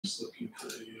Just looking for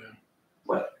the.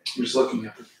 What? I'm just looking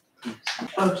at the things.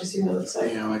 Oh, just the other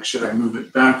side. Yeah, like should I move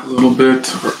it back a little bit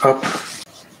or up?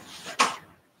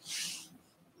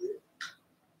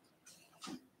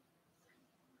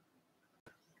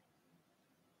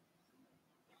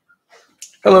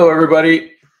 Hello, everybody.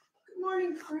 Good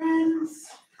morning, friends.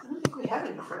 I don't think we have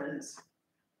any friends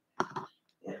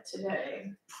yet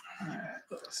today. All right,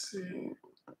 let's see.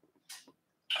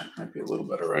 That might be a little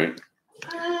better, right?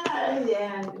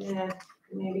 Yeah,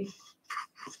 maybe.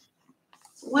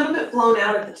 It's a little bit blown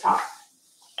out at the top.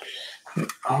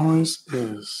 It always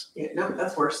is. Yeah, no,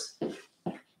 that's worse.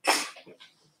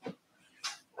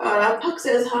 Puck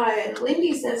says hi, and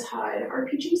Lindy says hi, and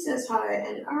RPG says hi,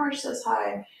 and Arash says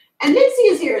hi, and Nixie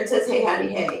is here and says hey, howdy,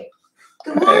 hey.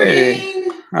 Good morning. Hey,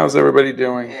 how's everybody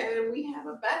doing? And we have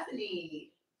a Bethany.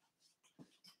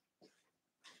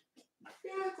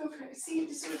 Yeah, it's okay. See,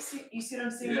 you see what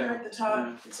I'm seeing here at the top?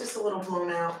 Yeah. It's just a little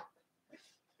blown out.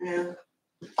 Yeah.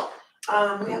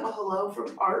 We have a hello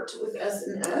from Art with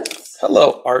S&S.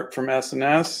 Hello, Art from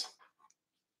S&S.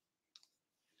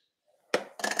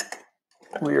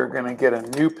 We are going to get a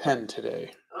new pen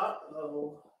today.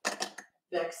 Uh-oh.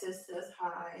 Vexus says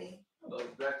hi. Hello,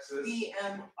 Vexus.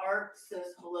 BM Art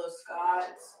says hello,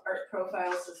 Scott. Art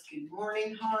Profile says good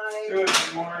morning, hi.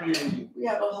 Good morning. We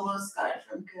have a hello, Scott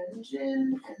from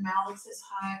Gunjin. And Malik says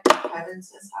hi. Kevin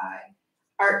says hi.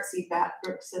 Artsy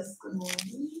Batbrook says good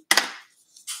morning.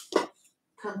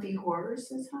 Comfy Horror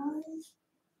says hi.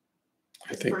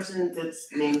 This person's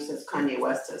name says Kanye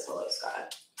West says hello,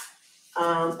 Scott.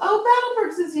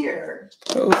 Battlebrooks is here.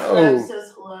 Hello. Lev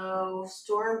says hello.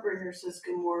 Stormbringer says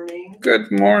good morning. Good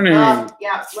morning.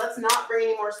 Yeah, let's not bring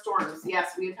any more storms.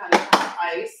 Yes, we've had a ton of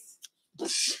ice.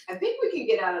 I think we can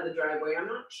get out of the driveway. I'm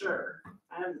not sure.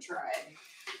 I haven't tried.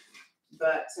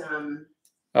 But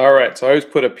all right, so I always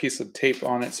put a piece of tape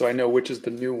on it so I know which is the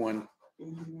new one.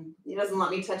 Mm-hmm. He doesn't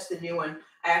let me touch the new one.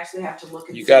 I actually have to look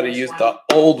and you see. You got to use the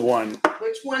old one.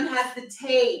 Which one has the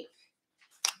tape?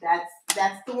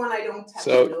 That's the one I don't touch.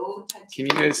 So, can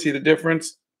you guys see the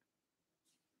difference?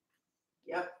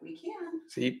 Yep, we can.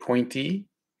 See, pointy,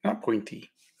 not pointy.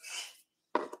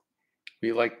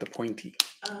 We like the pointy.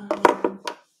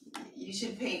 You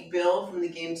should paint Bill from the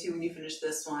game too when you finish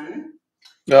this one.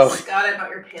 Oh. Scott, I bought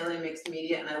your Paleo Mixed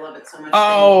Media and I love it so much.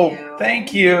 Oh,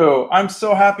 thank you. I'm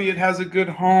so happy it has a good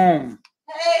home.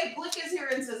 Hey, Blick is here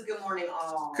and says good morning,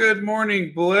 all. Good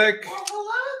morning, Blick. Well,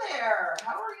 hello there.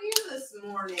 How are you this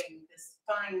morning? This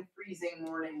fine freezing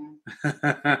morning.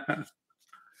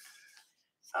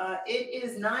 It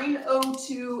is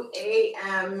 9:02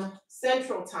 a.m.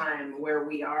 Central Time where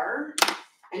we are,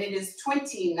 and it is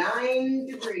 29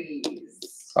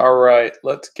 degrees. All right,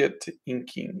 let's get to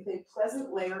inking. With a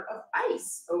pleasant layer of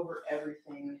ice over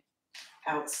everything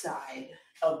outside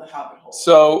of the Hobbit hole.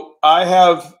 So I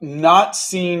have not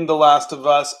seen The Last of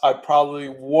Us. I probably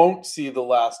won't see The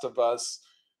Last of Us.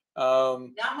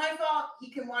 Not my fault. He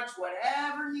can watch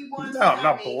whatever he wants. No, I'm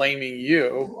not blaming you.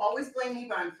 You always blame me,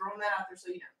 but I'm throwing that out there so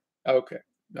you know. Okay.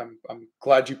 I'm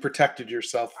glad you protected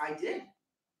yourself. I did.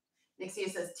 Nixie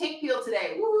says, take peel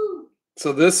today. Woo!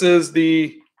 So this is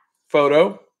the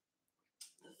photo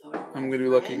I'm going to be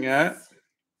looking at.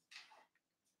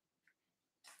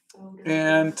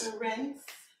 And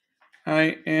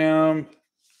I am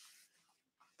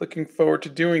looking forward to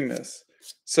doing this.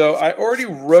 So I already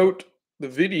wrote the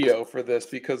video for this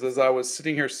because as I was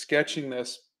sitting here sketching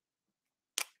this,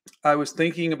 I was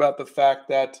thinking about the fact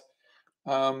that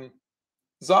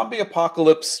zombie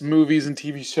apocalypse movies and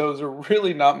TV shows are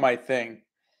really not my thing.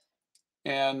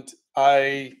 And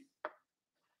I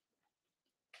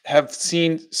have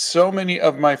seen so many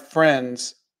of my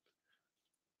friends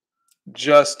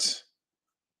just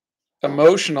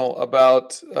emotional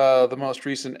about the most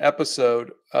recent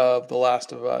episode of The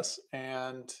Last of Us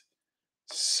and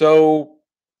so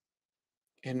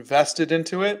invested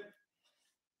into it.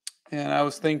 And I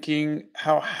was thinking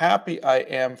how happy I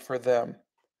am for them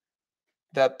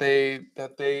that they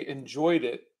enjoyed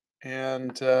it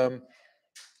and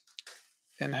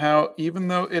how even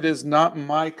though it is not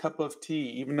my cup of tea,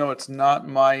 even though it's not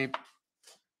my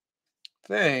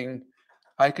thing,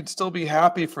 I could still be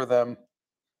happy for them.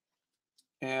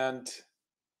 And,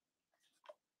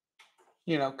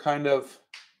 you know, kind of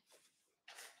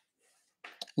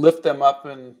lift them up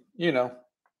and, you know,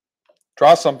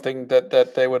 draw something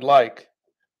that they would like.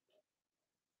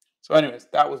 So anyways,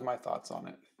 that was my thoughts on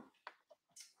it.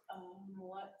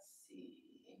 Let's see.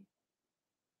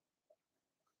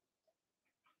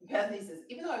 Bethany says,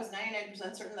 even though I was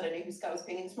 99% certain that I knew who Scott was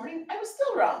painting this morning, I was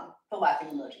still wrong. The laughing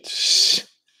emoji.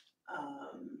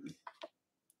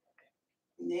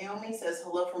 Naomi says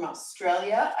hello from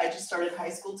Australia. I just started high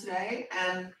school today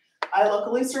and I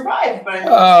luckily survived, but I'm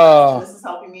really stressed, and this is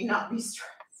helping me not be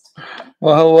stressed.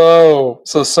 Well, hello.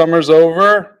 So summer's over?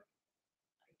 I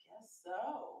guess so.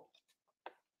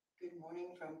 Good morning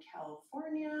from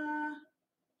California.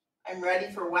 I'm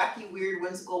ready for wacky, weird,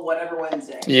 whimsical, whatever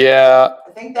Wednesday. Yeah.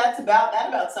 I think that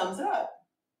about sums it up.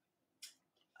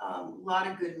 A lot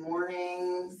of good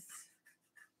mornings.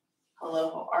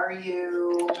 Hello, how are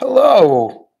you?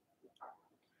 Hello.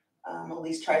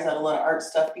 Elise tries out a lot of art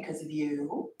stuff because of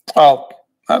you. Oh,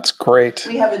 that's great.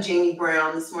 We have a Jamie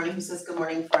Brown this morning who says, good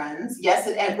morning, friends. Yes,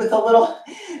 and with a little,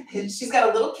 she's got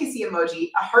a little kissy emoji,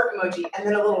 a heart emoji, and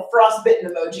then a little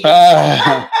frostbitten emoji.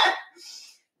 That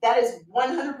is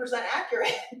 100%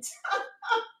 accurate.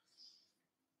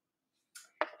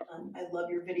 I love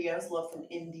your videos. Love from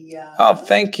India. Oh,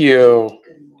 thank you.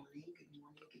 Good morning.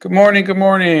 Good morning. Good morning. Good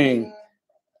morning.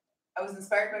 I was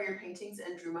inspired by your paintings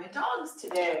and drew my dogs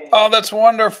today. Oh, that's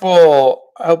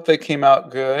wonderful. I hope they came out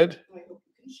good. I hope you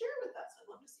can share with us. I'd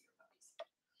love to see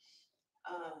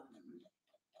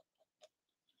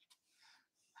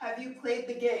your puppies. Have you played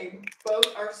the game?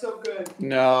 Both are so good.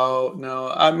 No.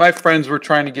 My friends were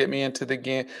trying to get me into the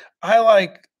game. I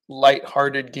like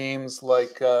lighthearted games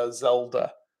like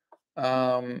Zelda.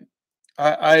 I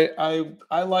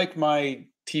like my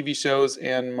TV shows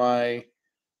and my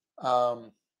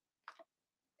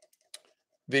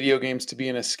video games to be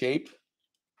an escape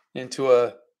into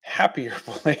a happier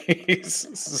place.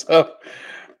 So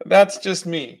that's just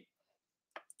me.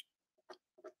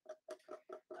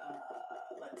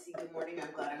 Let's see. Good morning.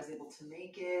 I'm glad I was able to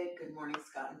make it. Good morning,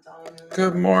 Scott and Donna.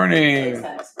 Good morning.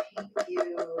 So excited to paint with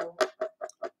you.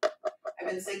 I've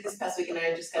been sick this past week, and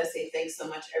I just gotta say thanks so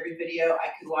much. Every video I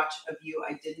could watch of you,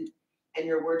 I didn't, and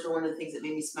your words were one of the things that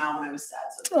made me smile when I was sad.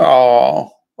 So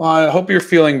oh, well, I hope you're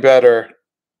feeling better.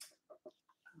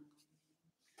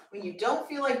 When you don't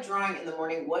feel like drawing in the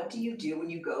morning, what do you do when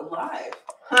you go live?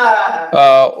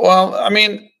 Well, I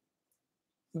mean,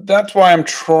 that's why I'm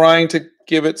trying to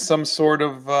give it some sort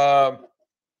of,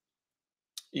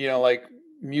 like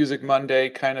Music Monday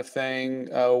kind of thing,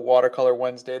 Watercolor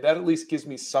Wednesday. That at least gives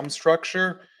me some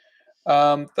structure.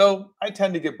 Though I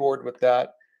tend to get bored with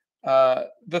that.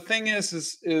 The thing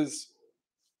is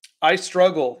I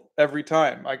struggle every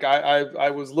time. Like I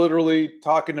was literally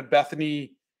talking to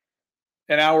Bethany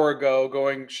an hour ago,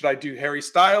 going, should I do Harry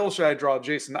Styles? Should I draw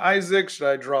Jason Isaac? Should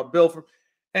I draw Bill from?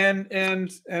 And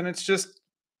it's just.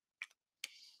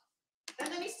 And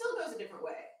then he still goes a different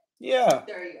way. Yeah.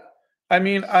 There you go. I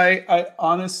mean, I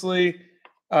honestly,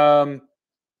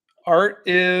 art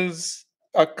is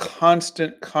a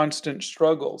constant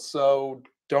struggle. So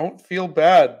don't feel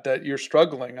bad that you're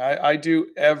struggling. I do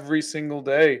every single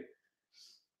day.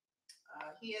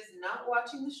 He is not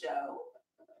watching the show.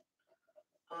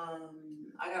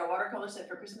 I got a watercolor set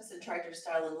for Christmas and tried your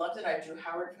style and loved it. I drew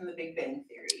Howard from The Big Bang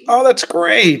Theory. Oh, that's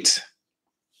great.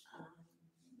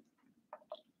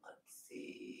 Let's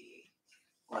see.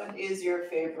 What is your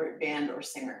favorite band or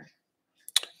singer?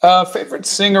 Favorite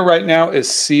singer right now is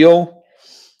Seal.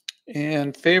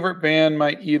 And favorite band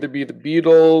might either be the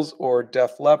Beatles or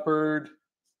Def Leppard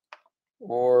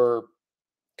or,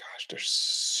 gosh, there's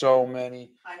so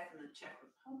many. Hi from the Czech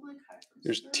Republic. Hi from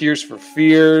There's Serbia. Tears for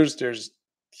Fears. There's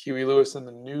Huey Lewis and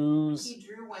the News. He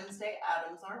drew Wednesday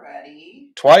Addams already.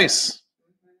 Twice.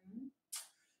 Mm-hmm.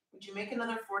 Would you make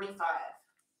another 45?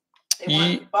 They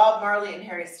want Bob Marley and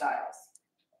Harry Styles.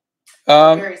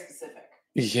 Very specific.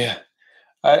 Yeah.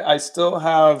 I still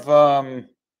have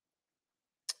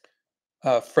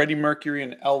Freddie Mercury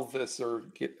and Elvis are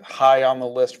get high on the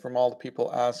list from all the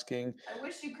people asking. I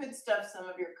wish you could stuff some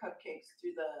of your cupcakes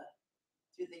through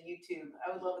the YouTube.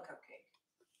 I would love a cupcake.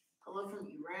 Hello from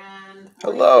Iran.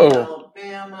 Hello.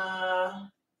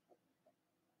 Alabama.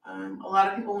 A lot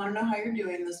of people want to know how you're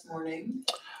doing this morning.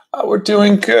 We're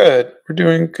doing good. We're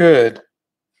doing good.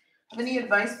 Have any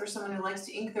advice for someone who likes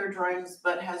to ink their drawings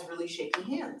but has really shaky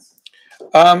hands?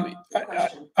 I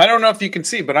don't know if you can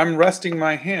see, but I'm resting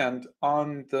my hand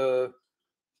on the.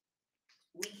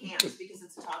 We can't because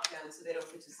it's top down, so they don't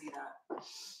get to see that.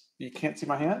 You can't see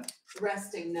my hand?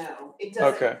 Resting, no. It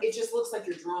doesn't. Okay. It just looks like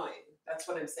you're drawing. That's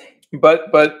what I'm saying. But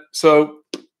so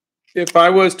if I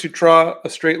was to draw a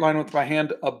straight line with my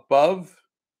hand above,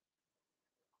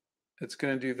 it's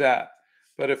going to do that.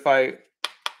 But if I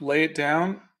lay it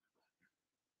down,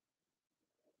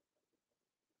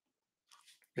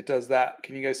 it does that.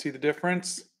 Can you guys see the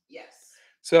difference? Yes.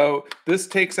 So this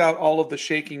takes out all of the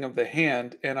shaking of the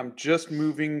hand, and I'm just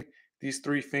moving these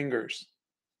 3 fingers.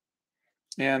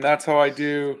 And that's how I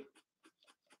do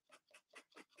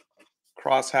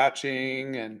cross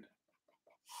hatching and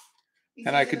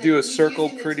And I could do a circle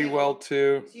pretty well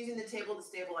too. He's using the table to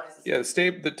stabilize his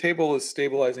Yeah, the table is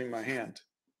stabilizing my hand.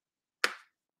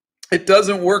 It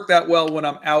doesn't work that well when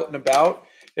I'm out and about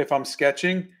if I'm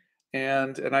sketching,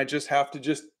 and I just have to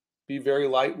just be very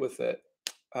light with it,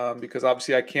 because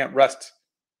obviously I can't rest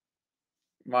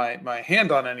my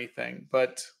hand on anything.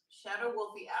 But Shadow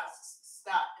Wolfie asks,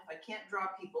 Scott, if I can't draw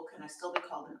people, can I still be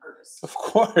called an artist? of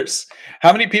course,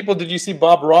 how many people did you see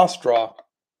Bob Ross draw?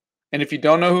 And if you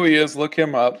don't know who he is, look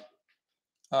him up.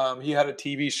 He had a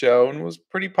TV show and was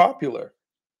pretty popular.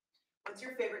 What's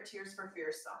your favorite Tears for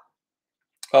Fears song?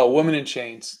 Oh, Woman in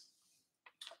Chains.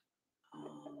 Let's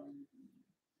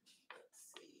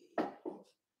see.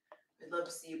 I'd love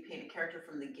to see you paint a character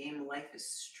from the game Life is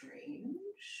Strange.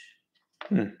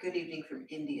 Good evening from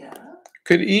India.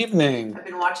 Good evening. I've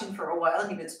been watching for a while,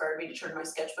 and you've inspired me to turn my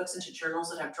sketchbooks into journals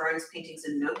that have drawings, paintings,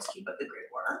 and notes. Keep up the great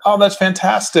work. Oh, that's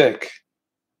fantastic.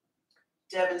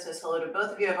 Devin says, hello to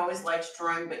both of you. I've always liked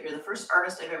drawing, but you're the first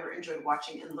artist I've ever enjoyed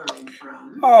watching and learning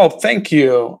from. Oh, thank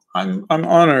you. I'm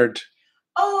honored.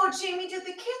 Oh, Jamie did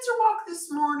the cancer walk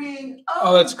this morning.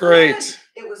 Oh, that's great.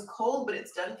 It was cold, but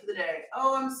it's done for the day.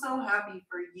 Oh, I'm so happy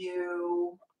for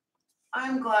you.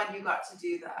 I'm glad you got to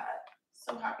do that.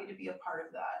 So happy to be a part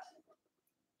of that.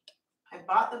 I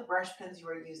bought the brush pens you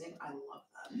were using. I love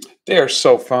them. They are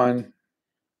so fun.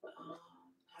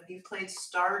 Have you played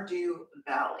Stardew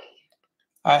Valley?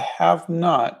 I have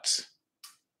not.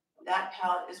 That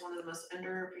palette is one of the most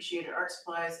underappreciated art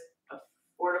supplies.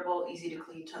 Affordable, easy to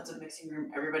clean, tons of mixing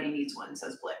room. Everybody needs one,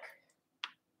 says Blick.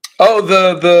 Oh,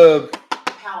 the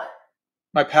palette.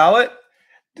 My palette?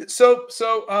 So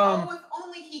oh, if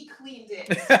only he cleaned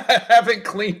it. I haven't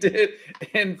cleaned it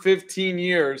in 15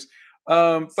 years.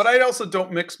 But I also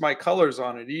don't mix my colors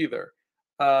on it either.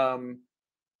 But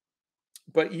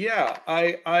yeah,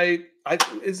 I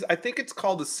think it's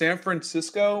called the San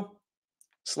Francisco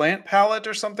slant palette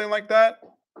or something like that.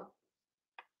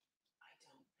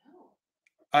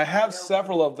 I have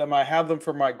several of them. I have them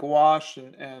for my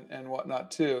gouache and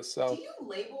whatnot too. So do you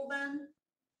label them?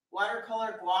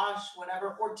 Watercolor, gouache,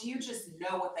 whatever, or do you just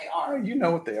know what they are? You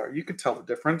know what they are. You can tell the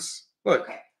difference. Look.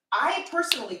 Okay. I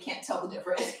personally can't tell the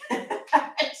difference.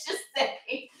 It's just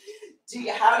saying,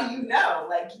 how do you know?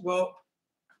 Like, well,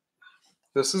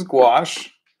 this is gouache.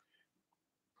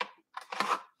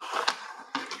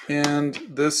 And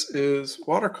this is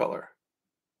watercolor.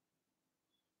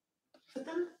 But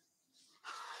then,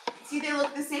 see, they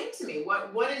look the same to me.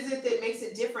 What is it that makes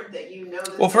it different that you know?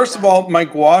 Well, first of all, my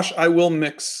gouache I will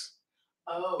mix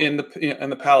in the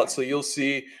palette. Okay. So you'll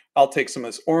see I'll take some of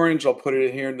this orange, I'll put it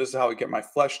in here, and this is how I get my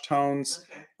flesh tones.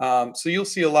 Okay. So you'll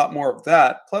see a lot more of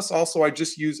that. Plus, also I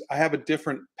have a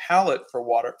different palette for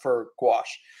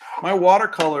gouache. My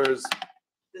watercolor is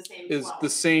the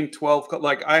same 12.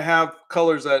 Like I have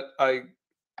colors that I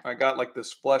got, like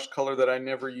this flesh color that I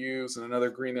never use, and another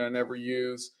green that I never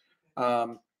use.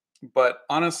 But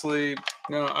honestly,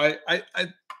 no, Interesting.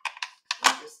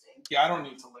 Yeah, I don't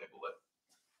need to label it.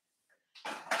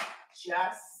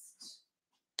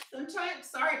 Sometimes,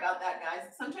 sorry about that, guys.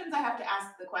 Sometimes I have to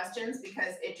ask the questions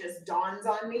because it just dawns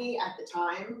on me at the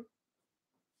time.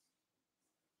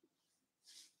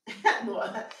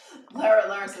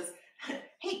 Laura says,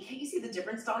 hey, can you see the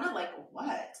difference, Donna? Like,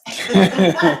 what?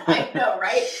 I know,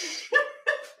 right?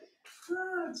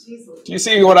 Oh, jeez. Do you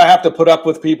see what I have to put up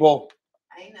with, people?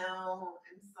 I know.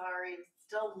 I'm sorry. I'm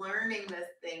still learning this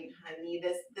thing, honey.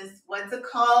 This, what's it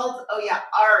called? Oh, yeah,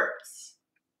 art.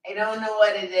 I don't know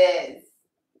what it is.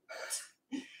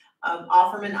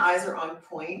 Offerman eyes are on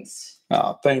point.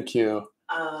 Oh, thank you.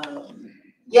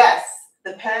 Yes,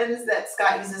 the pens that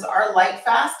Scott uses are light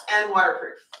fast and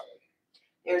waterproof.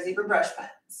 They're zebra brush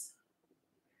pens.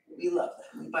 We love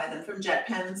them. We buy them from Jet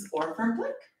Pens or from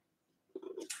Blick.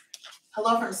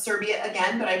 Hello from Serbia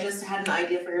again, but I just had an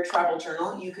idea for your travel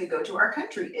journal. You could go to our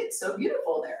country. It's so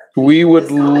beautiful there. We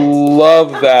would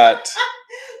love that.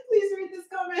 Please read this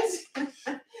comment.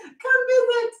 Come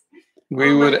visit.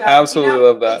 We would absolutely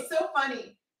love that. It's so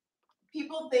funny.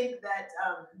 People think that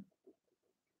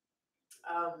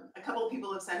a couple of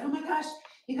people have said, oh my gosh,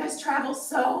 you guys travel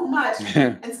so much.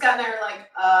 And Scott and I are like,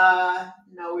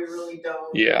 no, we really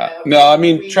don't. Yeah. No, I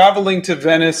mean, traveling to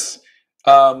Venice,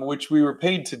 which we were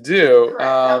paid to do. Correct.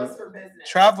 That was for business.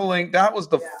 Traveling, that was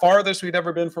the farthest we'd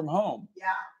ever been from home.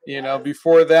 Yeah. You know,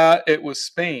 before that, it was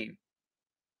Spain.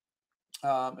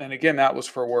 And again, that was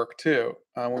for work too,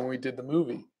 when we did the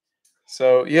movie.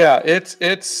 So yeah,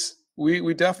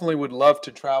 we definitely would love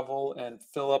to travel and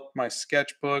fill up my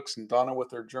sketchbooks and Donna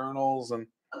with her journals. And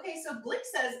okay, so Blick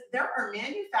says there are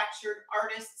manufactured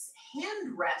artists'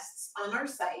 hand rests on our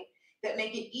site. that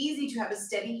make it easy to have a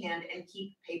steady hand and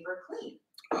keep paper clean.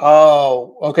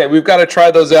 Oh, okay. We've got to try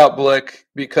those out, Blick,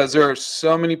 because there are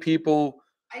so many people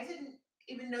I didn't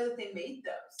even know that they made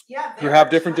those. Yeah, who there have are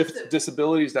different tons of.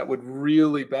 disabilities that would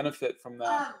really benefit from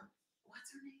that.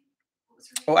 What's her name? What was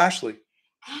her name? Oh, Ashley.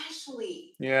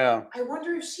 Ashley. Yeah. I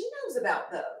wonder if she knows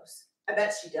about those. I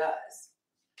bet she does.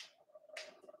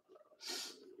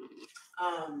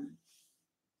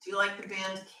 Do you like the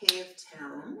band Cave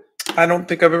Town? I don't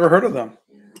think I've ever heard of them.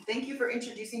 Yeah. Thank you for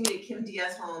introducing me to Kim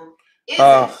Diaz-Home.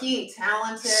 Isn't he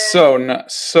talented?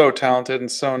 So talented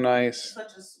and so nice.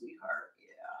 Such a sweetheart.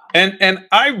 Yeah. And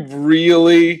I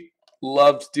really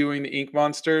loved doing the Ink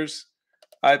Monsters.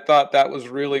 I thought that was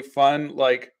really fun.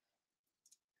 Like,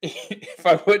 if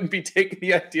I wouldn't be taking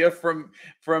the idea from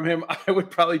him, I would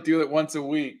probably do it once a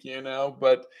week, you know.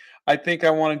 But I think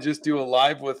I want to just do a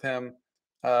live with him,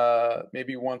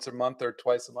 maybe once a month or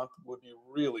twice a month would be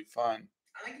really fun.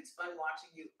 I think it's fun watching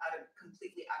you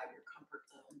completely out of your comfort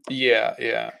zone. Yeah,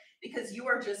 yeah. Because you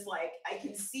are just like, I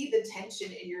can see the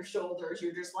tension in your shoulders.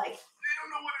 You're just like, I don't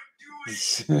know what I'm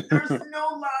doing. There's no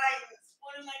lines.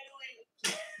 What am I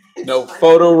doing? No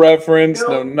photo reference,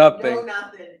 no nothing. No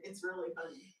nothing. It's really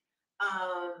funny.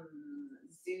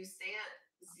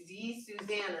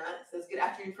 Susanna says, good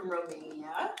afternoon from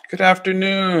Romania. Good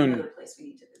afternoon. Another place we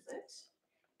need to visit.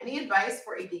 Any advice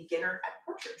for a beginner at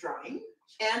portrait drawing?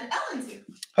 And Ellen's here.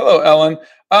 Hello, Ellen.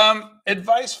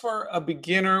 Advice for a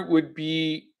beginner would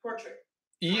be portrait.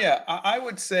 Yeah, I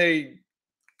would say,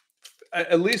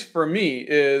 at least for me,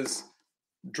 is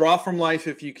draw from life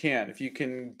if you can. If you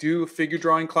can do figure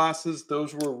drawing classes,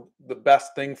 those were the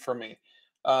best thing for me.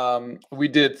 We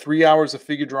did 3 hours of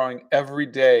figure drawing every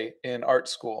day in art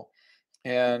school,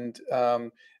 and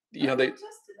you know they.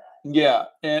 Yeah,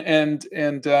 and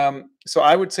so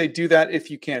I would say do that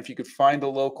if you can. If you could find a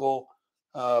local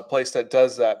place that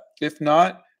does that. If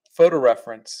not, photo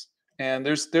reference. And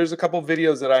there's a couple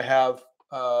videos that I have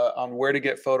on where to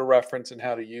get photo reference and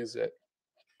how to use it.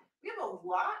 We have a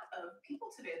lot of people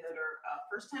today that are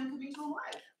first time coming to a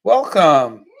live.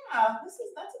 Welcome. Yeah, that's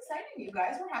exciting, you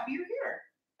guys. We're happy you're here.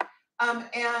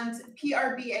 And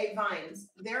PRBA Vines,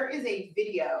 there is a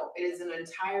video. It is an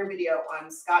entire video on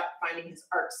Scott finding his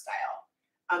art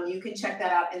style. You can check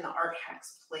that out in the Art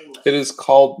Hacks playlist. It is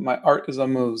called My Art is a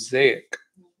Mosaic.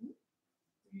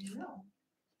 There you go.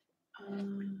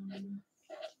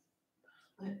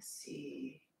 Let's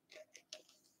see.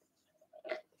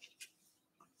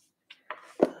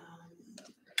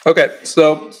 Okay,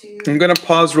 so I'm going to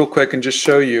pause real quick and just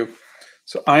show you.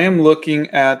 So I am looking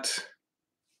at.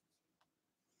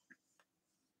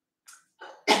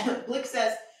 Blick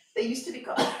says they used to be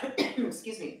called,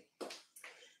 excuse me,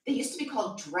 they used to be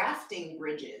called drafting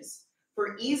bridges.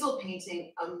 For easel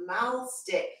painting, a mal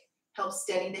stick helps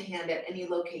steady the hand at any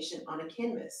location on a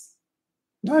canvas.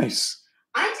 Nice.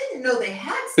 I didn't know they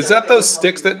had. Is that those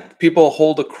sticks that people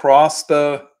hold across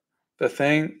the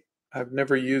thing? I've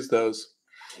never used those.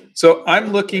 So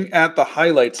I'm looking at the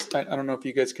highlights. I don't know if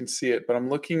you guys can see it, but I'm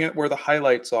looking at where the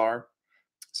highlights are.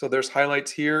 So there's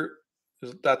highlights here.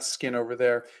 That's skin over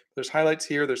there. There's highlights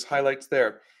here. There's highlights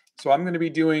there. So I'm going to be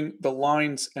doing the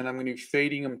lines and I'm going to be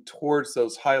fading them towards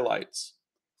those highlights.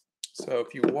 So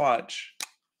if you watch,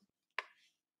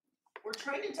 we're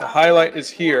trying to talk the highlight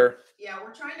is here. Yeah,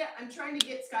 I'm trying to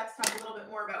get Scott to talk a little bit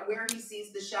more about where he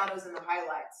sees the shadows and the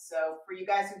highlights. So for you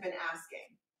guys who've been asking.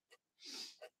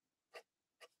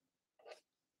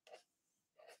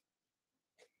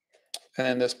 And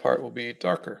then this part will be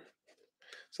darker.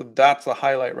 So that's the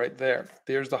highlight right there.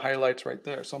 There's the highlights right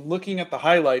there. So I'm looking at the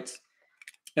highlights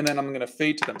and then I'm going to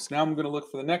fade to them. So now I'm going to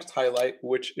look for the next highlight,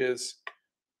 which is,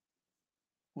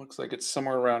 looks like it's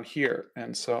somewhere around here.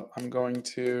 And so I'm going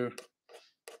to.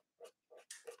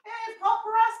 Hey, Paul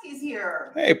Porosky's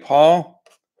here. Hey, Paul.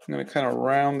 I'm going to kind of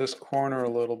round this corner a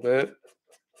little bit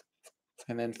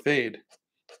and then fade.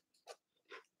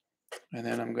 And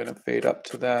then I'm going to fade up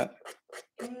to that.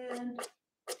 And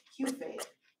cue fade.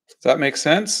 Does that make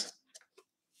sense?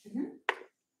 Mm-hmm.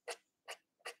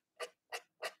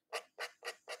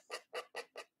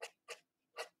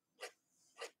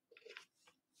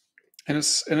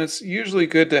 And it's usually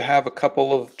good to have a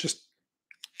couple of just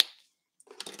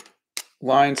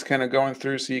lines kind of going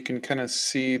through so you can kind of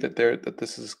see that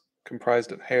this is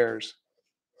comprised of hairs.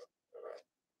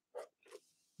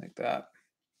 Like that.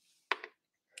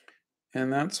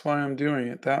 And that's why I'm doing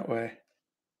it that way.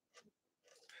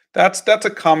 That's a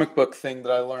comic book thing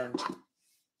that I learned.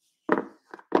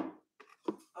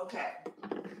 Okay.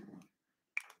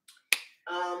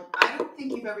 I don't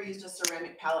think you've ever used a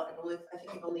ceramic palette. I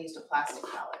think you've only used a plastic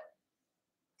palette.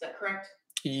 Is that correct?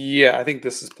 Yeah, I think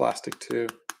this is plastic too.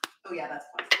 Oh yeah, that's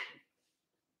plastic.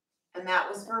 And that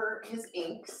was for his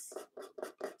inks.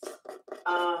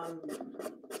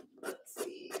 Let's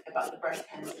see about the brush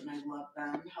pens, and I love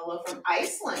them. Hello from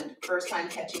Iceland. First time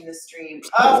catching the stream.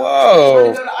 Oh, I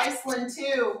want to go to Iceland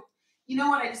too. You know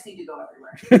what? I just need to go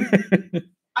everywhere.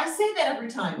 I say that every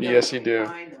time. Yes, you do.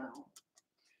 I know.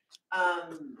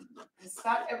 Has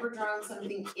Scott ever drawn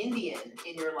something Indian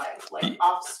in your life, like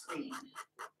off screen?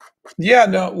 Yeah,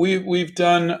 no, we've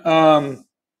done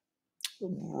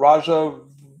Raja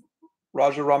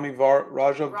Ravi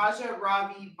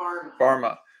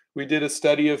Varma. We did a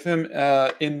study of him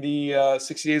in the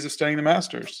 60 Days of Studying the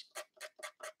Masters.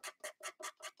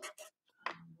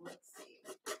 Let's see.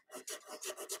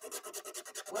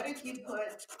 What if you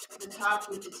put the top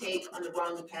with the tape on the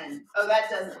wrong pen? Oh, that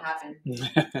doesn't happen.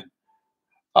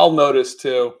 I'll notice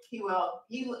too. He will.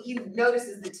 He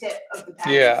notices the tip of the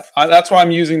pen. Yeah, that's why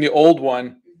I'm using the old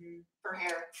one for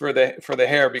hair. For the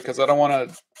hair, because I don't want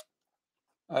to.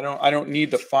 I don't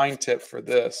need the fine tip for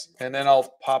this, and then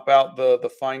I'll pop out the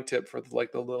fine tip for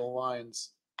like the little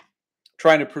lines.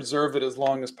 Trying to preserve it as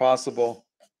long as possible.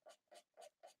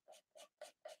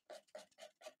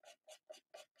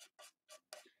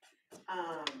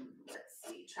 Let's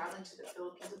see. Traveling to the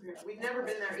Philippines. We've never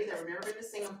been there either. We've never been to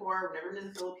Singapore. We've never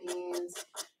been to the Philippines.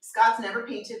 Scott's never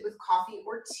painted with coffee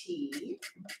or tea.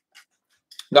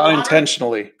 Not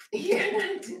intentionally. Yeah,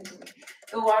 not intentionally.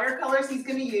 The watercolors he's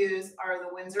going to use are the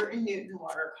Winsor and Newton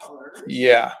watercolors.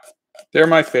 Yeah, they're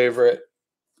my favorite.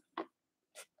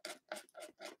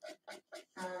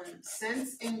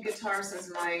 Sense in Guitar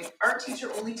says, my art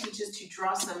teacher only teaches to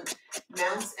draw some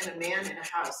mounts and a man in a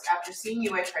house. After seeing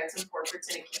you, I tried some portraits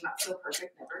and it came out so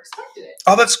perfect. Never expected it.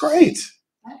 Oh, that's great.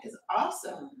 That is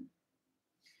awesome.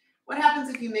 What happens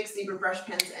if you mix zebra brush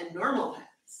pens and normal pens?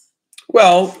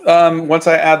 Well, once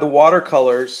I add the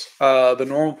watercolors, the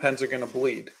normal pens are going to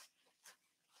bleed.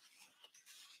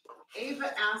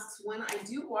 Ava asks, when I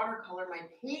do watercolor, my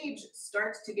page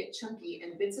starts to get chunky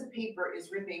and bits of paper is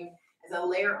ripping as a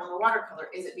layer on the watercolor.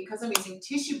 Is it because I'm using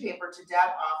tissue paper to dab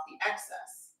off the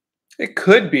excess? It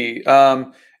could be.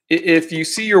 If you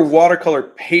see your watercolor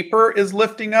paper is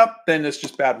lifting up, then it's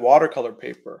just bad watercolor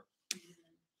paper.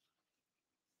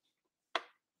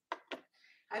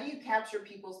 How do you capture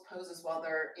people's poses while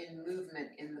they're in movement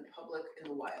in the public in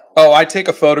the wild? Oh, I take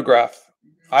a photograph.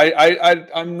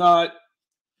 I'm not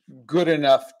good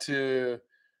enough to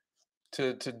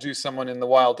do someone in the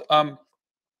wild.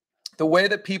 The way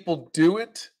that people do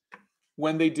it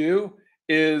when they do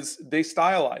is they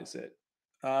stylize it.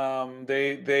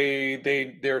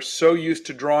 They're so used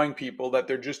to drawing people that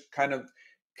they're just kind of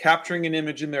capturing an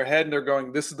image in their head and they're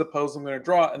going, this is the pose I'm going to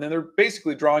draw. And then they're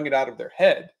basically drawing it out of their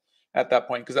head at that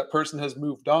point because that person has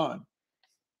moved on.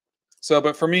 So,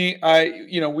 but for me,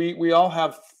 we all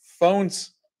have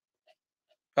phones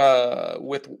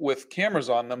with cameras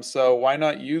on them, so why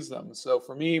not use them? So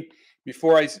for me,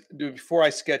 before I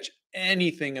sketch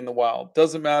anything in the wild,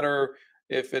 doesn't matter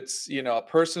if it's a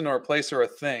person or a place or a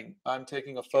thing, I'm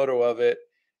taking a photo of it.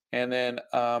 And then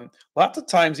lots of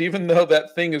times, even though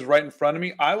that thing is right in front of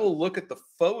me, I will look at the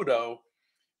photo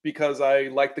because I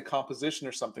like the composition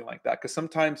or something like that. Because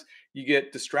sometimes you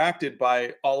get distracted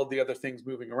by all of the other things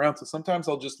moving around. So sometimes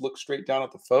I'll just look straight down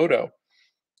at the photo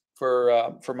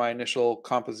for my initial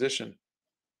composition.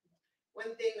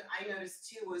 One thing I noticed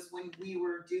too was when we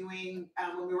were doing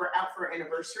when we were out for our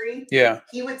anniversary. Yeah.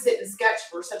 He would sit and sketch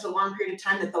for such a long period of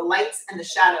time that the lights and the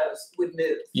shadows would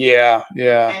move. Yeah,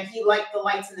 yeah. And he liked the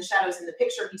lights and the shadows in the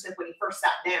picture he took when he first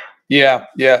sat down. Yeah,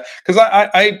 yeah. Because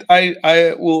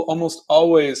I will almost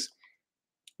always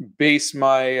base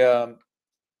my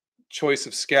choice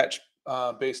of sketch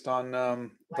based on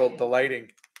the lighting.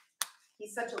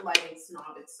 He's such a lighting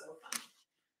snob. It's so fun.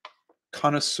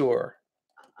 Connoisseur.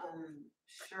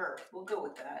 Sure, we'll go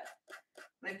with that.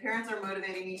 My parents are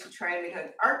motivating me to try and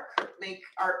make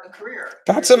art a career.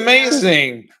 That's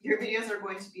amazing. Your videos are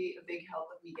going to be a big help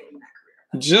of me getting that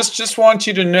career. Just want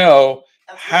you to know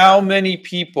how many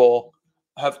people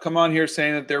have come on here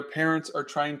saying that their parents are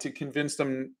trying to convince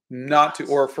them not to,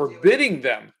 or forbidding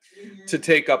them to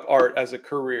take up art as a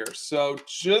career. So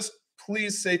just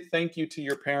please say thank you to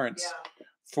your parents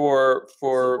for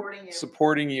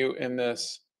supporting you in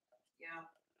this.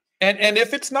 And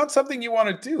if it's not something you want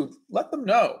to do, let them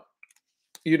know.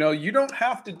 You don't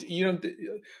have to.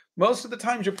 Most of the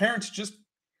times your parents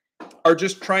are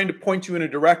just trying to point you in a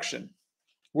direction.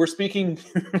 We're speaking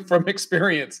from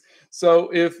experience.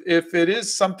 So if it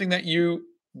is something that you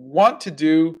want to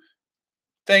do,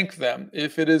 thank them.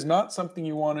 If it is not something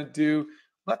you want to do,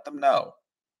 let them know.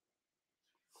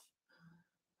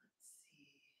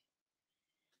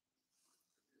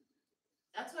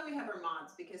 That's why we have our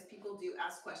mods, because people do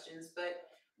ask questions, but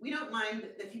we don't mind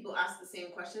that people ask the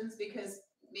same questions because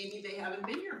maybe they haven't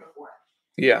been here before.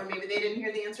 Yeah. Or maybe they didn't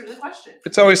hear the answer to the question.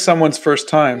 It's always someone's first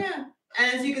time. Yeah.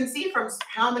 And as you can see from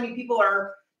how many people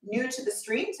are new to the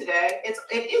stream today, it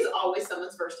is always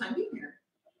someone's first time being here.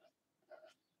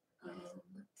 Let's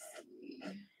see.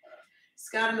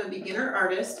 Scott, I'm a beginner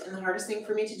artist, and the hardest thing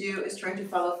for me to do is trying to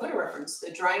follow photo reference.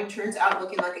 The drawing turns out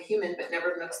looking like a human, but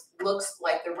never looks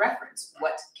like the reference.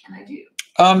 What can I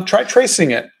do? Try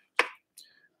tracing it.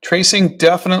 Tracing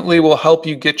definitely will help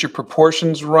you get your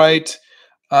proportions right.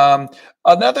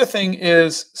 Another thing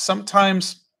is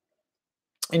sometimes,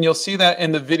 and you'll see that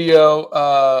in the video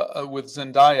with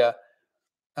Zendaya.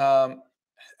 I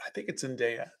think it's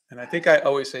Zendaya, and I think I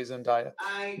always say Zendaya.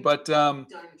 But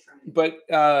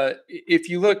if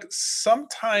you look,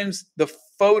 sometimes the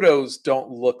photos don't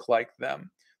look like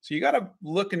them. So you got to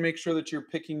look and make sure that you're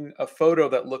picking a photo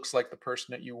that looks like the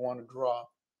person that you want to draw.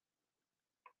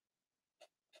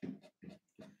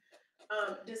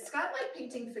 Does Scott like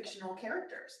painting fictional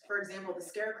characters? For example, the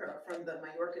Scarecrow from the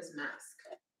Majorca's Mask.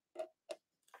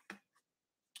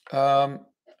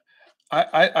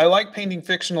 I like painting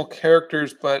fictional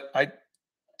characters, but I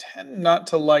tend not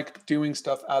to like doing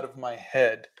stuff out of my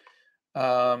head.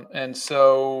 And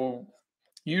so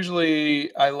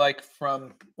usually I like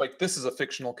this is a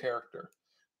fictional character.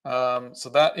 So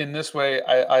that in this way,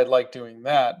 I like doing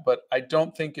that. But I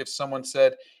don't think if someone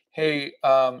said, hey,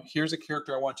 here's a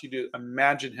character, I want you to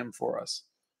imagine him for us.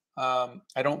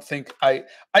 I don't think I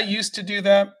used to do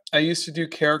that. I used to do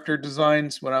character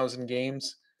designs when I was in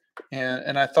games,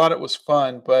 and I thought it was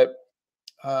fun, but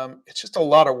it's just a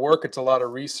lot of work. It's a lot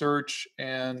of research,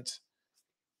 and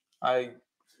I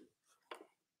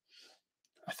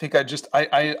think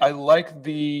I like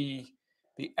the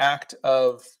act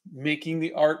of making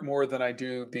the art more than I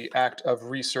do the act of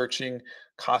researching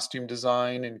costume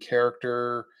design and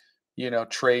character,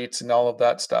 traits and all of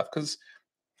that stuff. Because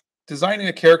designing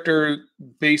a character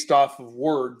based off of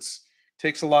words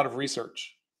takes a lot of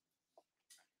research.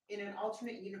 In an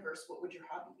alternate universe, what would your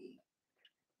hobby be?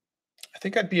 I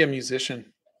think I'd be a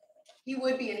musician. He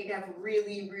would be, and he'd have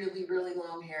really, really, really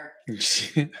long hair.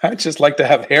 I'd just like to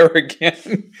have hair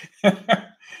again.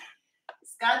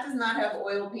 Scott does not have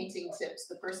oil painting tips.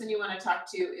 The person you want to talk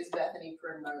to is Bethany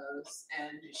Primrose,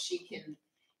 and she can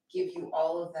give you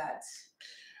all of that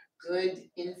good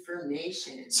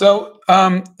information. So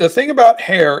the thing about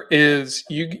hair is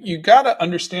you got to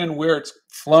understand where it's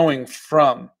flowing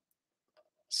from.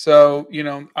 So,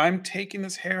 I'm taking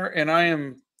this hair and I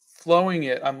am flowing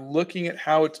it. I'm looking at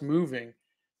how it's moving.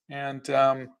 And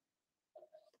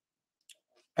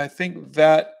I think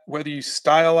that whether you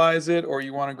stylize it or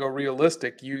you want to go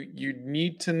realistic, you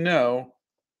need to know,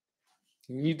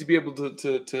 you need to be able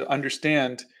to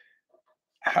understand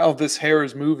how this hair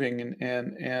is moving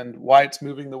and why it's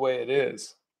moving the way it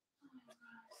is.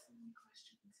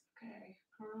 Okay.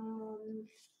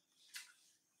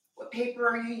 What paper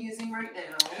are you using right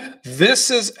now?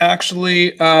 This is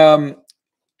actually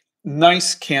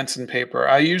nice Canson paper.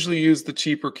 I usually use the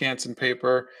cheaper Canson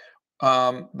paper.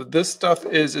 But this stuff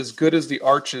is as good as the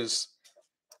Arches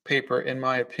paper, in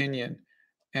my opinion.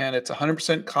 And it's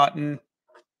 100% cotton.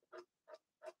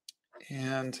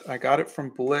 And I got it from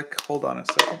Blick. Hold on a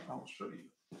second. I'll show you.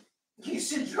 You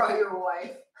should draw your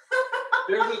wife.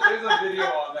 There's a video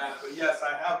on that. But yes,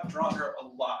 I have drawn her a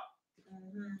lot.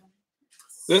 Mm-hmm.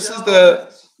 This is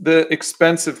the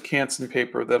expensive Canson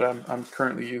paper that I'm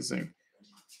currently using.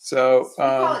 So we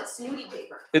call it snooty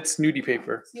paper. It's snooty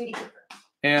paper. Snooty paper.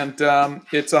 And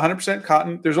it's 100%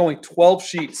 cotton. There's only 12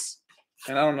 sheets,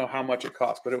 and I don't know how much it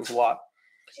cost, but it was a lot.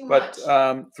 Too much.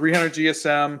 300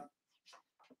 GSM.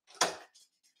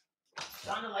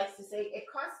 Donna likes to say it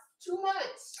costs too much.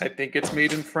 I think it's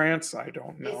made in France. I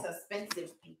don't know. It's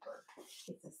expensive paper. It's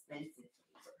expensive paper.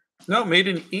 No, made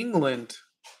in England.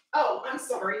 Oh, I'm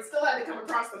sorry. It still had to come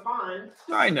across the pond.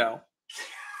 I know.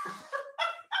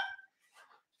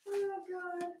 Oh,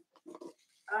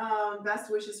 God. Best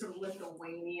wishes from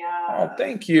Lithuania. Oh,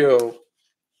 thank you.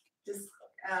 Just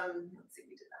let's see,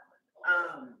 we did that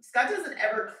one. Scott doesn't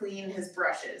ever clean his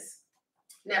brushes.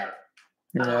 Never.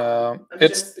 No,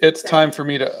 it's time for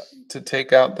me to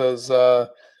take out those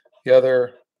the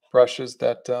other brushes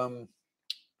that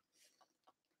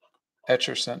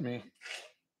Etcher sent me.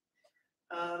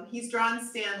 He's drawn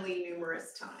Stanley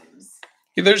numerous times.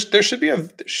 Yeah, there should be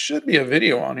a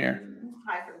video on here.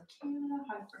 Hi from Canada.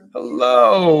 Hi from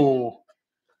Hello.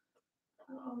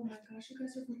 Oh my gosh, you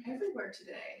guys are from everywhere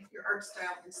today. Your art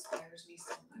style inspires me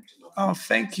so much. Oh,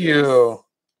 thank you.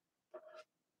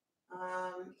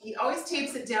 He always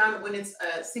tapes it down when it's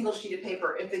a single sheet of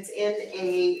paper. If it's in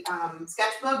a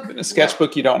sketchbook. In a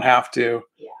sketchbook, you don't have to.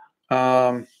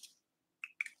 Yeah.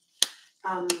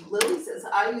 Lily says,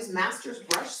 I use Master's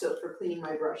brush soap for cleaning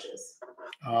my brushes,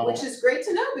 which is great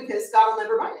to know because Scott will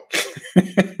never buy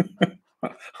it.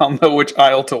 I'll know which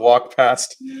aisle to walk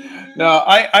past. No,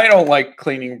 I don't like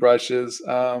cleaning brushes. You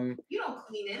don't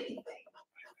clean anything.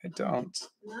 I don't.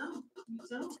 No, you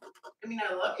don't. I mean,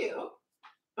 I love you,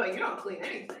 but you don't clean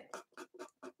anything.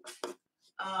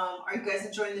 Are you guys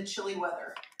enjoying the chilly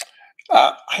weather?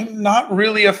 I'm not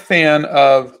really a fan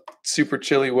of super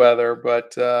chilly weather,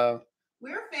 but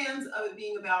we're fans of it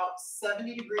being about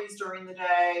 70 degrees during the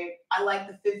day. I like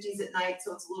the 50s at night,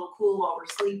 so it's a little cool while we're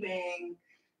sleeping.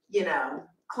 You know,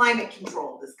 climate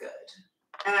control is good.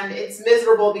 And it's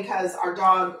miserable because our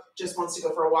dog just wants to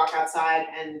go for a walk outside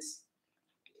and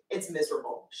it's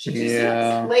miserable. She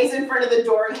just lays in front of the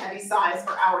door in heavy sighs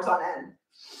for hours on end.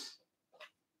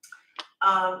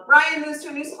 Ryan moves to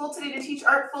a new school today to teach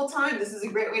art full time. This is a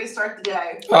great way to start the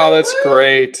day. Oh, that's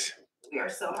great. We are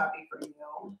so happy for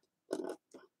you.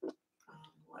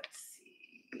 Let's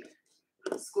see.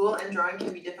 School and drawing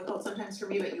can be difficult sometimes for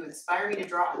me, but you inspire me to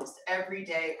draw almost every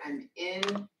day. I'm in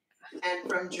and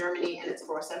from Germany, and it's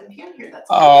 4:07 p.m. here.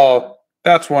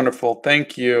 That's wonderful.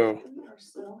 Thank you. We are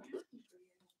so happy for you.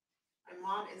 My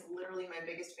mom is literally my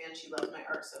biggest fan. She loves my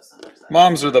art so much.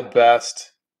 Moms are the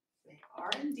best. They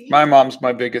are indeed. My mom's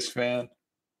my biggest fan.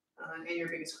 And your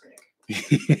biggest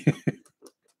critic.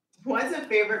 What's a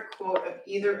favorite quote of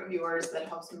either of yours that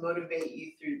helps motivate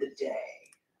you through the day?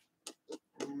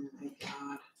 Oh my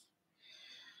God.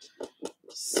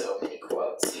 So many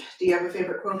quotes. Do you have a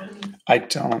favorite quote, honey? I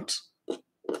don't. I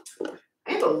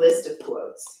have a list of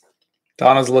quotes.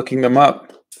 Donna's looking them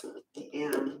up. I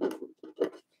am.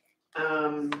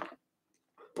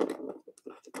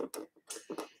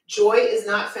 Joy is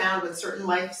not found when certain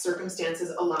life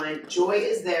circumstances align. Joy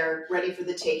is there, ready for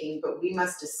the taking, but we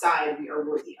must decide we are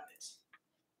worthy of it.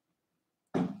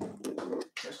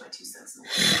 There's my 2 cents in the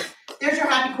world. There's your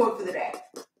happy quote for the day.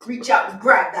 Reach out and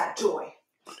grab that joy.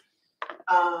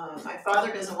 My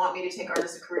father doesn't want me to take art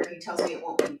as a career. He tells me it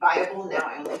won't be viable. Now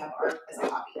I only have art as a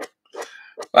hobby.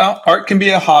 Well, art can be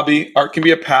a hobby. Art can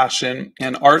be a passion.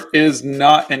 And art is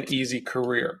not an easy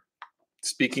career.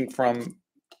 Speaking from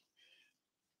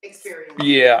experience.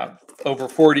 Yeah, over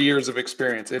 40 years of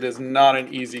experience. It is not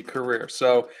an easy career.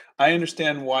 So I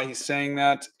understand why he's saying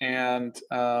that. And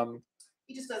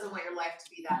he just doesn't want your life to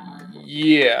be that hard.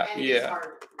 Yeah, and yeah.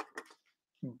 Hard.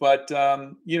 But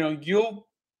you know,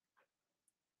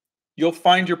 you'll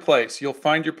find your place. You'll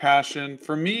find your passion.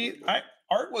 For me,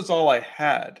 art was all I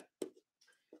had.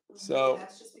 So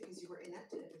that's just because you were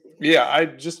inept at everything. Yeah, I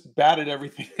just batted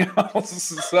everything else.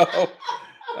 So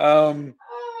oh my God.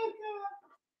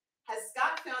 Has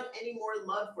Scott found any more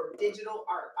love for digital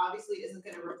art? Obviously, it isn't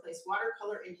going to replace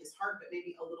watercolor in his heart, but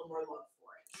maybe a little more love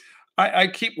for it. I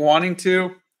keep wanting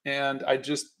to, and I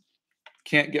just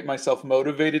can't get myself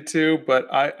motivated to,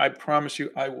 but I promise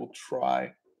you I will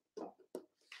try.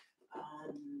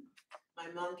 My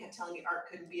mom kept telling me art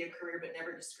couldn't be a career, but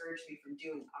never discouraged me from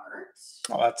doing art.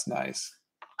 Oh, that's nice.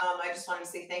 I just wanted to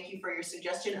say thank you for your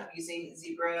suggestion of using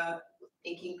zebra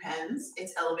inking pens.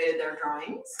 It's elevated their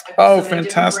drawings. Oh,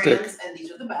 fantastic. Brands, and these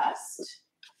are the best.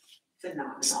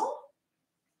 Phenomenal.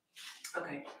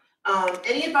 Okay.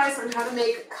 Any advice on how to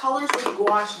make colors with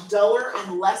gouache duller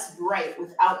and less bright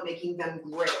without making them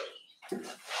gray?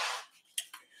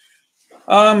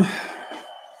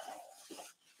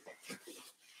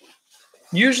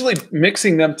 Usually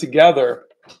mixing them together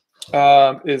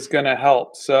is going to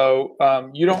help. So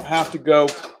you don't have to go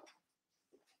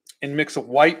and mix a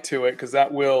white to it because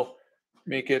that will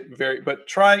make it but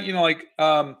try, you know, like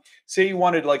say you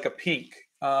wanted like a pink.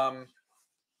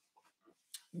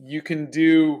 You can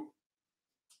do,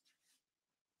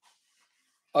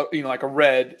 you know, like a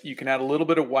red. You can add a little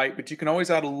bit of white, but you can always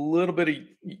add a little bit of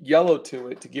yellow to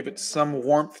it to give it some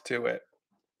warmth to it.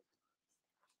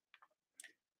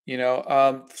 You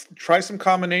know, try some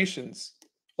combinations.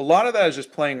 A lot of that is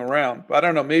just playing around. But I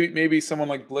don't know. Maybe someone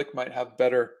like Blick might have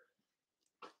better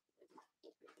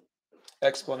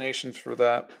explanations for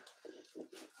that.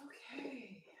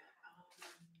 Okay.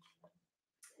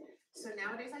 So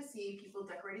nowadays I see people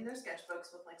decorating their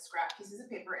sketchbooks with like scrap pieces of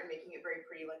paper and making it very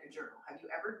pretty like a journal. Have you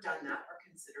ever done that or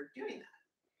considered doing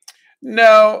that?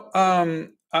 No.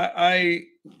 I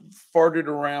farted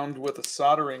around with a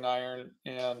soldering iron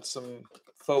and some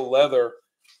faux leather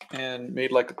and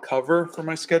made like a cover for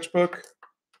my sketchbook.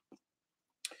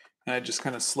 And I just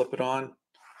kind of slip it on.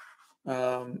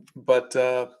 But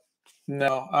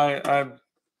no,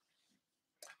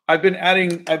 I I've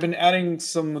been adding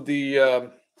some of the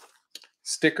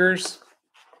stickers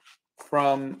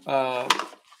from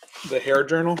the hair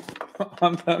journal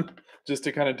on them just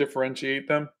to kind of differentiate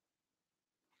them.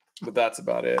 But that's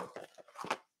about it.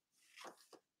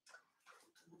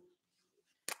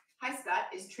 Hi, Scott.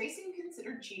 Is tracing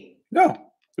considered cheating?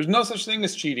 No, there's no such thing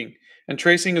as cheating. And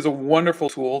tracing is a wonderful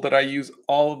tool that I use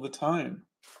all of the time.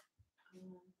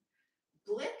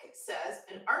 Blick says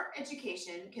an art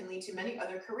education can lead to many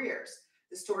other careers.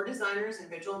 The store designers and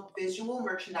visual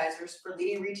merchandisers for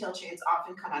leading retail chains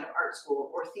often come out of art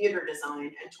school, or theater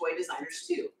design and toy designers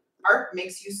too. Art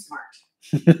makes you smart.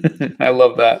 I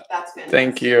love that. That's fantastic.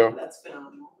 Thank you. That's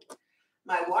phenomenal.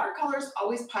 My watercolors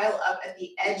always pile up at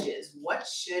the edges. What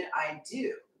should I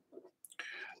do?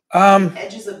 The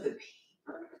edges of the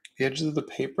paper? The edges of the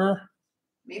paper?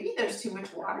 Maybe there's too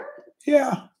much water?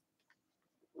 Yeah.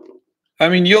 I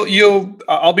mean,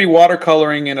 I'll be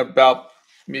watercoloring in about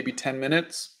maybe 10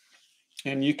 minutes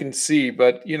and you can see,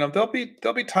 but there'll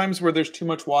be times where there's too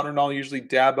much water and I'll usually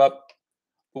dab up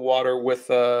the water with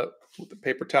the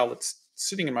paper towel that's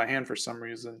sitting in my hand for some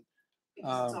reason.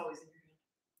 Because it's always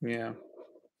in your hand.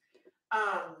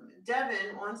 Yeah.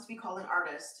 Devin wants to be called an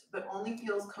artist, but only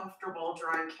feels comfortable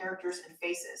drawing characters and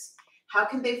faces. How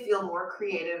can they feel more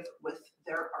creative with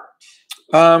their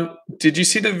art? Did you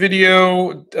see the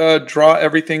video, Draw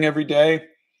Everything Every Day?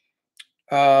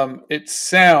 It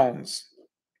sounds,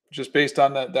 just based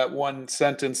on that one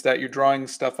sentence, that you're drawing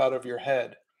stuff out of your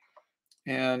head.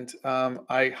 And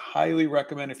I highly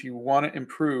recommend, if you want to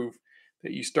improve,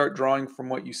 that you start drawing from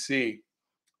what you see.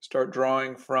 Start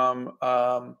drawing from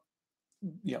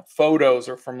photos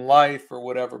or from life or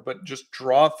whatever, but just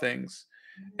draw things,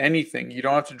 anything. You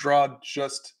don't have to draw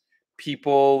just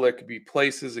people. It could be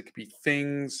places, it could be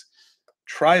things.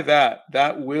 Try that.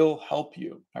 That will help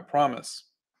you, I promise.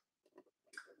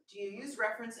 Do you use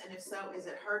reference, and if so, is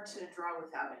it hard to draw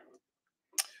without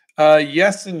it?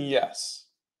 Yes and yes.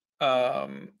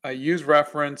 I use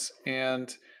reference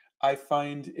and I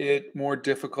find it more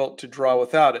difficult to draw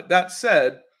without it. That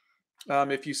said,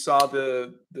 if you saw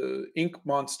the Ink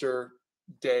Monster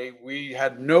day, we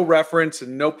had no reference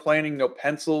and no planning, no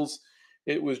pencils.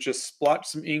 It was just splotch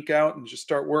some ink out and just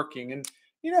start working. And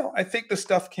I think the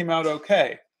stuff came out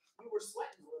okay. You were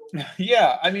sweating a little bit.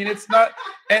 Yeah, I mean, it's not,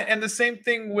 and the same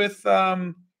thing with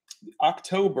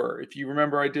October. If you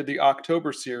remember, I did the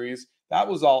October series. That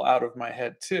was all out of my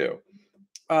head too.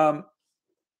 I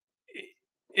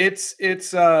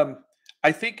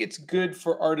think it's good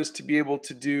for artists to be able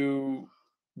to do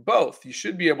both. You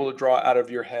should be able to draw out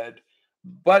of your head,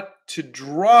 but to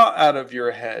draw out of your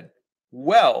head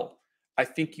well, I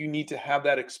think you need to have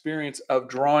that experience of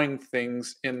drawing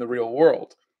things in the real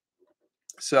world.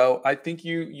 So I think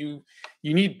you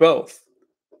need both.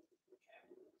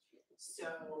 So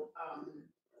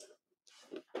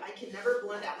I can never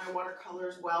blend out my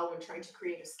watercolors well when trying to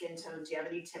create a skin tone. Do you have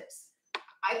any tips?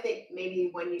 I think maybe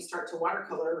when you start to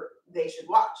watercolor, they should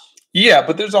watch. Yeah,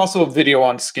 but there's also a video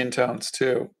on skin tones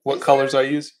too. What colors I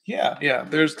use? Yeah.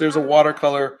 There's a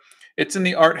watercolor. It's in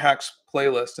the Art Hacks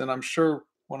playlist, and I'm sure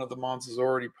one of the mods has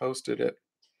already posted it.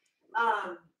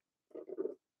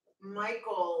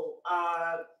 Michael,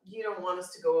 you don't want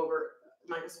us to go over.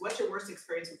 Michael, what's your worst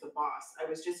experience with the boss? I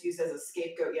was just used as a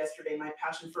scapegoat yesterday. My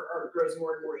passion for art grows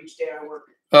more and more each day I work.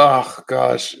 Oh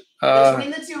gosh.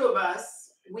 Between the two of us.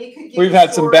 We've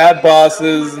had some bad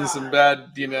bosses and some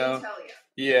bad,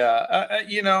 Yeah,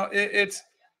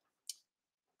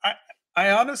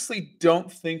 I honestly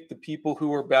don't think the people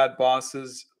who are bad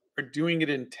bosses are doing it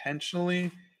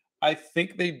intentionally. I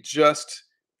think they just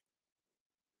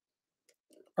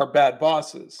are bad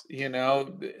bosses,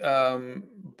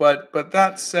 But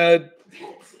that said,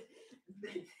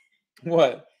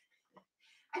 what?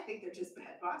 I think they're just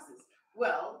bad bosses.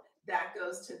 Well, that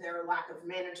goes to their lack of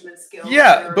management skills.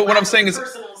 Yeah, but what I'm saying is,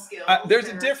 personal skills. There's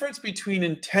a difference between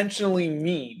intentionally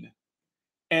mean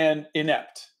and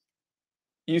inept.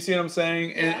 You see what I'm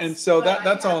saying? Yes, and so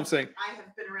that's all I'm saying. I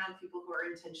have been around people who are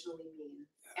intentionally mean,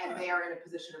 and they are in a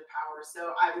position of power.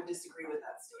 So I would disagree with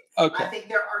that statement. Okay. I think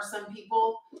there are some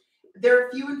people. There are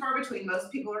few and far between.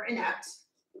 Most people are inept,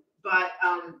 but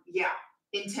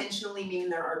intentionally mean.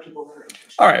 There are people who are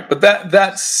intentionally. All right, but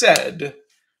that said,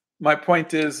 my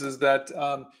point is that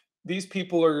these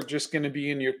people are just going to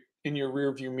be in your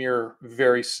rear view mirror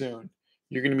very soon.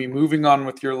 You're going to be moving on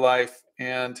with your life,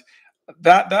 and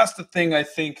that's the thing I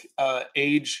think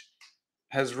age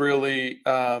has really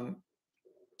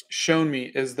shown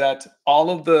me, is that all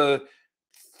of the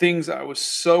things I was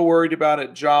so worried about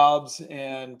at jobs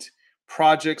and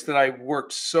projects that I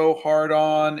worked so hard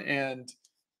on and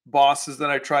bosses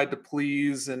that I tried to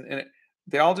please, and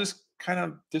they all just kind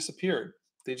of disappeared.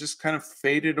 They just kind of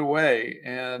faded away,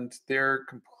 and they're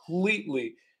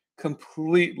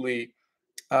completely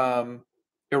um,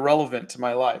 irrelevant to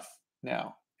my life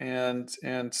now. And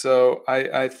so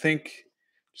I think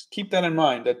just keep that in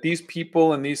mind, that these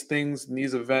people and these things and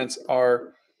these events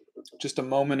are just a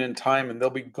moment in time, and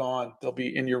they'll be gone. They'll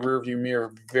be in your rearview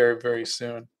mirror very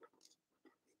soon.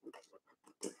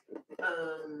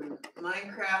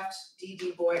 Minecraft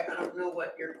DD boy, I don't know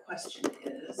what your question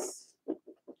is.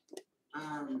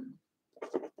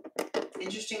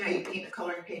 Interesting how you paint a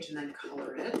coloring page and then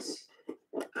color it.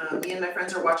 Me and my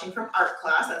friends are watching from art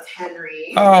class. That's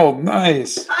Henry. Oh,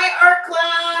 nice. Hi, art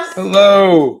class.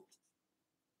 Hello.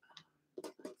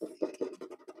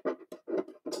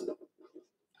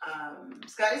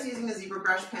 Scott is using a zebra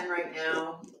brush pen right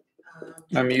now.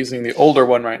 I'm using the older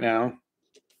one right now,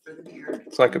 for the beard,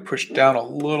 so I could push down a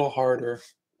little harder.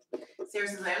 Sarah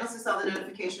says, I honestly saw the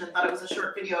notification and thought it was a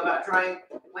short video about drawing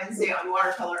Wednesday on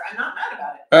watercolor. I'm not mad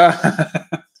about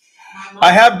it.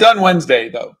 I have done Wednesday,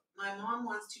 though. My mom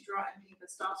wants to draw and paint, but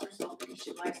stops herself because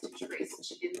she likes to trace, and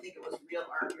she didn't think it was real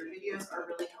art. Your videos are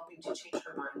really helping to change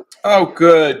her mind. Oh,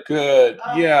 good. Oh,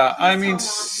 yeah, I please mean, tell Mom to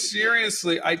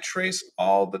seriously, I trace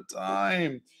all the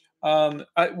time.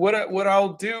 What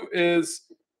I'll do is,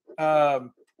 gosh,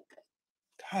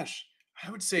 I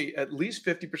would say at least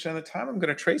 50% of the time I'm going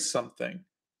to trace something.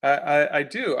 I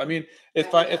do. I mean,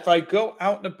 if I go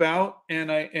out and about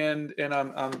and I'm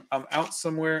out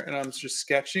somewhere and I'm just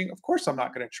sketching, of course I'm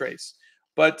not going to trace.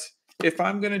 But if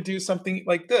I'm going to do something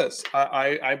like this,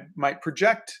 I might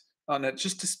project on it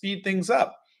just to speed things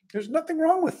up. There's nothing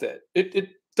wrong with it. It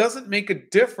doesn't make a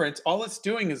difference. All it's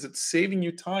doing is it's saving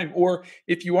you time. Or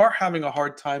if you are having a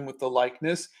hard time with the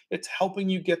likeness, it's helping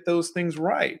you get those things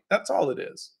right. That's all it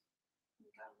is.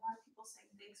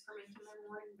 Thanks for making my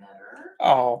morning better.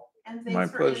 Oh, and thanks my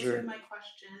for pleasure. answering my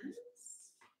questions.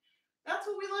 That's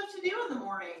what we love to do in the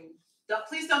morning.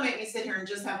 Please don't make me sit here and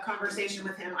just have conversation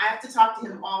with him. I have to talk to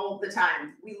him all the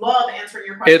time. We love answering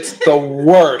your questions. It's the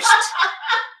worst.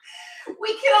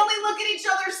 We can only look at each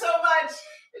other so much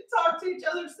and talk to each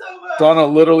other so much. Donna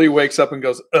literally wakes up and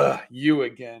goes, "Ugh, you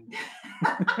again."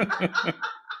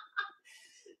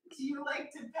 Do you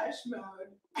like Depeche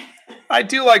Mode? I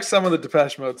do like some of the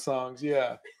Depeche Mode songs,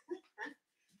 yeah.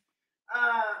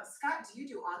 Scott, do you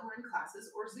do online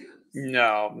classes or Zooms?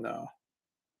 No.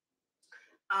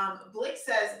 Blake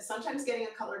says, sometimes getting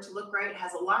a color to look right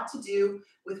has a lot to do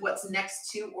with what's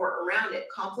next to or around it.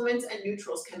 Complements and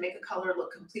neutrals can make a color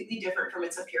look completely different from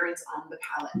its appearance on the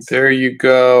palette. There you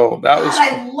go.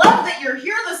 I love that you're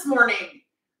here this morning.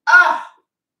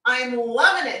 I'm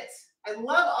loving it. I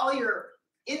love all your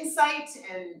insight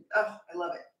and I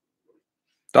love it.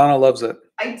 Donna loves it.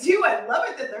 I do. I love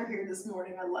it that they're here this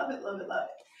morning. I love it.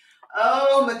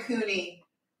 Oh, Makuni.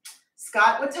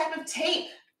 Scott, what type of tape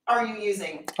are you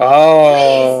using?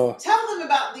 Oh. Please tell them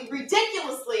about the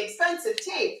ridiculously expensive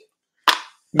tape.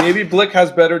 Maybe Blick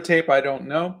has better tape. I don't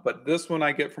know. But this one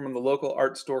I get from the local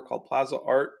art store called Plaza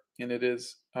Art, and it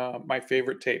is my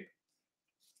favorate tape.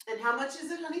 And how much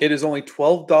is it, honey? It is only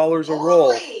 $12 a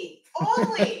roll.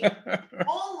 Only.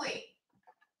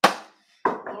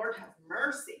 Lord have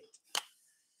mercy.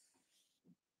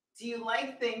 Do you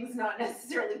like things not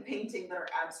necessarily painting that are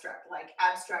abstract, like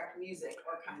abstract music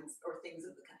or things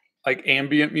of the kind? Like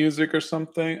ambient music or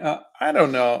something? I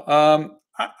don't know.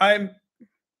 I'm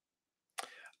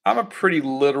a pretty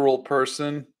literal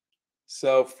person.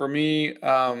 So for me,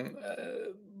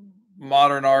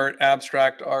 modern art,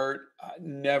 abstract art, I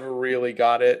never really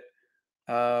got it.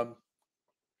 But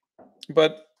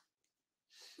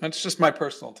that's just my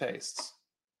personal tastes.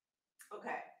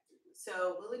 Okay.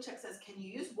 So Lilychuck says, can you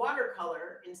use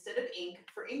watercolor instead of ink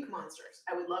for ink monsters?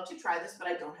 I would love to try this, but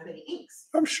I don't have any inks.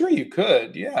 I'm sure you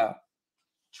could, yeah.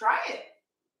 Try it.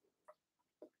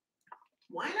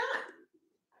 Why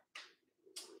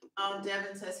not?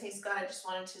 Devin says, hey, Scott, I just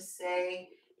wanted to say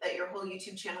that your whole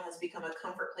YouTube channel has become a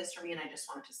comfort place for me, and I just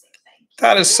wanted to say thank you.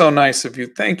 That is so nice of you.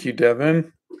 Thank you,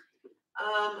 Devin.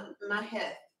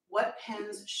 Mahith, what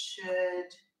pens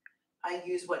should I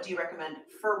use? What do you recommend?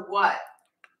 For what?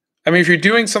 I mean, if you're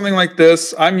doing something like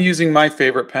this, I'm using my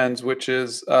favorite pens, which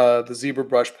is the Zebra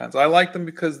brush pens. I like them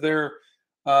because they're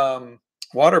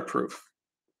waterproof.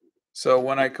 So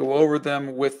when I go over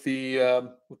them with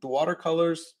the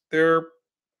watercolors, they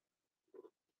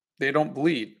don't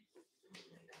bleed. Oh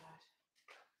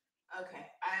my God. Okay,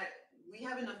 we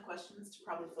have enough questions to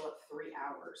probably fill up 3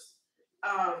 hours.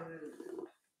 Have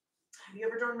you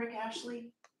ever drawn Rick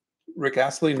Astley? Rick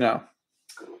Astley, no.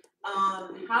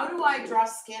 How do I draw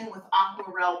skin with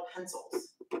aquarelle pencils?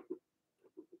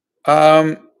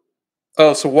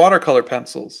 Oh, so watercolor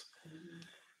pencils.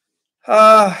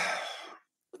 Uh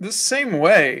the same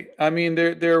way. I mean,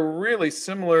 they're really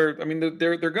similar. I mean,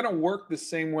 they're going to work the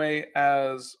same way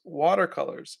as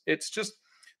watercolors. It's just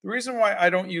the reason why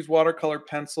I don't use watercolor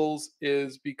pencils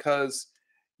is because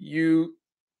you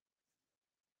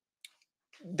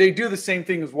they do the same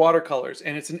thing as watercolors,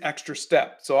 and it's an extra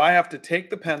step. So I have to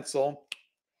take the pencil.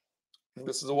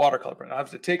 This is a watercolor pen. I have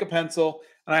to take a pencil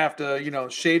and I have to,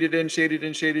 shade it in, shade it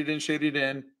in, shade it in, shade it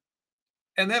in.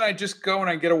 And then I just go and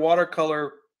I get a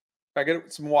watercolor. I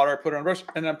get some water, I put it on a brush,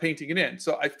 and I'm painting it in.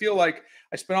 So I feel like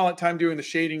I spent all that time doing the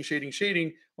shading, shading,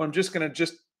 shading. When I'm just gonna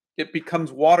it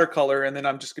becomes watercolor, and then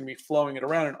I'm just gonna be flowing it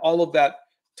around. And all of that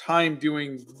time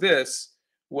doing this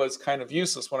was kind of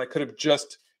useless when I could have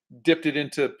just dipped it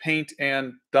into paint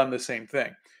and done the same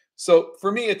thing. So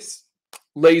for me, it's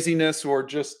laziness or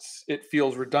just it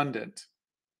feels redundant.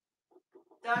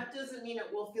 That doesn't mean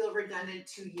it will feel redundant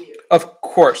to you. Of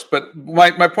course, but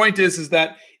my point is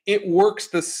that it works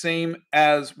the same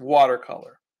as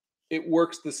watercolor. It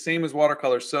works the same as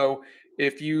watercolor. So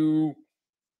if you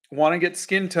want to get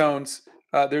skin tones,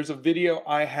 there's a video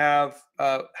I have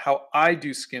how I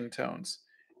do skin tones,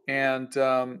 and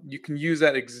you can use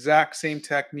that exact same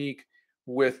technique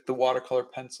with the watercolor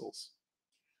pencils.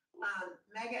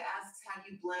 Mega asks how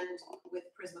you blend with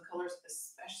Prismacolors,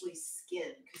 especially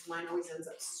skin, because mine always ends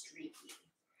up streaky.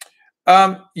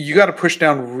 You got to push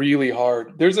down really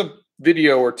hard. There's a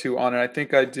video or two on it. I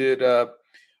think I did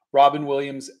Robin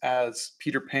Williams as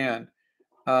Peter Pan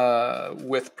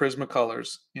with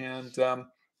Prismacolors, and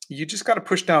you just got to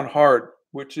push down hard,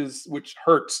 which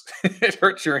hurts. It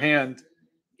hurts your hand.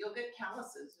 You'll get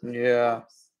calluses. Yeah.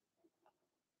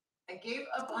 I gave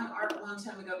up on art a long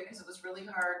time ago because it was really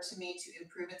hard to me to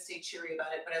improve and stay cheery about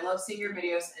it. But I love seeing your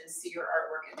videos and see your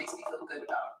artwork. It makes me feel good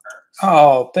about art.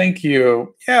 Oh, thank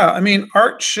you. Yeah, I mean,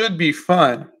 art should be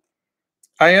fun.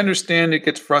 I understand it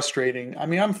gets frustrating. I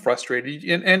mean, I'm frustrated,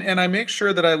 and I make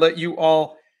sure that I let you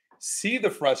all see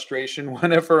the frustration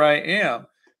whenever I am,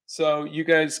 so you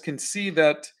guys can see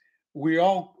that we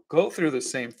all go through the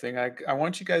same thing. I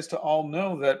want you guys to all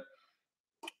know that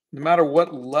no matter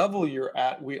what level you're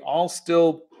at, we all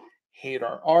still hate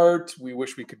our art. We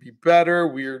wish we could be better.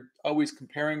 We're always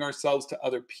comparing ourselves to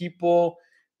other people.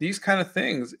 These kind of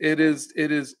things. It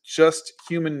is just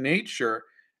human nature.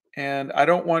 And I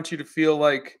don't want you to feel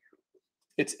like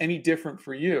it's any different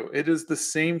for you. It is the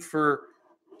same for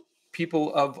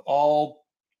people of all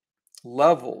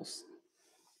levels.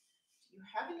 Do you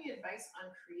have any advice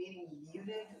on creating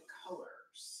muted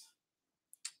colors?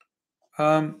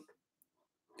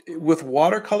 With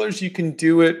watercolors, you can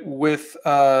do it with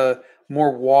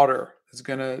more water. It's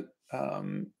going to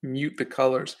mute the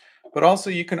colors. But also,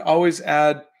 you can always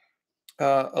add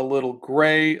a little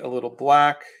gray, a little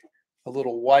black, a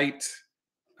little white,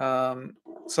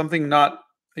 something not,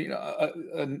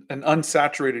 an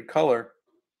unsaturated color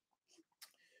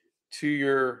to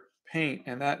your paint,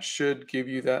 and that should give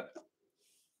you that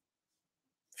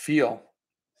feel.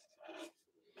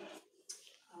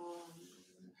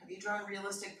 Have you drawn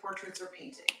realistic portraits or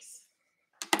paintings?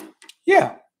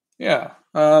 Yeah, yeah.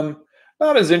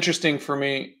 Not as interesting for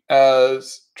me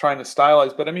as trying to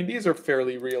stylize, but I mean these are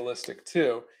fairly realistic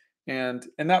too, and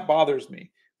that bothers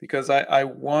me because I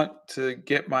want to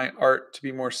get my art to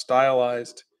be more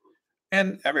stylized,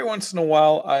 and every once in a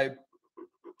while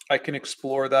I can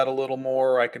explore that a little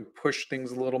more. I can push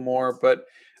things a little more, but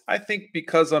I think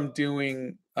because I'm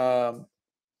doing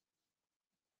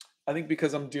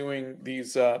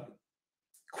these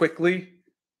quickly.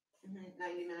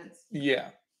 90 minutes. Yeah,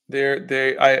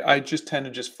 I just tend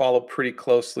to just follow pretty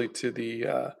closely to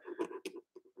the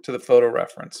photo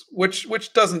reference,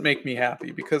 which doesn't make me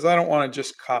happy because I don't want to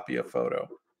just copy a photo.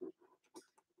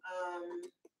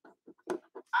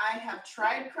 I have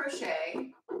tried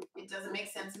crochet. It doesn't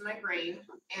make sense in my brain,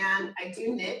 and I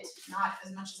do knit, not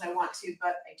as much as I want to,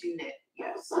 but I do knit.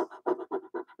 Yes.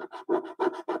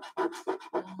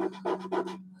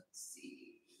 Let's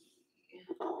see.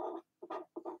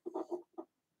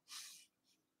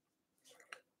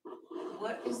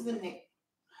 What is the name?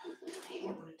 I hate it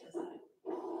when it does that.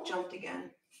 Jumped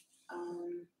again.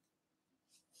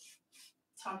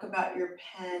 Talk about your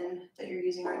pen that you're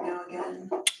using right now again.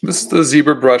 This is the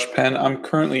Zebra brush pen. I'm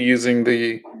currently using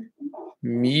the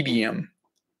medium.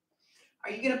 Are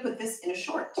you going to put this in a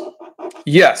short?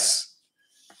 Yes.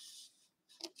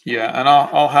 Yeah, and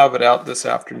I'll have it out this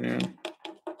afternoon.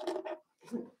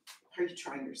 Are you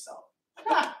trying yourself?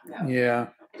 No. Yeah.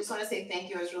 I just want to say thank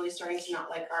you. I was really starting to not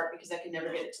like art because I could never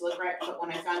get it to look right. But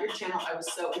when I found your channel, I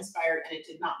was so inspired, and it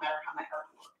did not matter how my art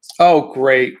looked. Oh,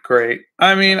 great, great.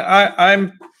 I mean,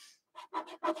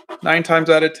 9 times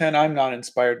out of 10, I'm not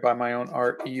inspired by my own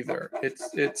art either. I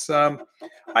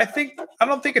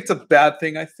don't think it's a bad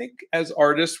thing. I think as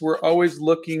artists, um, we're always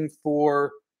looking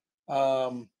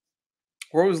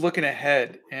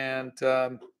ahead, and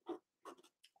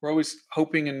we're always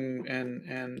hoping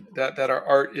and that our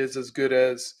art is as good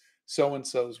as so and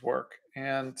so's work,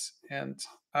 and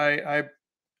I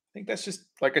think that's just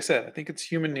like I said. I think it's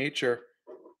human nature,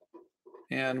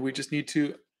 and we just need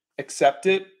to accept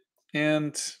it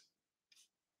and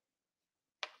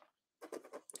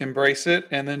embrace it,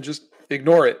 and then just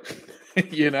ignore it.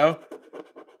 you know.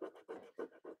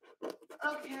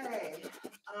 Okay.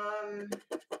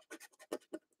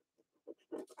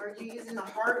 Are you using the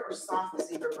hard or soft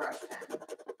zebra brush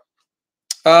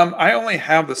pen? I only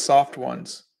have the soft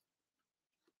ones,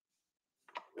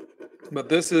 but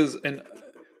this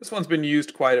one's been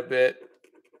used quite a bit,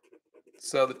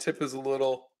 so the tip is a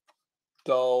little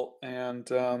dull, and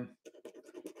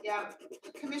Yeah,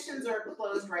 commissions are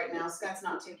closed right now. Scott's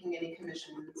not taking any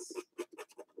commissions.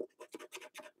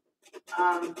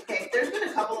 Okay, there's been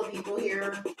a couple of people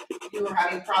here who are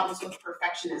having problems with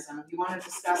perfectionism. You want to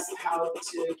discuss how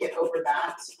to get over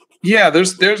that? yeah,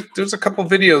 there's a couple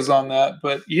videos on that,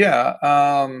 but yeah,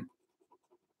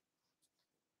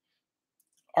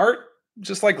 art,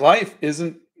 just like life,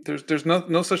 isn't there's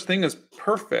no such thing as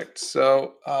perfect.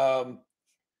 So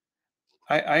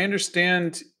I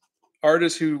understand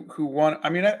artists who want. I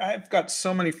mean, I've got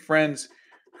so many friends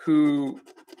who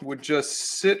would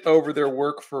just sit over their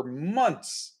work for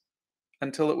months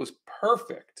until it was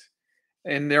perfect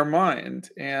in their mind,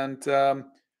 and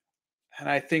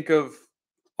I think of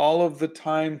all of the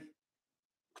time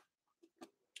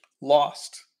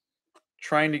lost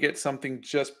trying to get something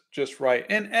just right.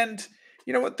 And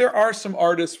you know what? There are some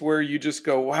artists where you just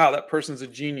go, "Wow, that person's a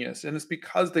genius," and it's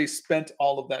because they spent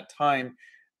all of that time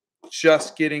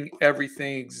just getting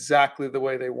everything exactly the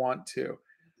way they want to.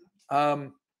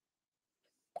 Um,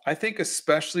 I think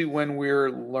especially when we're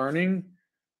learning,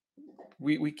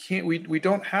 we can't we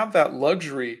don't have that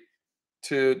luxury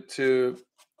to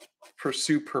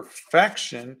pursue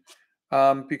perfection,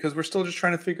 because we're still just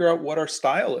trying to figure out what our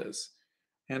style is.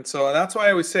 And so that's why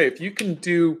I always say, if you can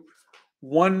do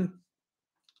one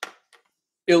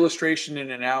illustration in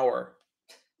an hour,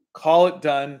 call it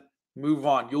done, move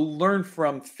on. You'll learn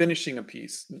from finishing a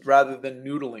piece rather than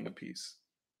noodling a piece.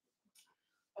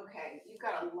 Okay, you've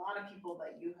got a lot of people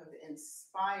that you have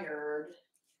inspired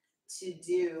to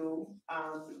do,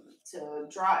 to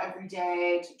draw every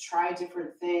day, to try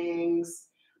different things.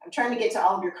 I'm trying to get to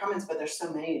all of your comments, but there's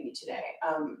so many of you today.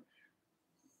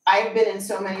 I've been in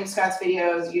so many of Scott's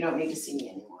videos. You don't need to see me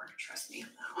anymore. Trust me on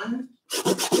that one.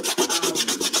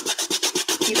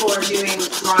 People are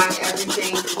drawing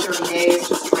everything for 30 days,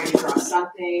 just trying to draw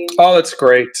something. Oh, that's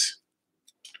great.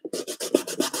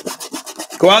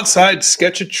 Go outside,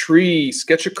 sketch a tree,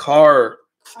 sketch a car.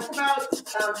 Talk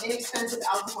about inexpensive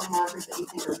alcohol markers that you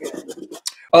think are good.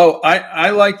 Oh,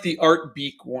 I like the Art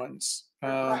Beak ones.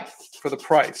 Price. For the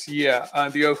price, yeah.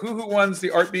 The Ohuhu ones,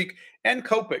 the Art Beak, and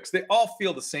Copics, they all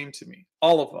feel the same to me,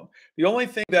 all of them. The only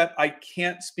thing that I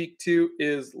can't speak to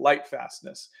is light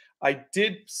fastness. I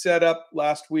did set up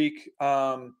last week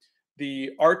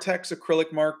the Artex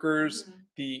acrylic markers,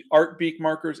 the Art Beak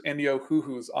markers, and the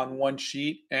Ohuhus on one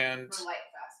sheet, and For light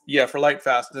fastness. yeah, for light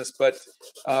fastness. But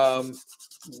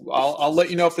I'll let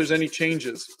you know if there's any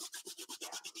changes.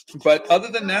 But other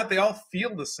than that, they all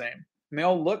feel the same and they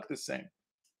all look the same.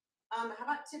 How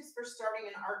about tips for starting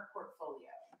an art portfolio?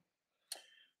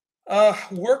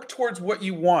 Work towards what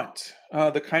you want,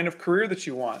 the kind of career that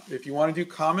you want. If you want to do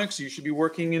comics, you should be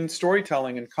working in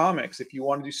storytelling and comics. If you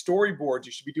want to do storyboards,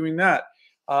 you should be doing that.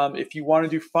 If you want to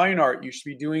do fine art, you should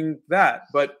be doing that.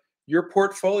 But your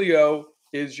portfolio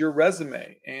is your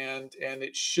resume, and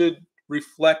it should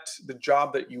reflect the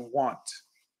job that you want.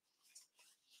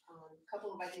 A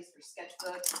couple of ideas for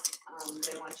sketchbooks.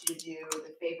 They want you to do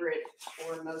the favorite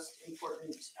or most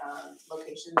important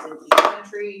locations in each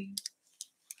country.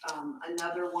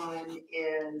 Another one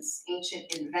is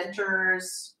ancient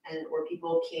inventors or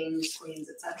people, kings, queens,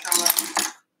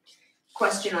 etc.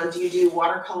 Question on: do you do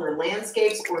watercolor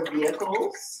landscapes or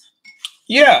vehicles?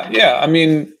 Yeah. I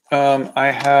mean,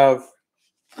 I have.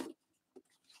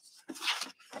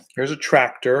 Here's a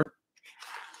tractor.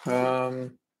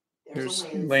 There's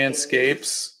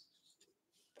landscapes.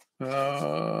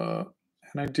 And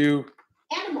I do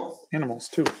animals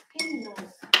too.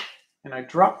 And I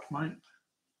dropped mine.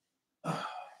 So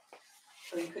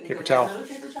you couldn't Paper get towel. another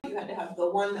paper towel? You had to have the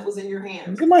one that was in your It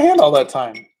hand. was in my hand all that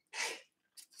time.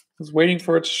 I was waiting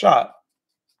for its shot.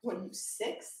 What are you,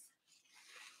 6?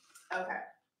 Okay.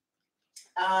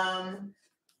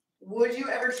 Would you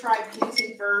ever try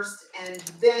painting first and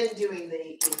then doing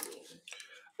the inking?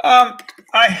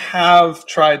 I have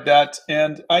tried that,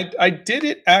 and I did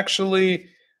it actually,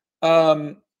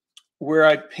 where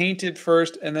I painted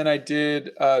first and then I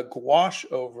did gouache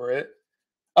over it.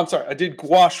 I'm sorry, I did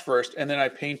gouache first and then I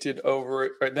painted over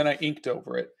it, or then I inked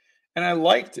over it, and I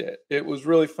liked it. It was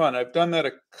really fun. I've done that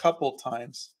a couple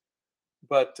times,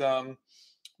 but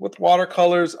with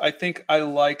watercolors, I think I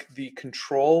like the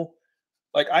control.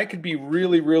 Like I could be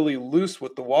really, really loose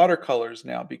with the watercolors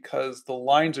now because the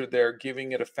lines are there,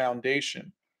 giving it a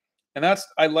foundation, and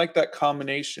I like that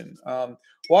combination.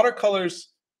 Watercolors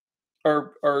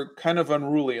are kind of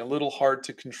unruly, a little hard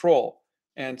to control,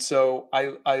 and so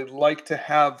I like to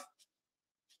have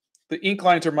the ink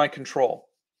lines are my control.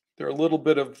 They're a little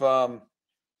bit of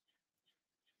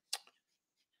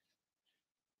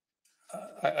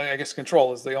I guess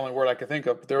control is the only word I can think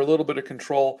of. But they're a little bit of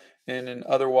control in an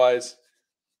otherwise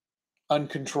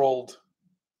uncontrolled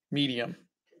medium.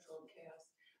 Controlled chaos.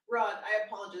 Rod, I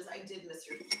apologize. I did miss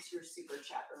your super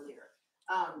chat earlier.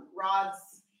 Rod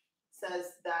says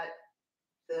that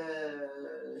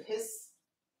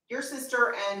your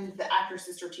sister and the actor's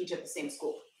sister teach at the same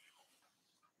school.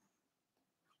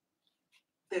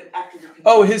 The actor.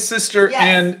 Oh, his sister. Yes.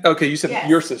 And okay, you said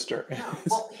your sister. No,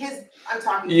 well, I'm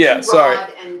talking. Yeah, to sorry.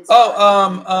 Rod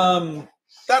and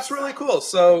that's really cool.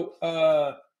 So,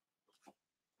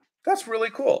 that's really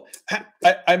cool.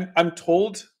 I'm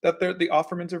told that the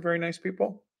Offermans are very nice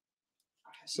people.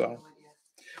 So, no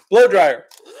blow dryer.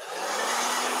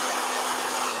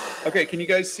 Okay, can you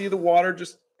guys see the water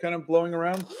just kind of blowing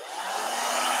around?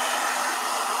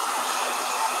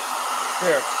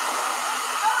 There.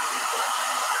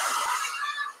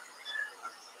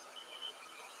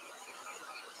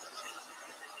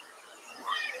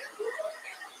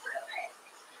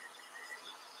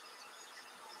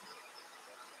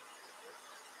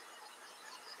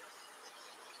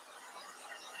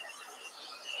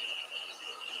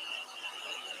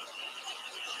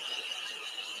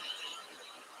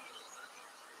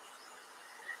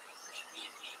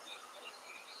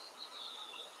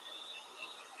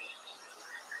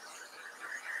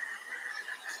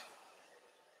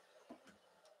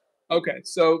 Okay,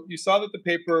 so you saw that the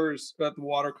papers, that the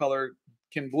watercolor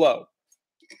can blow.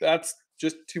 That's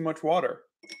just too much water.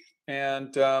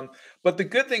 And but the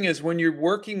good thing is when you're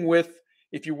working with,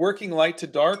 if you're working light to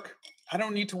dark, I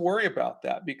don't need to worry about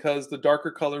that because the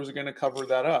darker colors are going to cover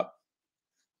that up.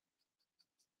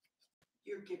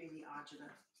 You're giving me agita.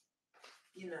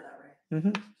 You know that, right?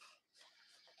 Mm-hmm.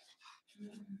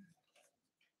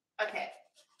 Okay.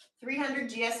 300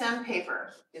 GSM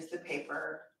paper is the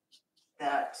paper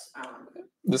that.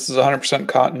 This is 100%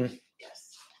 cotton.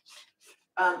 Yes.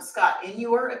 Scott, in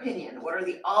your opinion, what are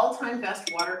the all-time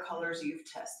best watercolors you've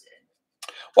tested?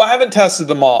 Well, I haven't tested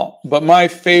them all, but my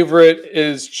favorite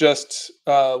is just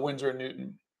Winsor &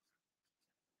 Newton.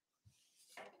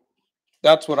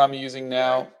 That's what I'm using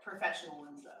now. Professional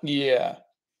ones, though. Yeah.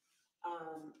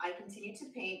 I continue to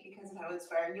paint because of how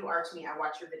inspiring you are to me. I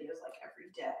watch your videos like every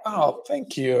day. Oh,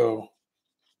 thank you.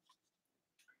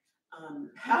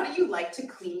 How do you like to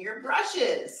clean your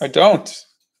brushes? I don't.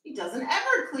 He doesn't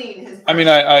ever clean his brushes. I mean,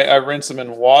 I rinse them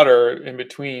in water in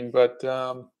between, but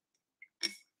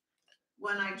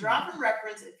when I draw from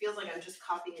reference, it feels like I'm just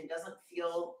copying and doesn't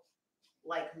feel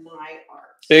like my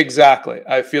art. Exactly.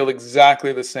 I feel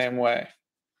exactly the same way.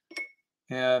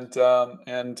 And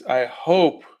I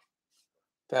hope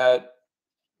that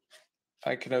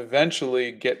I can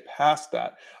eventually get past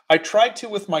that. I tried to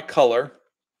with my color,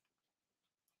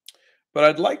 but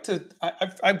I'd like to.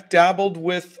 I've dabbled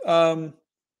with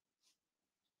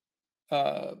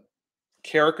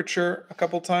caricature a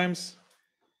couple times,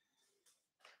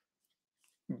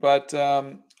 but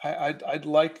I'd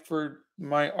like for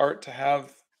my art to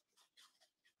have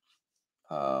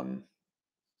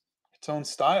its own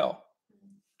style.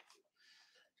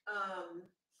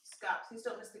 Scott, please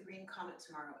don't miss the green comet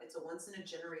tomorrow. It's a once in a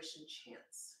generation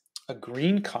chance. A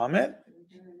green comet?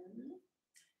 Mm-hmm.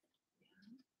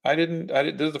 I didn't.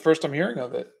 This is the first I'm hearing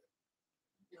of it.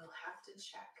 You'll have to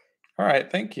check. All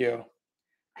right, thank you.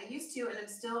 I used to, and I'm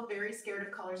still very scared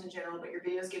of colors in general, but your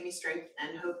videos give me strength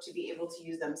and hope to be able to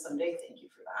use them someday. Thank you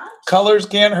for that. Colors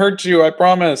can't hurt you, I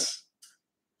promise.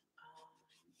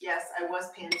 Yes, I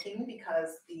was panicking because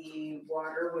the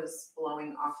water was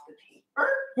blowing off the paper.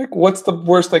 Like, what's the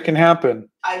worst that can happen?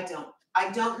 I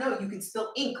don't know. You could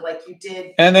spill ink like you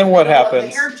did. And then what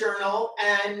happens? The hair journal,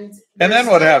 and then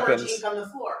what happens? Ink on the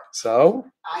floor. So?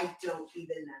 I don't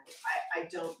even know. I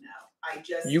don't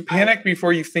know. You panic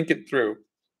before you think it through.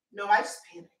 No, I just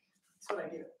panic. That's what I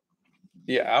do.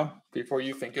 Yeah, before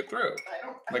you think it through.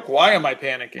 I Like, don't- why am I I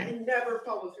panicking? never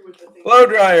follow through with the thing. Blow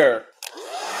dryer.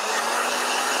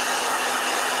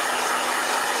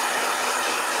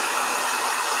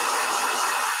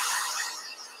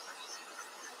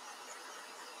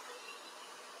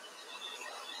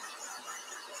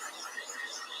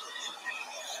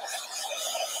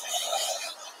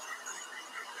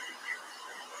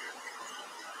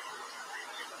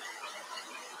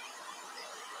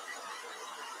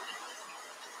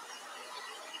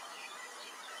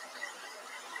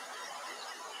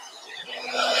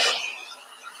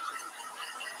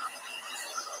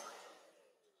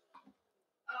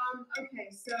 Okay,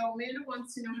 so Amanda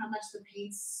wants to know how much are the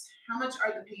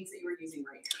paints that you were using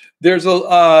right now? There's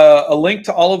a link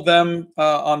to all of them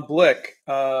on Blick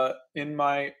in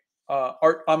my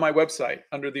art on my website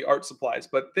under the art supplies,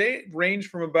 but they range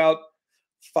from about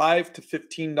 $5 to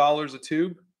 $15 a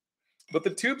tube. But the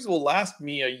tubes will last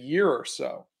me a year or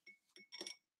so,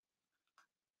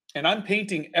 and I'm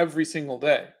painting every single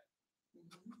day.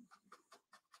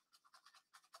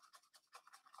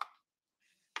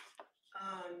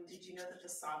 Did you know that the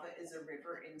Sava is a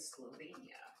river in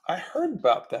Slovenia? I heard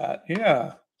about that.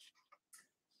 Yeah.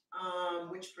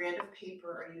 Which brand of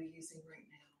paper are you using right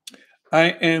now? I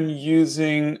am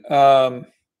using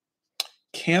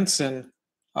Canson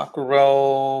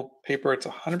aquarelle paper. It's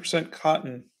 100%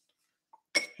 cotton.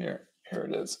 Here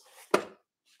it is.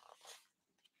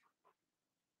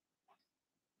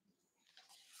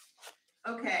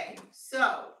 Okay,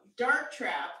 so Dark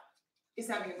Trap is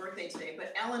having a birthday today,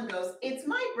 but Ellen goes, "It's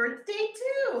my birthday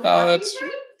too. Oh, Happy that's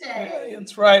birthday!" Yeah,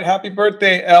 that's right. Happy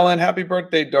birthday, Ellen. Happy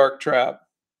birthday, Dark Trap.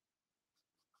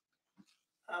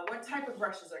 What type of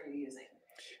brushes are you using?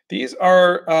 These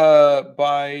are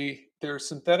they're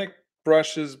synthetic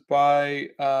brushes by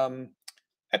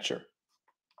Etcher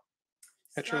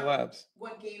Scott, Labs.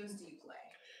 what games do you play?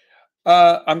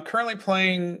 I'm currently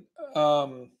playing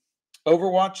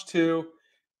Overwatch 2,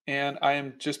 and I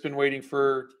am just been waiting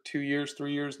for 3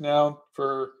 years now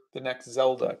for the next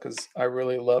Zelda because I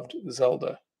really loved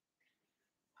Zelda.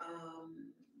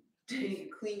 Do you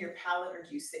clean your palette or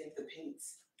do you save the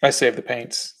paints? I save the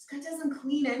paints. This guy doesn't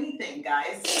clean anything,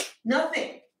 guys.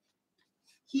 Nothing.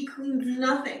 He cleans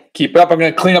nothing. Keep up. I'm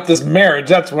going to clean up this marriage.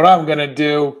 That's what I'm going to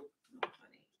do.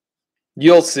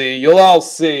 You'll see. You'll all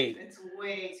see. It's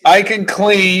way too I can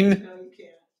clean. No, you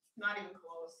can't. Not even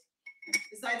close.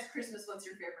 Besides Christmas, what's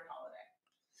your favorite holiday?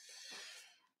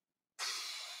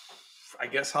 I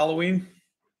guess Halloween.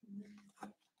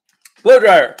 Blow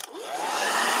dryer.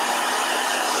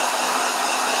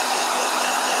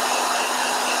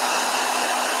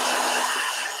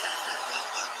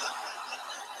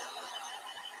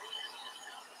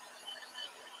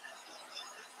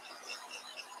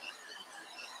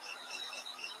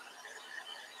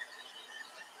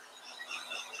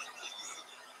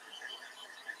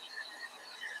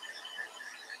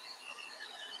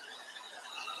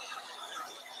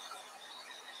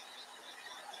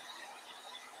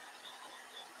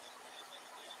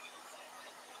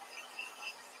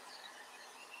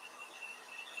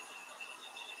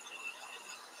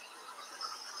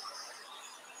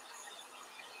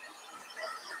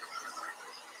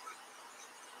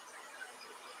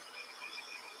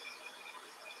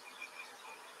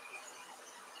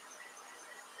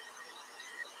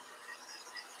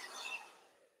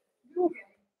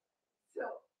 So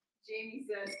Jamie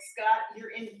says, "Scott,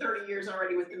 you're in 30 years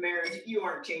already with the marriage. You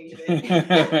aren't changing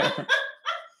it."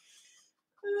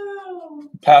 Oh.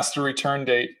 Past the return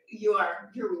date. You are.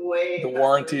 You're way. The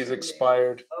warranty is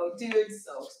expired. Date. Oh, dude,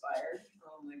 so expired.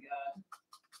 Oh my god.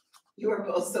 You are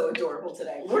both so adorable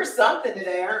today. We're something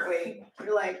today, aren't we?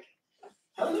 You're like,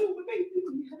 hello, baby.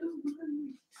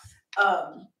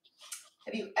 Hello.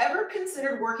 Have you ever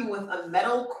considered working with a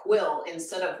metal quill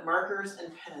instead of markers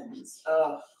and pens?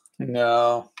 Oh.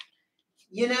 No.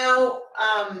 You know,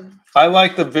 I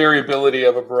like the variability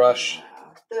of a brush.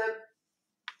 The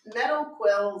metal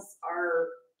quills are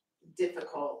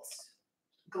difficult.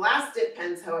 Glass dip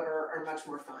pens, however, are much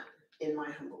more fun, in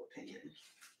my humble opinion.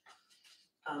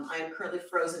 I am currently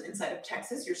frozen inside of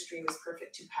Texas. Your stream is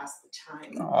perfect to pass the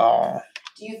time. Oh.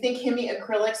 Do you think Hemi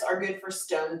acrylics are good for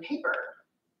stone paper?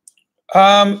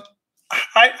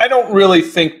 I don't really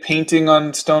think painting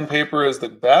on stone paper is the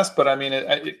best, but I mean,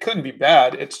 it couldn't be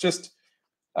bad. It's just,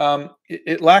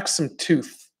 it lacks some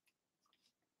tooth.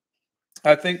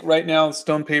 I think right now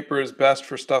stone paper is best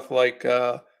for stuff like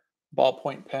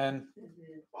ballpoint pen.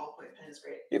 Ballpoint pen is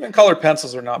great. Even colored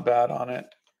pencils are not bad on it.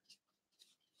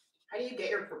 How do you get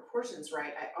your proportions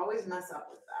right? I always mess up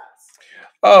with that.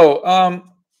 Oh,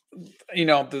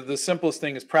 the simplest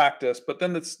thing is practice. But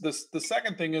then the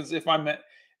second thing is if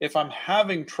I'm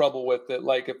having trouble with it,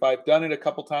 like if I've done it a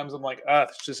couple times, I'm like,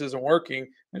 this just isn't working.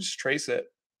 I just trace it.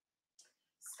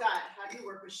 Scott, how do you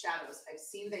work with shadows? I've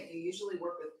seen that you usually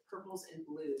work with purples and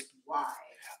blues. Why?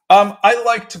 I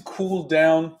like to cool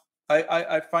down.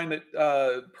 I find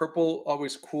that purple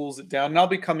always cools it down. And I'll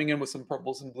be coming in with some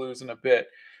purples and blues in a bit,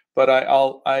 but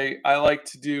I like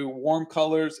to do warm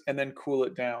colors and then cool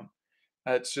it down.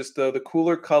 It's just the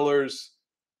cooler colors.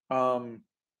 Um,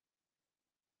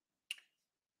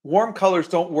 Warm colors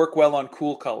don't work well on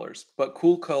cool colors, but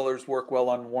cool colors work well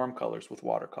on warm colors with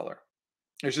watercolor.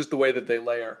 It's just the way that they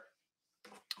layer.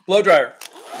 Blow dryer.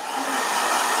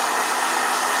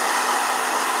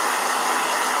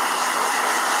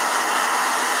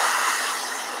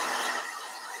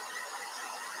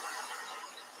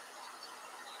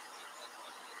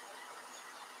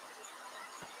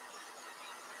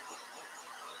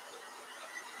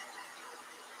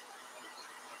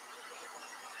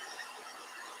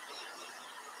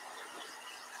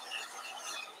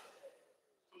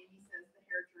 Amy says the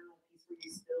hair journal piece where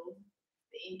you spilled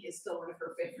the ink is still one of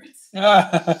her favorites.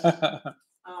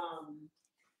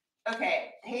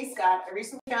 Okay. Hey, Scott, I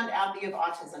recently found out that you have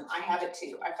autism. I have it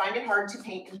too. I find it hard to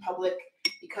paint in public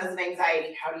because of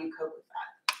anxiety. How do you cope with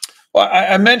that? Well,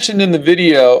 I mentioned in the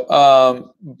video,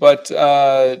 but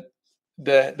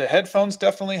the headphones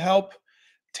definitely help.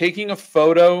 Taking a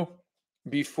photo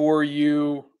before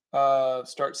you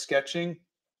start sketching,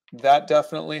 that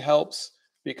definitely helps,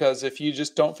 because if you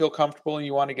just don't feel comfortable and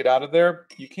you want to get out of there,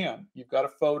 you can. You've got a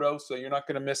photo, so you're not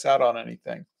going to miss out on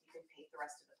anything. You can paint the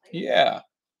rest of it later. Yeah.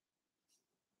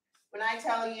 When I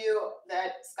tell you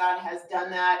that Scott has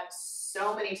done that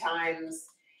so many times,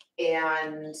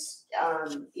 and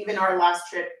even our last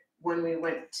trip when we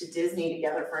went to Disney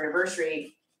together for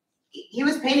anniversary, he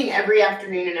was painting every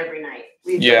afternoon and every night.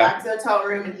 We'd go back to the hotel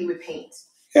room and he would paint.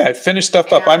 Yeah, I'd finish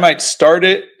stuff up. I might start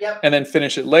it and then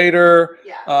finish it later.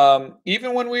 Yeah.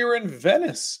 Even when we were in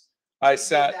Venice, I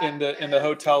sat in the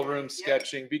hotel room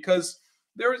sketching, because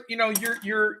there's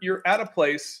you're at a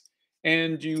place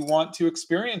and you want to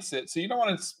experience it. So you don't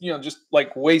want to just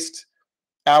like waste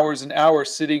hours and hours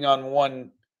sitting on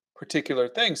one particular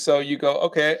thing. So you go,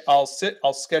 okay, I'll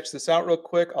sketch this out real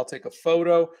quick. I'll take a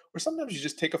photo, or sometimes you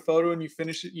just take a photo and you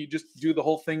finish it. You just do the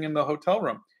whole thing in the hotel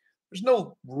room. There's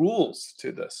no rules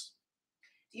to this.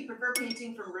 Do you prefer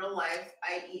painting from real life,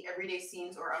 i.e. everyday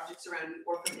scenes or objects around you,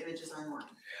 or from images online?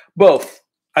 Both.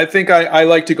 I think I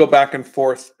like to go back and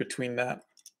forth between that.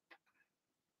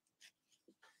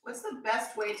 What's the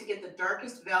best way to get the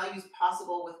darkest values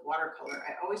possible with watercolor?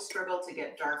 I always struggle to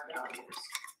get dark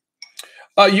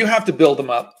values. You have to build them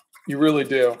up. You really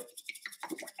do.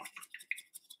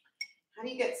 How do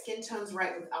you get skin tones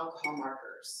right with alcohol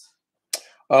markers?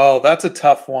 Oh, that's a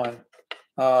tough one.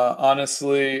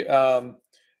 Honestly, I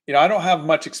don't have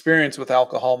much experience with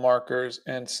alcohol markers,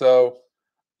 and so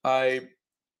I'm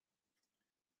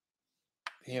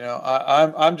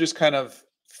just kind of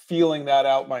feeling that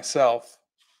out myself.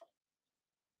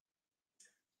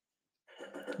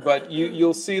 But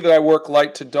you'll see that I work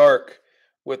light to dark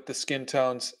with the skin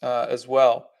tones as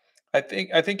well. I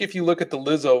think if you look at the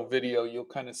Lizzo video, you'll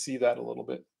kind of see that a little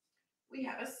bit. We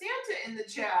have a Santa in the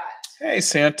chat. Hey,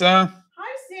 Santa.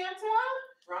 Hi, Santa.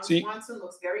 Ron Swanson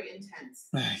looks very intense.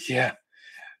 Yeah.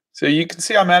 So you can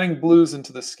see I'm adding blues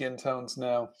into the skin tones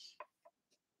now.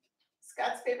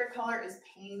 Scott's favorite color is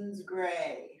Payne's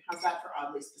Gray. How's that for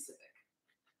oddly specific?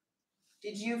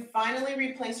 Did you finally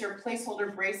replace your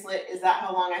placeholder bracelet? Is that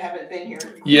how long I haven't been here?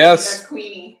 Yes. That's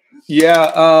Queenie.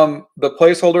 Yeah. The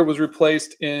placeholder was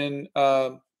replaced in,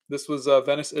 this was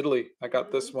Venice, Italy. I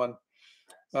got this one.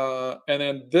 And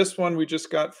then this one we just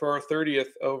got for our 30th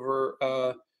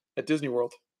over at Disney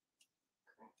World.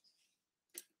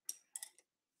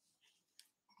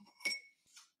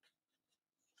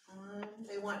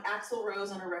 They want Axl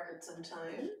Rose on a record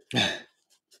sometime. Let's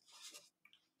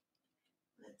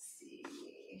see.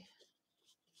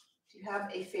 Do you have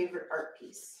a favorite art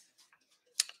piece?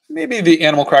 Maybe the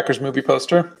Animal Crackers movie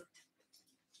poster.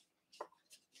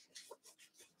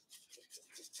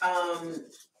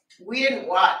 We didn't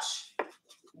watch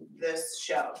this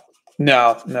show.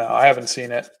 No, I haven't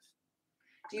seen it.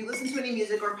 Do you listen to any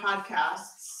music or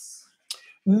podcasts?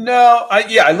 No,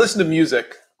 I listen to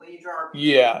music. When you draw.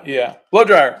 Yeah. Blow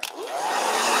dryer.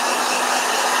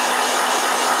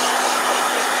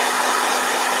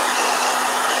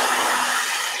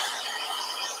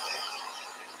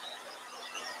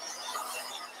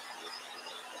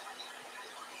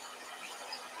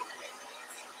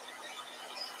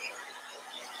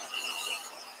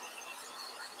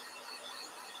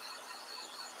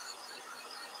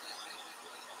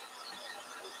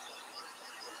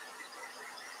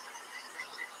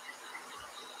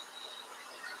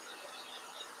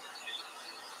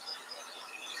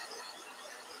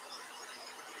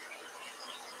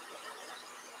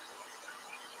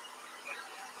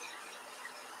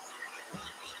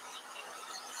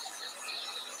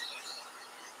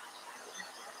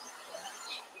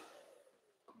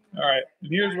 All right.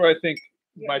 And here's where I think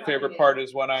my favorite part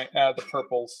is when I add the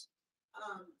purples.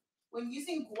 When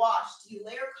using gouache, do you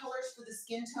layer colors for the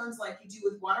skin tones like you do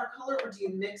with watercolor, or do you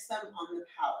mix them on the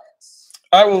palette?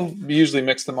 I will usually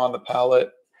mix them on the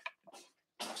palette.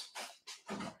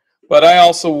 But I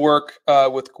also work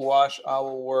with gouache. I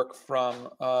will work from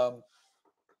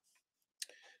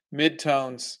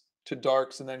mid-tones to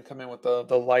darks and then come in with the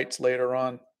lights later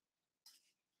on.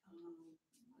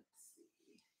 Let's see.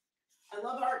 I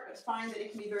love art, but find that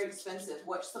it can be very expensive.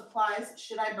 What supplies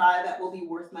should I buy that will be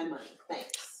worth my money?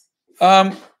 Thanks.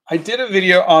 I did a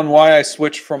video on why I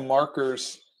switched from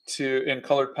markers in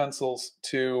colored pencils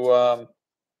to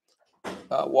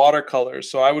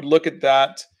watercolors. So I would look at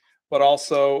that, but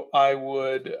also I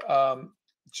would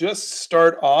just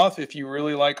start off, if you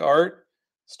really like art,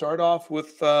 start off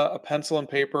with a pencil and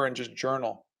paper and just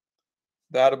journal.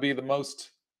 That'll be the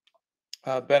most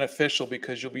beneficial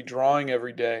because you'll be drawing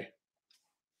every day.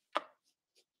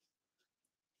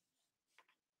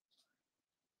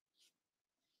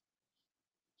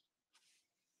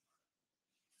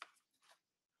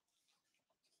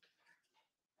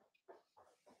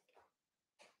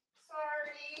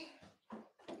 Sorry.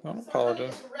 Don't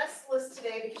apologize. She's restless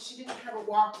today because she didn't have a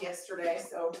walk yesterday,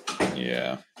 so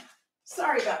Yeah.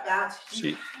 sorry about that.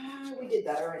 She. We did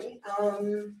that already.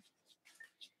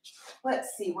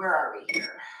 Let's see, where are we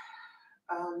here?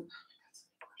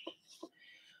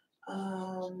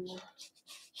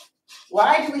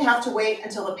 Why do we have to wait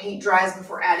until the paint dries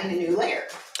before adding a new layer?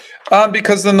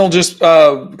 Because then they'll just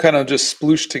kind of just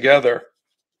sploosh together.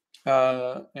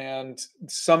 And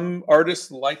some artists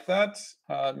like that.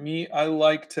 I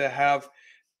like to have,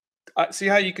 see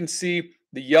how you can see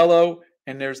the yellow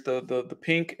and there's the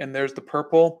pink and there's the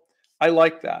purple. I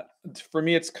like that. For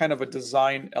me, it's kind of a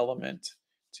design element.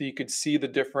 So you could see the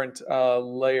different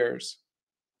layers.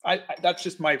 That's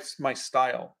just my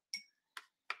style.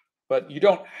 But you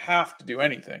don't have to do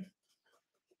anything.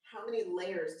 How many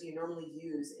layers do you normally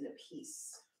use in a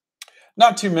piece?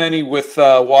 Not too many with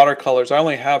watercolors. I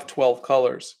only have 12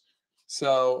 colors.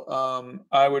 So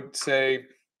I would say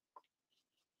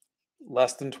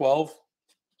less than 12.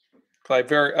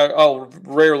 I'll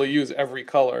rarely use every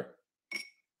color.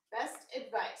 Best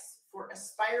advice for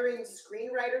aspiring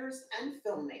screenwriters and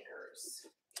filmmakers?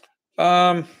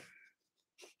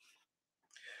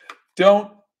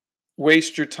 Don't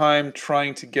waste your time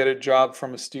trying to get a job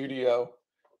from a studio.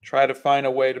 Try to find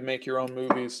a way to make your own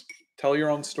movies. Tell your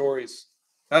own stories.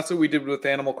 That's what we did with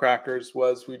Animal Crackers.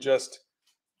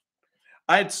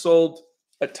 I had sold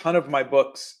a ton of my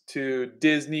books to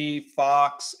Disney,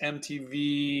 Fox,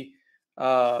 MTV,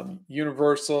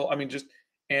 Universal. I mean,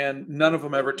 and none of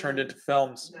them ever turned into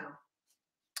films. No.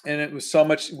 And it was so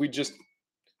much. It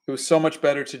was so much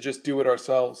better to just do it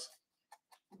ourselves.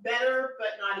 Better, but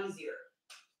not easier.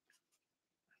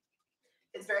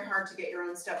 It's very hard to get your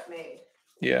own stuff made.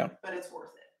 Yeah. But it's worth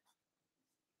it.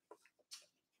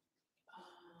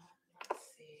 Let's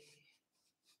see.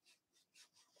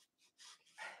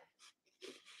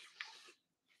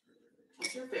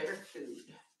 What's your favorite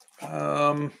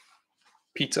food?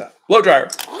 Pizza. Blow dryer.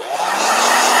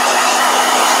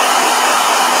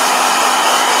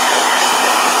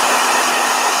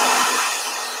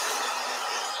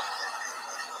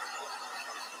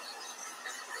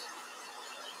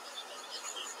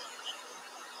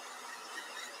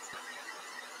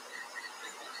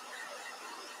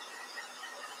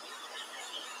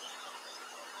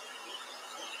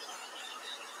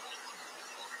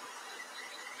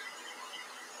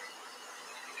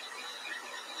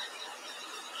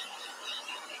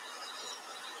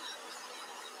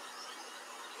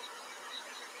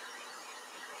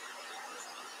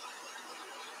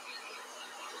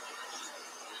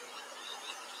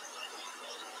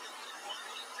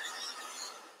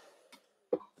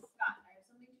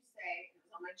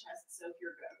 My chest, so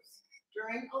here goes.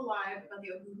 During a live about the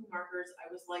Ohuhu markers,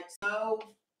 I was like so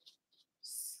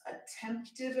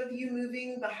attemptive of you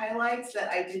moving the highlights that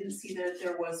I didn't see that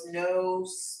there was no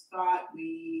spot.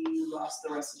 We lost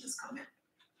the rest of this comment.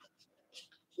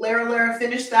 Lara,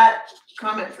 finish that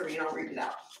comment for me and I'll read it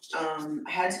out.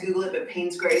 I had to Google it, but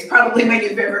Payne's Gray is probably my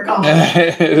new favorite color.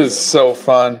 It is so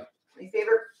fun. My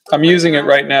favorite. I'm using it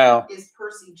right now. Is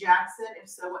Percy Jackson? If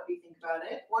so, what do you think about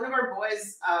it? One of our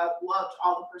boys loved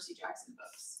all the Percy Jackson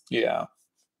books. Yeah.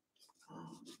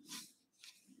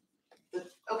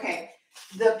 Okay.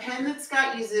 The pen that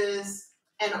Scott uses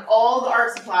and all the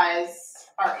art supplies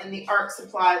are in the art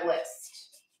supply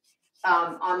list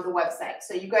on the website.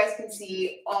 So you guys can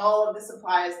see all of the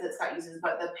supplies that Scott uses,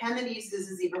 but the pen that he uses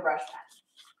is Zebra Brush Pen.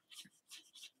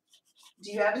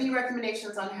 Do you have any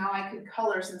recommendations on how I could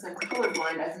color since I'm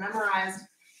colorblind? I've memorized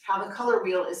how the color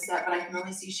wheel is set, but I can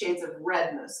only see shades of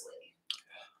red mostly.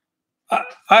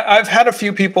 I've had a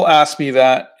few people ask me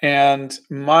that, and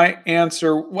my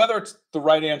answer, whether it's the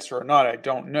right answer or not, I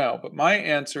don't know. But my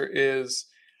answer is,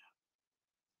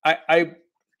 I, I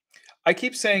I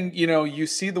keep saying, you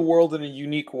see the world in a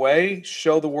unique way,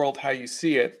 show the world how you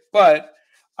see it. But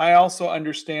I also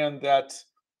understand that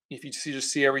if you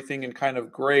just see everything in kind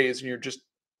of grays and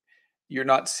you're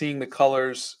not seeing the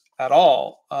colors at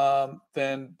all,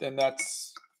 then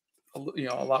that's a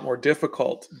lot more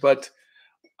difficult. But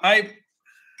I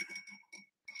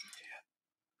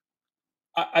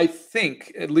I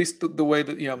think, at least the way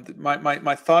that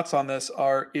my thoughts on this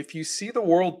are, if you see the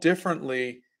world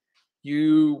differently,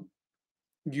 you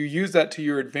you use that to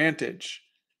your advantage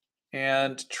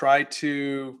and try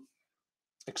to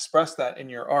express that in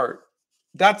your art.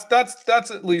 That's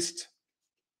at least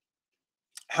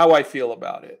how I feel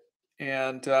about it.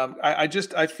 And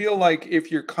I feel like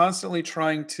if you're constantly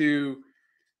trying to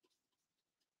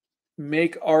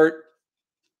make art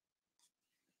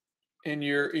in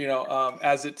your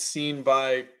as it's seen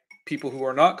by people who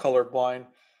are not colorblind,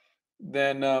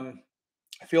 then I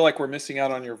feel like we're missing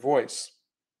out on your voice,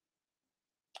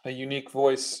 a unique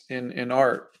voice in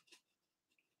art.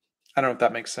 I don't know if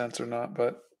that makes sense or not,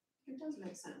 but It does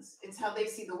make sense. It's how they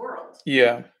see the world.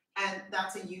 yeah. And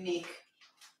that's a unique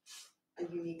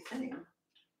thing.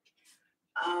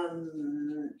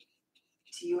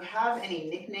 Do you have any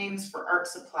nicknames for art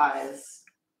supplies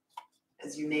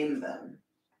as you name them?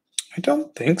 I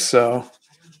don't think so.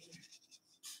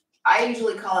 I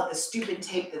usually call it the stupid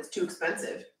tape that's too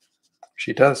expensive.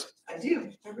 She does. I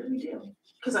do. I really do.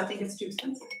 Because I think it's too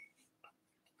expensive.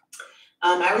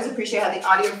 I always appreciate how the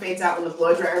audio fades out when the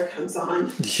blow dryer comes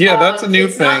on. Yeah, that's a new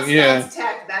it's thing. Not yeah.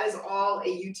 Tech. That is all a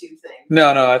YouTube thing.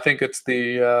 No, I think it's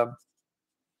the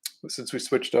since we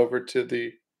switched over to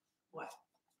the what?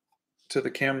 To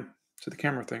the camera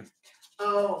thing.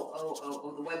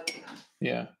 Oh, the webcam.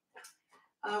 Yeah.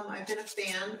 I've been a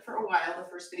fan for a while. The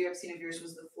first video I've seen of yours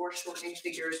was the 4 shortening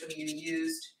figures when you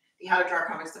used the How to Draw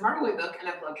Comics the Marvel Way book, and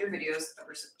I've loved your videos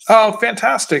ever since. Oh,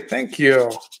 fantastic. Thank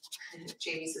you. And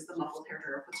Jamie says the muffled hair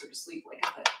dryer puts her to sleep like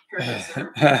a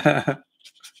hairdresser. Let's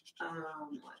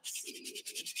see.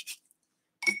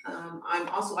 I'm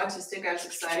also autistic. I was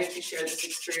excited to share this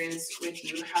experience with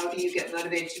you. How do you get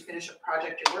motivated to finish a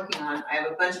project you're working on? I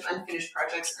have a bunch of unfinished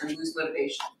projects and lose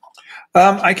motivation.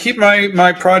 I keep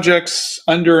my projects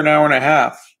under an hour and a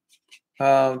half.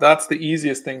 That's the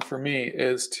easiest thing for me,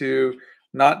 is to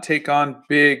not take on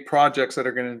big projects that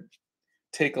are going to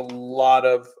take a lot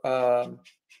of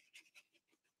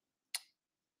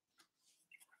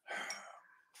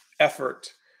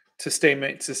effort to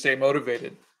stay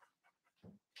motivated.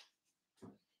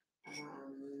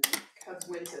 Cubs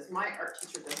Win says, my art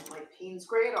teacher doesn't like Payne's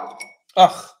Gray at all.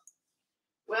 Ugh.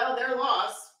 Well, their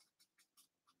loss.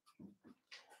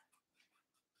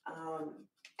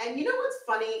 And you know what's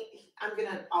funny? I'm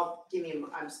gonna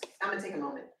take a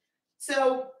moment.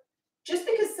 So just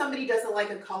because somebody doesn't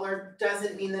like a color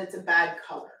doesn't mean that it's a bad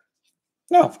color.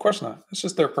 No, of course not. It's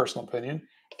just their personal opinion.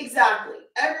 Exactly.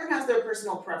 Everyone has their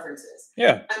personal preferences.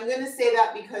 Yeah. I'm going to say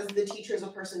that because the teacher is a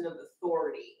person of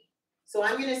authority. So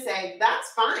I'm going to say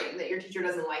that's fine that your teacher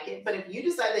doesn't like it. But if you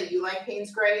decide that you like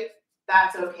Payne's Gray,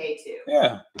 that's okay too.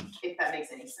 Yeah. If that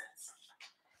makes any sense.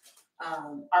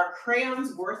 Are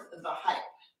crayons worth the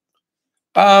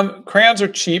hype? Crayons are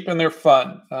cheap and they're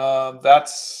fun.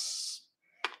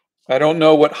 I don't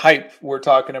know what hype we're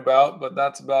talking about, but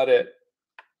that's about it.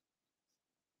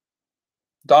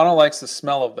 Donna likes the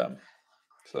smell of them.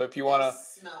 So if you want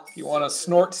to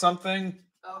snort something,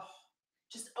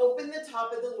 just open the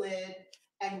top of the lid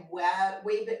and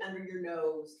wave it under your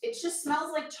nose. It just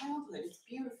smells like childhood. It's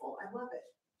beautiful. I love it.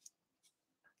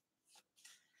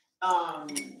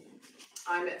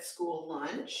 I'm at school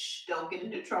lunch. Don't get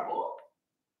into trouble.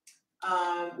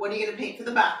 What are you going to paint for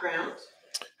the background?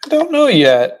 I don't know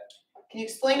yet. Can you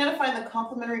explain how to find the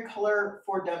complementary color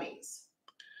for dummies?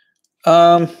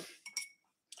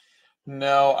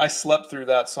 No, I slept through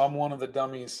that, so I'm one of the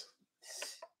dummies.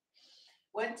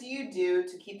 What do you do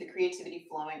to keep the creativity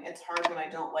flowing? It's hard when I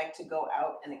don't like to go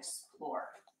out and explore.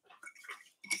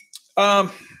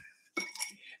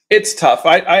 It's tough.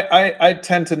 I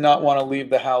tend to not want to leave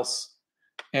the house,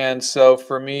 and so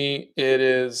for me, it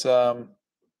is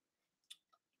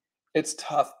it's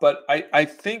tough. But I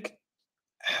think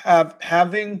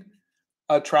having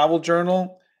a travel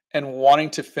journal and wanting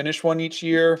to finish one each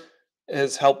year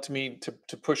has helped me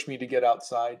to push me to get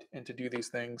outside and to do these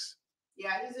things.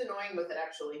 Yeah, he's annoying with it,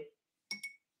 actually.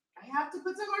 I have to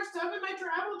put some more stuff in my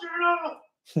travel journal.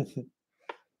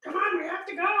 Come on, we have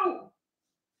to go.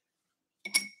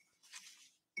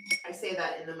 I say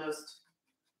that in the most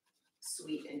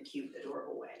sweet and cute,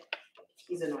 adorable way.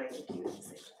 He's annoyingly cute at the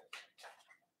same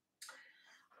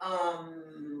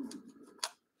time.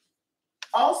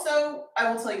 Also, I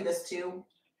will tell you this too,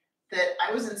 that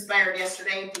I was inspired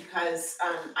yesterday because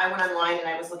I went online and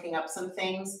I was looking up some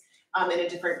things in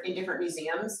different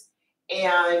museums,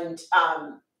 and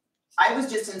I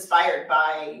was just inspired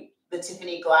by the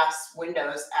Tiffany glass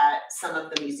windows at some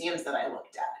of the museums that I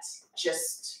looked at.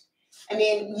 I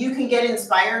mean, you can get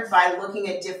inspired by looking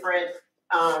at different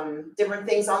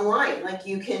things online. Like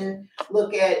you can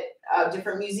look at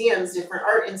different museums, different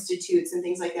art institutes, and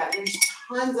things like that. There's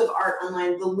tons of art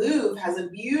online. The Louvre has a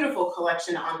beautiful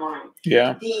collection online.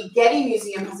 Yeah. The Getty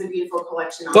Museum has a beautiful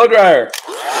collection online. Blow dryer.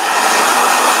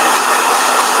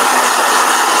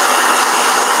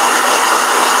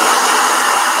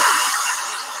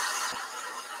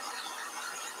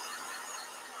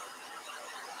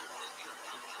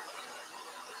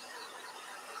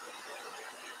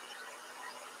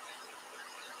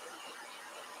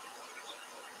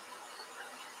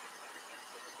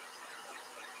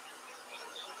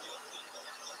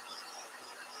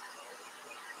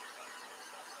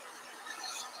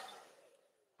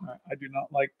 I do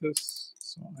not like this,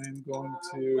 so I am going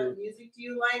to. What music do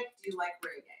you like? Do you like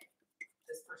reggae?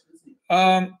 This person's new.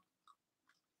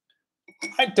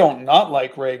 I don't not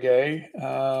like reggae.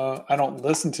 I don't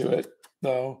listen to it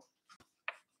though.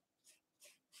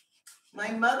 My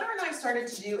mother and I started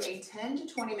to do a 10 to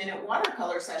 20 minute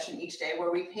watercolor session each day where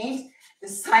we paint the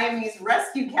Siamese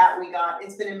rescue cat we got.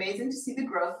 It's been amazing to see the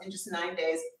growth in just 9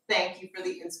 days. Thank you for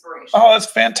the inspiration. Oh, that's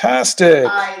fantastic.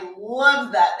 I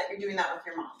love that you're doing that with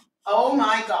your mom. Oh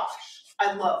my gosh.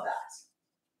 I love that.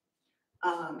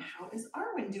 How is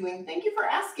Arwen doing? Thank you for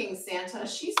asking, Santa.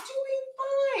 She's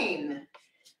doing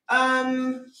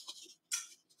fine.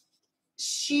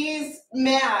 She's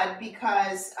mad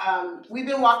because we've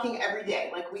been walking every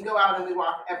day. Like we go out and we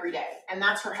walk every day, and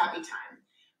that's her happy time.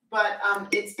 But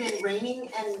it's been raining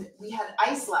and we had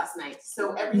ice last night,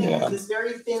 so everything has this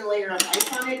very thin layer of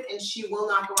ice on it, and she will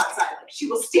not go outside. Like she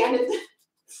will stand at the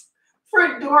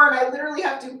front door, and I literally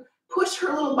have to push her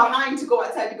a little behind to go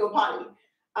outside to go potty.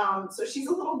 So she's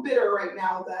a little bitter right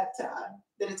now that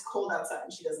it's cold outside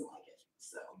and she doesn't like it.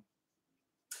 So,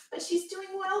 but she's doing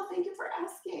well. Thank you for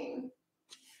asking.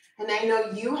 And I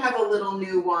know you have a little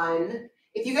new one.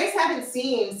 If you guys haven't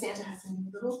seen, Santa has a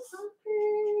new little puppy.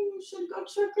 You should go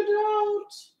check it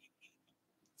out.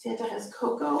 Santa has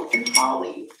Coco and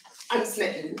Holly. I'm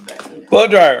smitten, but you know. Blow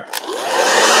dryer.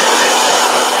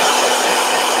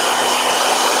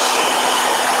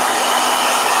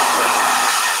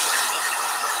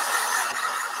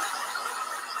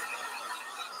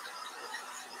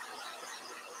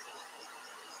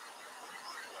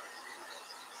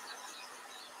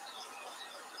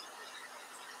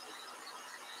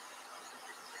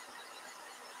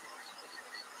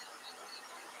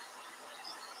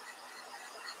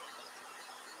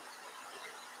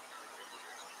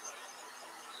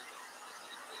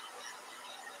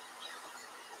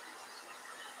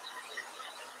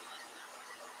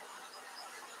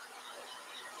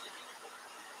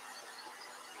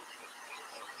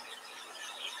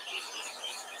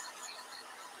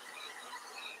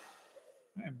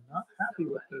 I am not happy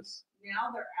with this.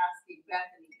 Now they're asking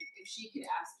Bethany if she could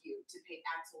ask you to paint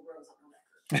Axl Rose on the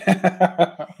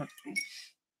record.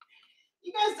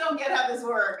 You guys don't get how this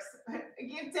works. I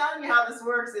keep telling you how this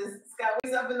works is Scott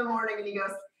wakes up in the morning and he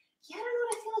goes, yeah, I don't know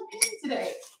what I feel like painting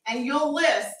today. And you'll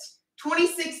list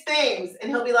 26 things and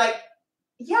he'll be like,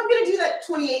 yeah, I'm going to do that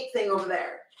 28th thing over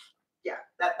there. Yeah,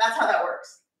 that's how that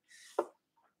works.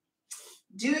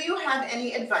 Do you have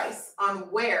any advice on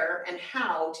where and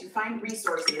how to find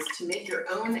resources to make your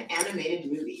own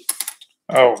animated movie?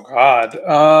 Oh, God.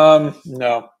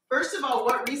 No. First of all,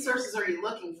 what resources are you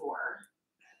looking for?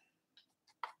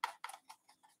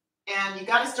 And you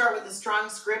got to start with a strong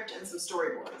script and some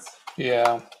storyboards.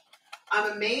 Yeah.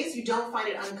 I'm amazed you don't find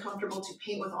it uncomfortable to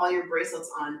paint with all your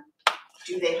bracelets on.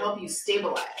 Do they help you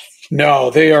stabilize? No,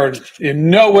 they are in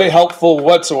no way helpful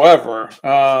whatsoever.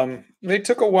 They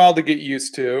took a while to get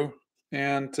used to,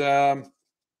 and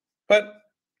but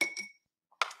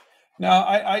no,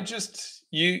 I just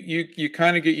you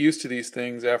kind of get used to these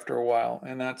things after a while,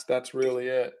 and that's really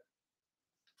it.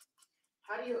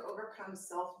 How do you overcome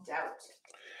self-doubt?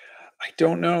 I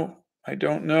don't know.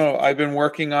 I've been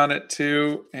working on it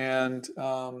too, and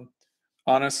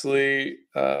honestly,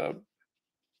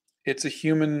 it's a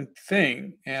human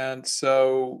thing, and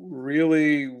so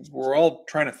really we're all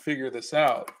trying to figure this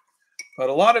out. But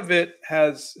a lot of it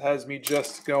has me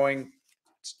just going,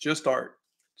 it's just art.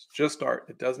 It's just art.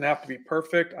 It doesn't have to be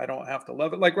perfect. I don't have to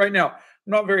love it. Like right now, I'm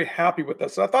not very happy with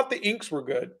this. So I thought the inks were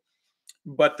good,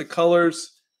 but the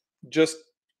colors just,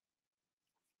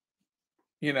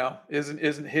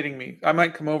 isn't hitting me. I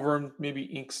might come over and maybe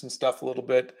ink some stuff a little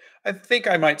bit. I think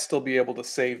I might still be able to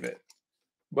save it,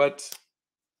 but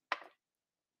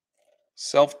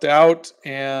self-doubt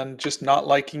and just not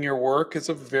liking your work is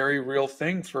a very real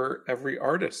thing for every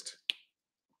artist.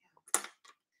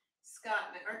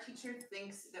 Scott, my art teacher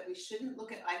thinks that we shouldn't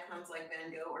look at icons like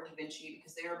Van Gogh or Da Vinci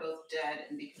because they are both dead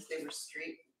and because they were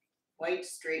white,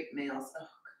 straight males. Oh,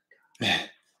 God.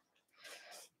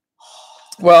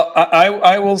 Well,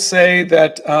 I will say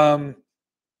that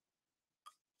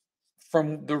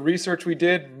from the research we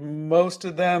did, most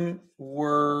of them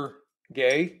were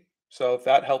gay. So if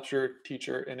that helps your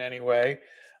teacher in any way.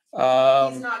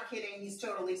 He's not kidding. He's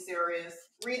totally serious.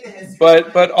 Read the history.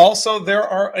 But also there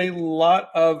are a lot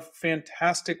of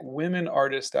fantastic women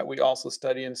artists that we also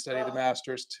study the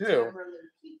masters too.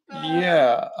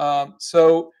 Yeah.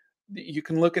 So you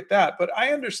can look at that. But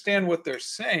I understand what they're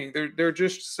saying. They're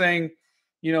just saying,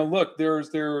 look, there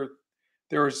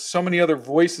are so many other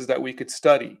voices that we could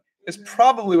study. It's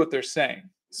probably what they're saying.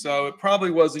 So it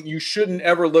probably wasn't, you shouldn't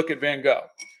ever look at Van Gogh.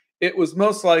 It was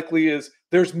most likely is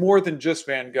there's more than just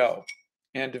Van Gogh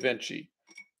and Da Vinci.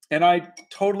 And I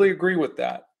totally agree with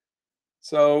that.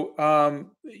 So,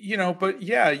 but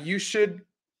yeah, you should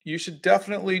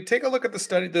definitely take a look at the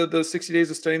study, the 60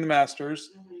 days of studying the masters,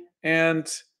 and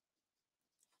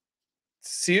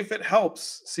see if it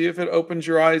helps. See if it opens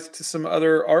your eyes to some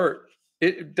other art.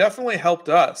 It definitely helped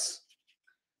us.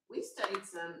 We studied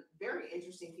some very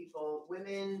interesting people,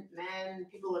 women, men,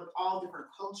 people of all different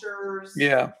cultures.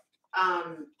 Yeah.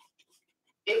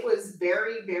 It was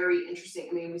very, very interesting.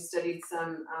 I mean, we studied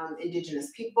some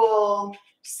indigenous people,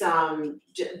 some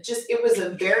just, it was a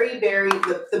very, very,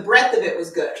 the breadth of it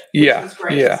was good. Yeah. Was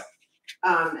great. Yeah.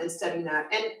 And studying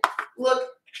that. And look,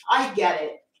 I get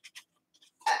it.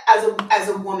 As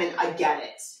a woman, I get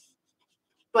it.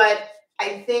 But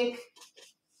I think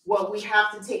what we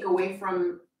have to take away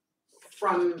from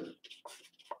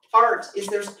art is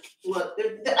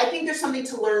I think there's something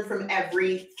to learn from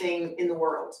everything in the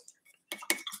world.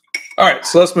 All right,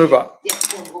 so let's move on. Yeah,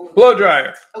 we'll blow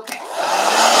dryer. Okay.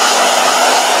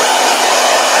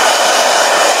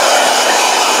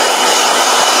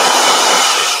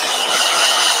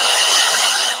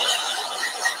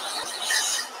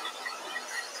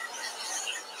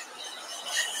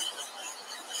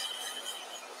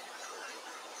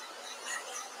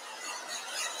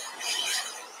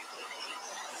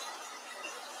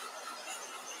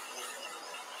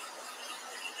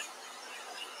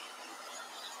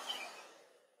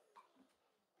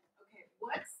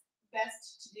 What's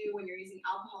best to do when you're using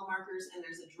alcohol markers and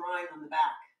there's a drawing on the back?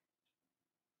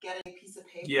 Get a piece of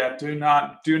paper. Yeah, do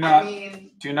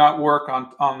not work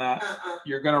on that.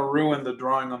 You're gonna ruin the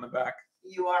drawing on the back.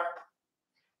 You are.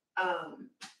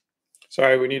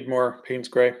 Sorry, we need more Payne's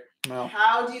Gray. No.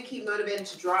 How do you keep motivated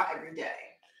to draw every day?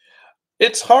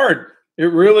 It's hard. It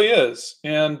really is,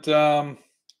 and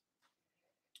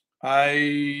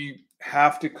I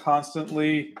have to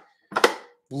constantly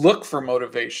look for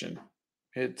motivation.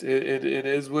 It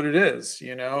is what it is,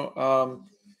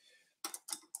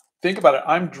 think about it.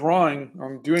 I'm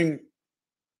doing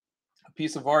a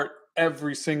piece of art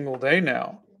every single day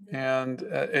now, and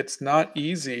it's not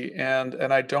easy, and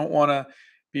I don't want to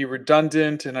be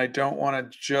redundant, and I don't want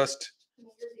to just You're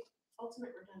the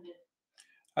ultimate redundant.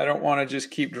 I don't want to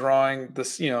just keep drawing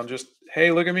this, just,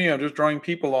 hey, look at me, I'm just drawing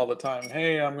people all the time.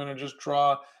 Hey, I'm going to just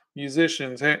draw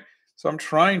musicians. Hey, so I'm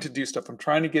trying to do stuff. I'm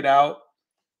trying to get out,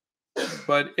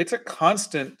 but it's a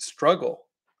constant struggle.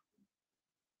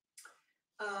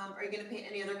 Are you going to paint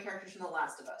any other characters from The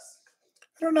Last of Us?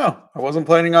 I don't know. I wasn't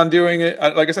planning on doing it.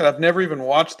 Like I said, I've never even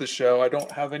watched the show. I don't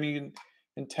have any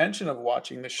intention of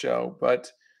watching the show,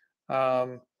 but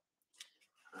back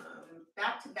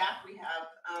to back, we have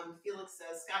Felix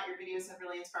says, Scott, your videos have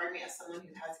really inspired me as someone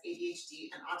who has ADHD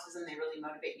and autism. They really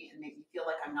motivate me and make me feel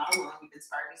like I'm not alone. You've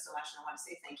inspired me so much, and I want to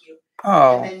say thank you.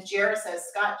 Oh. And then Jara says,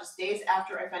 Scott, just days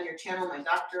after I found your channel, my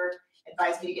doctor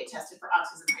advised me to get tested for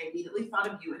autism. I immediately thought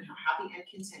of you and how happy and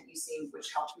content you seemed,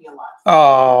 which helped me a lot.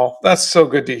 Oh, that's so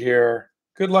good to hear.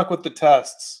 Good luck with the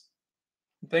tests.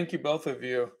 Thank you, both of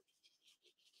you.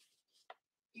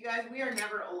 You guys, we are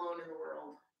never alone in the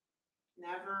world.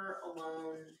 Never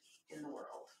alone in the world.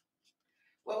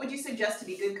 What would you suggest to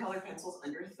be good color pencils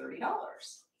under $30?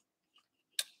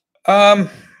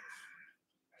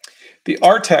 The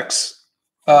Artex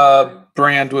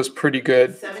brand was pretty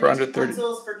good for under 30.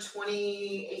 Pencils for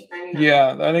 $28.99.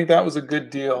 Yeah, I think that was a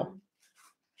good deal.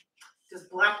 Does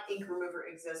black ink remover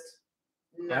exist?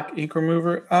 No. Black ink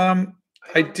remover.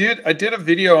 I did a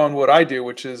video on what I do,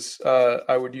 which is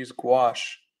I would use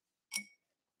gouache.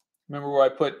 Remember where I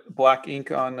put black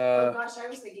ink on? Oh gosh, I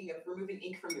was thinking of removing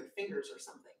ink from your fingers or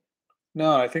something.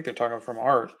 No, I think they're talking from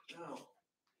art. Oh.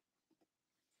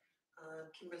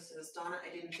 Kimberly says, Donna,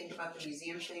 I didn't think about the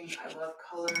museum thing. I love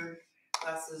color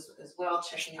classes as well.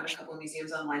 Checking out a couple of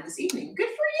museums online this evening. Good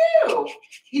for you.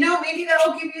 You know, maybe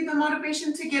that'll give you the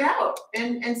motivation to get out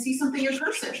and see something in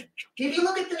person. Maybe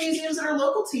look at the museums that are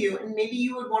local to you, and maybe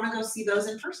you would want to go see those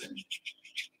in person.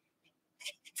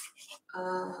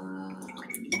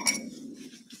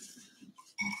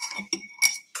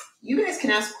 You guys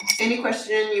can ask any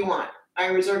question you want. I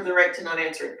reserve the right to not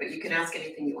answer it, but you can ask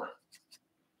anything you want.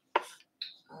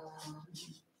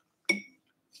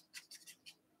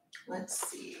 Let's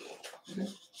see.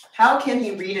 How can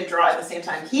he read and draw at the same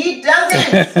time? He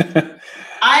doesn't.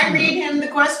 I read him the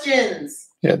questions.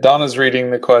 Yeah, Donna's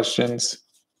reading the questions.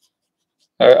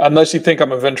 Unless you think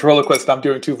I'm a ventriloquist, I'm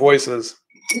doing two voices.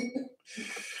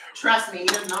 Trust me, he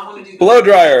does not want to do that. Blow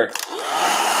dryer.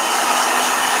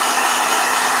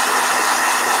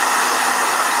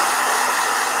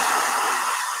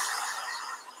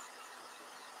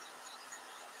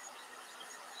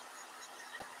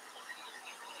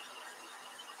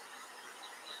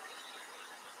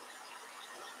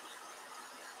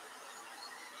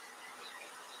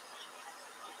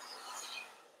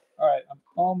 All right, I'm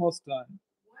almost done.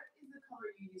 What is the color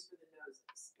you use for the noses?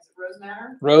 Is it rose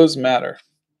madder? Rose madder.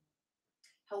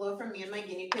 Hello from me and my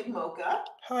guinea pig, Mocha.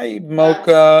 Hi, Mocha.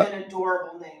 That's an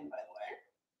adorable name, by the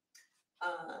way.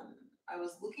 I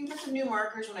was looking for some new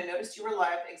markers when I noticed you were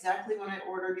live. Exactly when I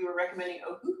ordered, you were recommending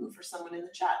Ohuhu for someone in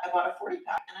the chat. I bought a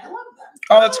 40-pack, and I love them.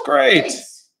 Oh, that's great.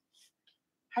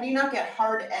 How do you not get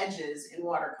hard edges in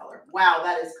watercolor? Wow,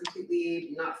 that is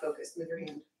completely not focused. Move your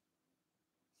hand.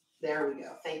 There we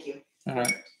go. Thank you. All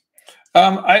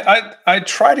right. I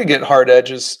try to get hard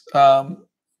edges,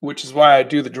 which is why I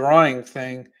do the drawing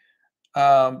thing.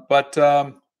 But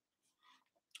no,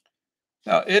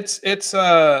 it's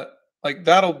like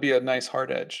that'll be a nice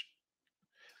hard edge.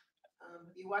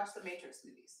 You watched the Matrix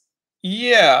movies?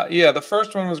 Yeah. The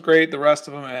first one was great. The rest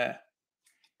of them, eh.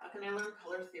 How can I learn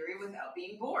color theory without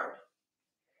being bored?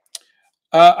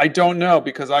 I don't know,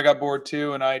 because I got bored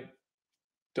too, and I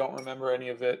don't remember any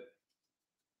of it.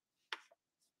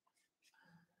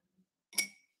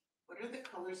 What are the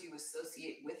colors you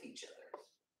associate with each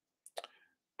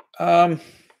other?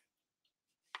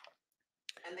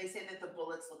 And they say that the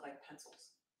bullets look like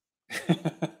pencils.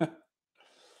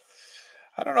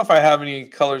 I don't know if I have any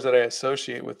colors that I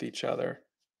associate with each other.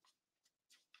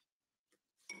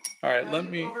 All right, let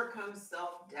me overcome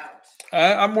self-doubt.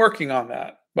 I'm working on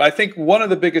that. But I think one of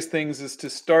the biggest things is to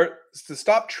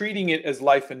stop treating it as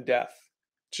life and death.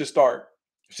 It's just art.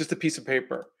 It's just a piece of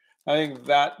paper. I think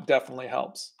that definitely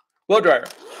helps. Blow dryer.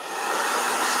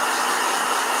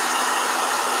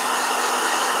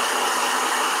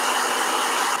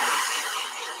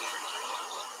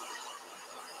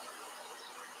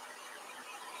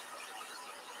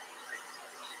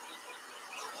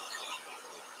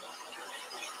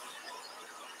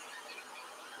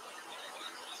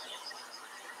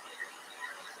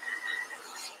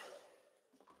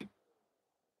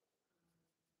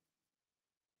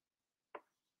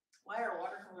 Why are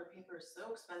watercolor papers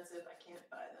so expensive? I can't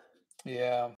buy them.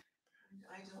 Yeah.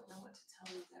 I don't know what to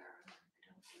tell you there. I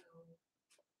don't know.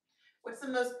 What's the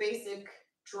most basic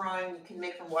drawing you can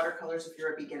make from watercolors if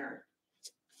you're a beginner?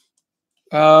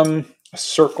 A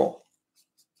circle.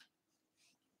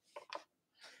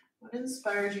 What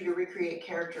inspires you to recreate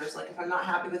characters? Like, if I'm not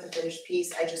happy with a finished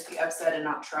piece, I just be upset and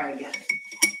not try again.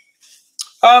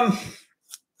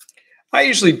 I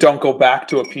usually don't go back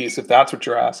to a piece, if that's what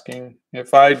you're asking.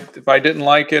 If I didn't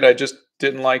like it, I just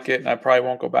didn't like it, and I probably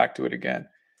won't go back to it again.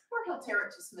 Or he'll tear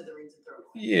it to smithereens and throw it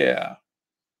away. Yeah.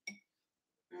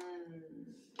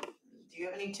 Do you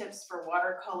have any tips for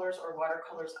watercolors or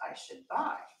watercolors I should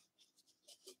buy?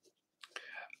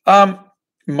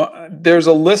 There's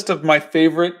a list of my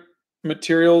favorite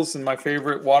materials and my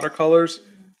favorite watercolors.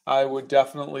 I would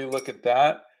definitely look at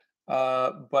that.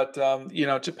 But you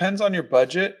know, it depends on your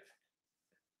budget.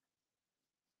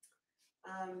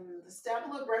 The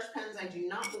Stabilo brush pens, I do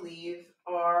not believe,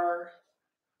 are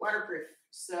waterproof.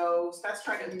 So Spats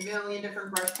tried a million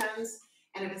different brush pens,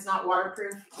 and if it's not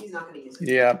waterproof, he's not going to use it.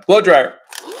 Yeah, blow dryer.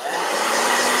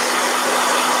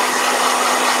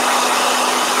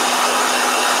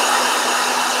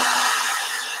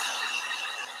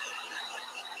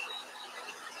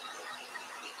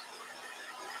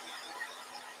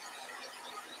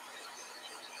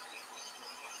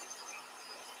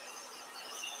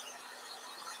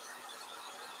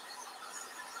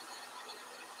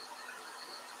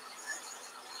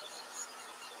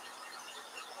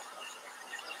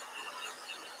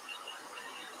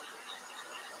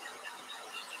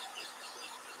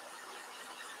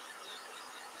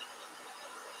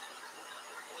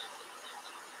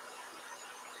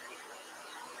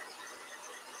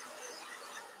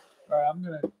 All right, I'm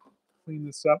gonna clean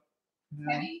this up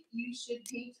now. Penny, you should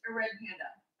paint a red panda.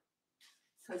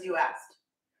 Because you asked.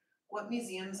 What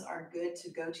museums are good to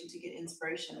go to get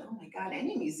inspiration? Oh my God,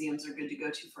 any museums are good to go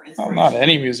to for inspiration. Well, not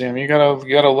any museum. You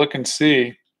gotta look and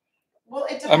see. Well,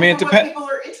 it depends I mean, on what people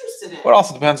are interested in. Well, it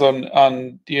also depends on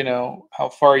how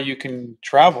far you can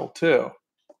travel too.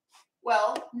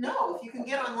 Well, no. If you can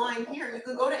get online here, you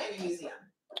can go to any museum.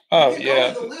 Oh, you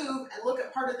can go to the Louvre and look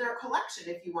at part of their collection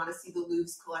if you want to see the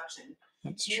Louvre's collection.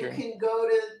 That's true. You can go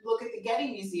to look at the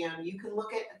Getty Museum. You can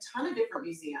look at a ton of different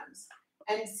museums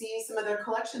and see some of their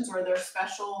collections or their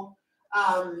special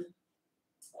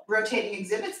rotating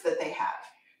exhibits that they have.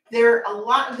 A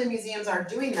lot of the museums are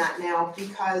doing that now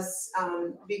because of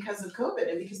COVID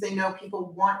and because they know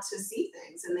people want to see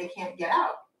things and they can't get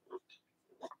out.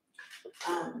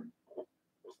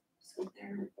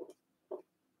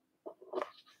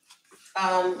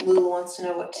 Lulu wants to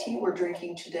know what tea we're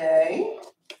drinking today.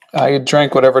 I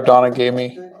drank whatever Donna gave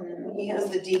me. Mm-hmm. He has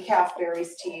the decaf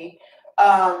berries tea.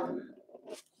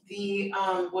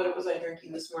 What was I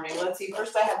drinking this morning? Let's see.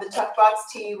 First, I had the Tuck Box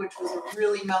tea, which was a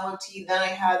really mellow tea. Then I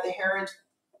had the Herod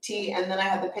tea, and then I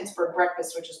had the Pittsburgh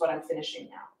breakfast, which is what I'm finishing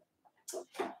now.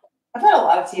 I've had a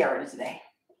lot of tea already today.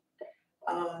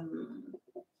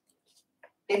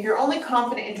 If you're only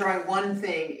confident in drawing one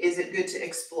thing, is it good to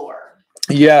explore?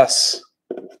 Yes.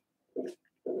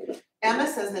 Emma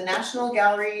says the National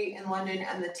Gallery in London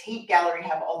and the Tate Gallery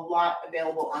have a lot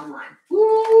available online.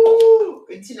 Woo!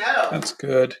 Good to know. That's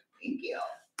good. Thank you.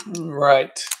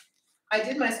 Right. I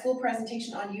did my school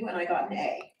presentation on you and I got an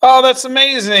A. Oh, that's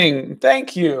amazing.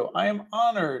 Thank you. I am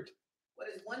honored. What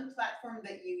is one platform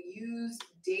that you use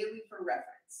daily for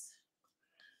reference?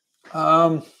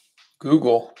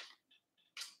 Google.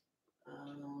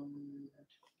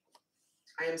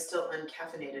 I am still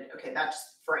uncaffeinated. Okay,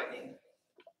 that's frightening.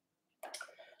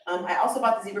 I also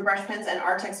bought the Zebra brush pens and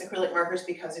Artex acrylic markers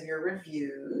because of your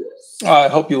reviews. I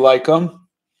hope you like them.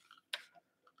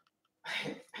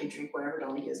 I drink whatever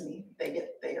Donnie gives me.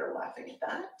 They are laughing at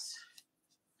that.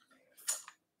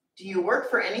 Do you work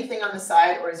for anything on the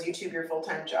side, or is YouTube your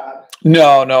full-time job?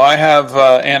 No. I have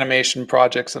animation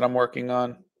projects that I'm working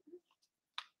on.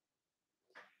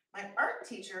 My art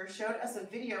teacher showed us a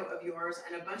video of yours,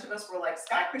 and a bunch of us were like,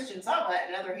 Scott Christian Saba,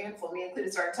 and another handful, me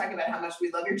included, started talking about how much we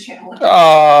love your channel.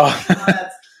 Oh,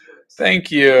 that's cute.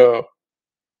 Thank you.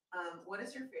 What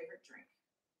is your favorite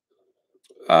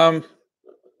drink?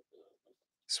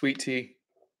 Sweet tea.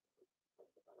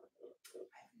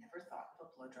 I've never thought of a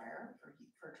blow dryer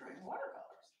for drying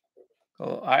watercolors.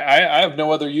 Well, I have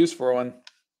no other use for one. Yeah,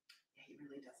 he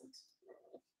really doesn't.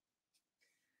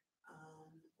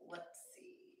 Let's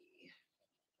see.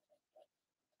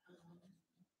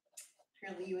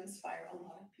 Apparently you inspire a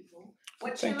lot of people.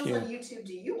 What channels on YouTube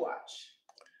do you watch?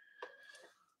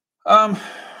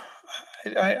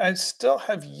 I still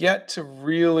have yet to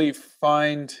really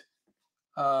find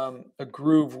a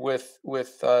groove with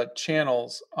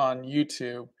channels on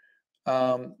YouTube,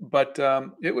 but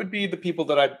it would be the people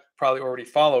that I probably already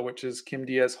follow, which is Kim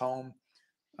Diaz Home,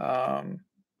 Dan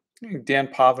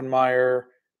Povenmire,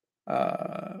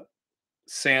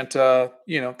 Santa,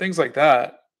 things like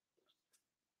that.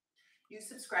 New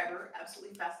subscriber,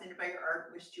 absolutely fascinated by your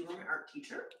art. Wished you were my art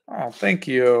teacher. Oh, thank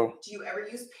you. Do you ever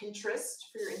use Pinterest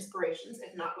for your inspirations?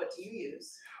 If not, what do you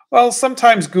use? Well,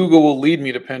 sometimes Google will lead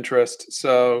me to Pinterest,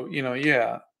 so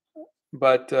yeah.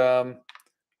 But I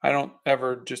don't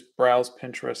ever just browse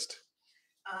Pinterest.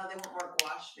 They want more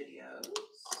gouache videos.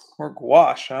 More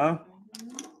gouache, huh?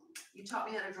 Mm-hmm. You taught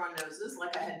me how to draw noses,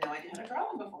 like I had no idea how to draw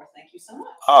them before. Thank you so much.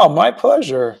 Oh, my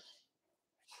pleasure.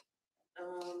 I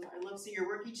love seeing your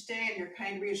work each day, and your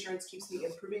kind reassurance keeps me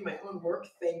improving my own work.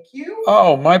 Thank you.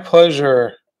 Oh, my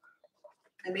pleasure.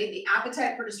 I made the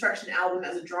Appetite for Destruction album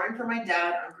as a drawing for my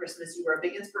dad on Christmas. You were a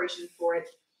big inspiration for it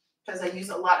because I use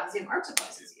a lot of the same art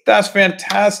supplies as you. That's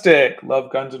fantastic.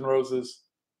 Love Guns N' Roses.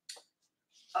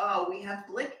 Oh, we have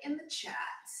Blick in the chat.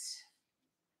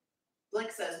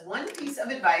 Blick says, one piece of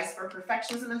advice for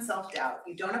perfectionism and self-doubt.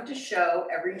 You don't have to show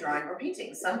every drawing or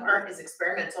painting. Some art is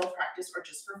experimental, practice, or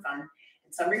just for fun.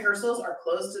 And some rehearsals are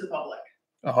closed to the public.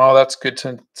 Oh, that's good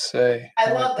to say.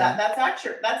 I love that. That's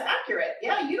accurate. That's accurate.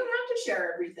 Yeah, you don't have to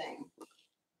share everything.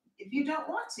 If you don't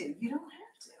want to, you don't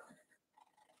have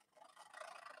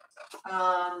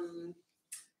to.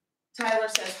 Tyler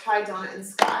says, hi, Donna and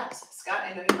Scott. Scott,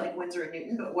 I know you like Winsor and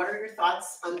Newton, but what are your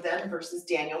thoughts on them versus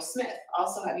Daniel Smith?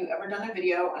 Also, have you ever done a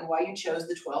video on why you chose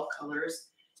the 12 colors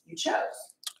you chose?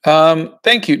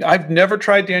 Thank you. I've never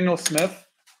tried Daniel Smith,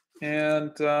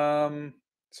 and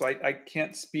so I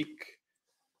can't speak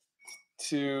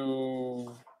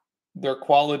to their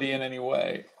quality in any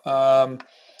way.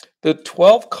 The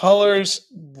 12 colors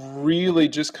really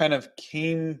just kind of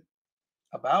came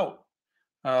about.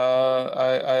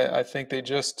 I think they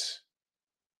just,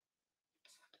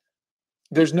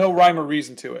 there's no rhyme or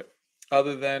reason to it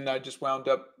other than I just wound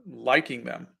up liking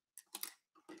them.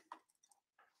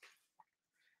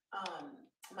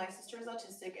 My sister is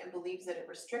autistic and believes that it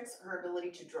restricts her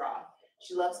ability to draw.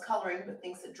 She loves coloring, but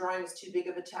thinks that drawing is too big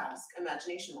of a task,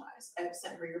 imagination-wise. I have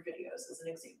sent her your videos as an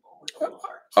example with a little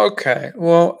heart. Okay.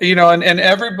 Well, you know, and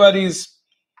everybody's,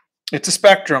 it's a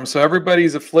spectrum. So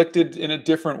everybody's afflicted in a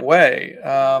different way.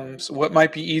 So what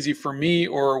might be easy for me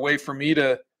or a way for me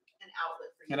to,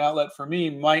 an outlet for me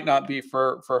might not be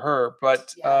for her.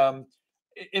 But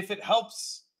if it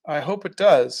helps, I hope it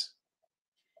does.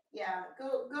 Yeah,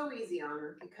 go easy on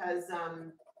her because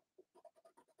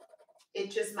it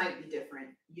just might be different.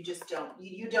 You just don't,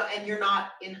 you don't, and you're not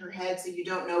in her head, so you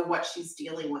don't know what she's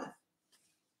dealing with.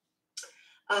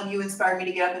 You inspire me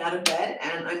to get up and out of bed,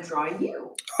 and I'm drawing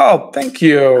you. Oh, thank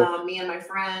you. Me and my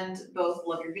friend both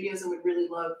love your videos and would really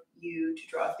love you to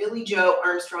draw Billy Joe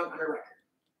Armstrong on a record.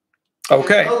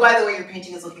 Okay. And, oh, by the way, your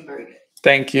painting is looking very good.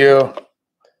 Thank you.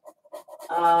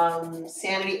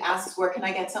 Sanity asks, where can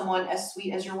I get someone as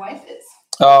sweet as your wife is?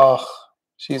 Oh,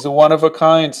 she's a one of a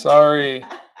kind. Sorry.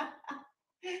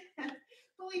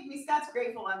 Believe me, Scott's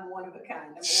grateful I'm one of a kind.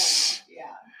 I'm one.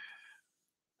 Yeah.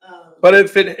 But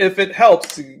if it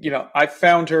helps, you know, I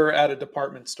found her at a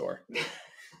department store. He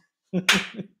did. That's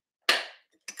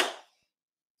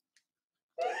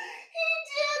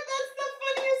the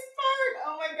funniest part.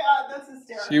 Oh my god, that's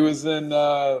hysterical. She was in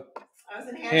I was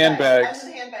in handbags. I was in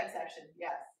the handbag section.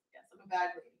 Yes, I'm a bag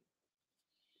lady.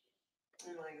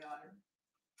 Oh my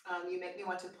god. You make me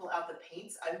want to pull out the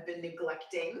paints I've been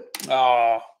neglecting.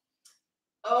 Oh.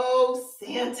 Oh,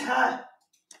 Santa.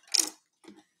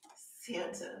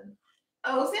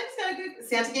 Oh, Santa's got a good.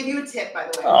 Santa gave you a tip, by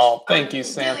the way. Oh, thank you,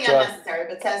 Santa. Really unnecessary,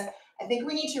 but says, I think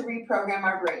we need to reprogram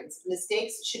our brains.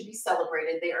 Mistakes should be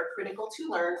celebrated. They are critical to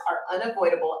learn, are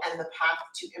unavoidable, and the path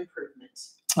to improvement.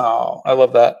 Oh, I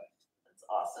love that. That's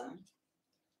awesome.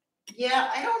 Yeah,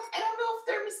 I don't know if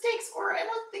they're mistakes, or I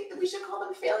don't think that we should call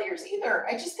them failures either.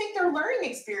 I just think they're learning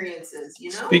experiences, you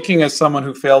know? Speaking as someone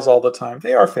who fails all the time,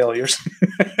 they are failures,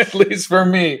 at least for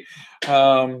me.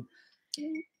 But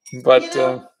but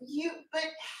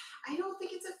I don't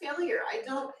think it's a failure.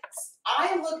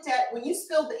 I looked at when you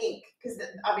spilled the ink, because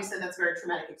obviously that's a very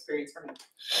traumatic experience for me.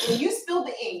 When you spilled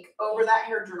the ink over that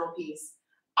hair journal piece,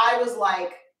 I was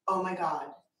like, oh my God.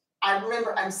 I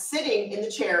remember I'm sitting in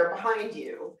the chair behind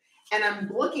you and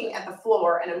I'm looking at the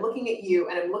floor and I'm looking at you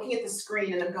and I'm looking at the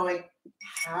screen and I'm going,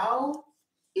 how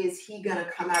is he going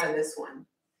to come out of this one?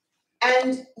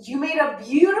 And you made a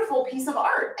beautiful piece of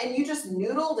art and you just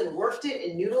noodled and worked it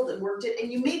and noodled and worked it.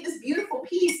 And you made this beautiful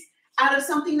piece out of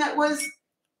something that was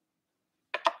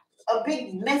a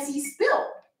big messy spill.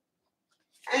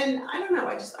 And I don't know.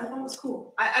 I thought it was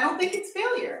cool. I don't think it's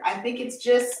failure. I think it's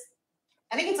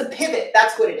a pivot.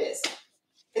 That's what it is.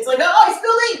 It's like, oh, I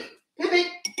spilled ink.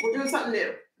 Pivot. We're doing something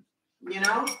new. You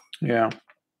know? Yeah.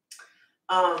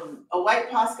 A white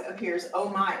Posca appears. Oh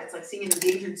my! It's like seeing an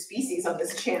endangered species on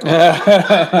this channel.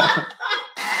 Oh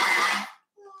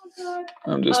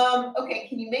God. Okay,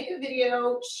 can you make a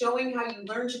video showing how you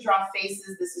learn to draw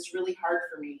faces? This is really hard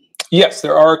for me. Yes,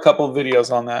 there are a couple of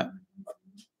videos on that.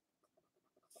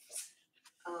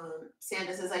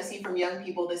 Sandra says, I see from young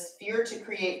people this fear to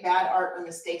create bad art or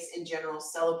mistakes in general.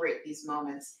 Celebrate these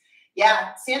moments.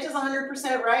 Yeah, Santa's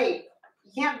 100% right.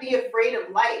 You can't be afraid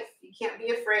of life. You can't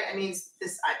be afraid. I mean,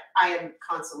 I am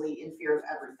constantly in fear of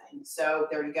everything. So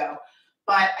there you go.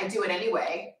 But I do it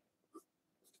anyway.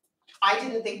 I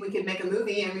didn't think we could make a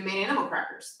movie and we made animal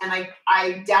crackers. And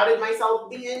I doubted myself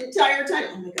the entire time.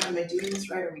 Oh my God, am I doing this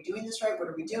right? Are we doing this right? What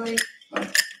are we doing? And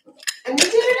we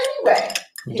did it anyway.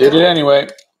 We did it anyway.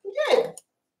 We did.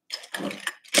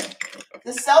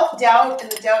 The self-doubt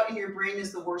and the doubt in your brain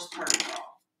is the worst part of it all.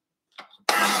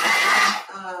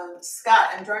 Scott,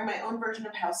 I'm drawing my own version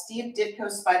of how Steve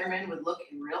Ditko's Spider-Man would look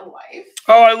in real life.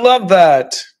 Oh, I love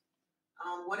that.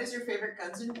 What is your favorite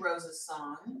Guns N' Roses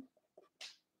song?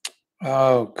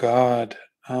 Oh, God.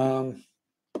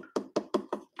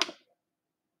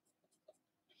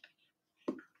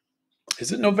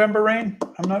 Is it November Rain?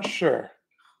 I'm not sure.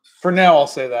 For now, I'll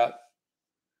say that.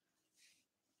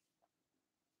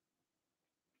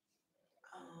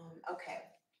 Okay.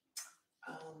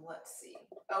 Let's see.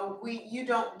 Oh, you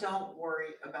don't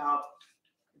worry about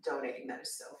donating.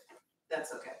 That's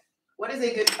okay. What is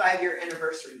a good 5-year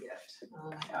anniversary gift? Oh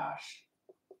my gosh.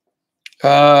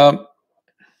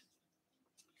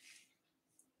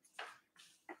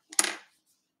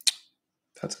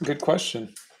 That's a good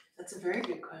question. That's a very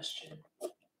good question.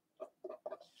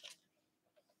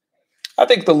 I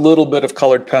think the little bit of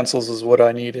colored pencils is what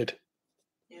I needed.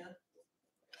 Yeah.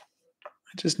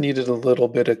 I just needed a little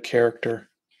bit of character.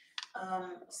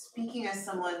 Speaking as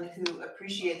someone who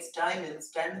appreciates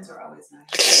diamonds are always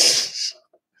nice.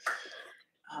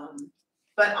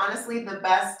 But honestly, the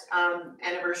best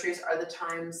anniversaries are the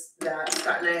times that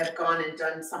Scott and I have gone and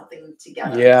done something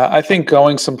together. Yeah, I think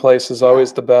going someplace is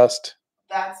always the best.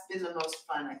 That's been the most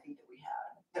fun I think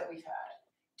that we've had.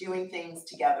 Doing things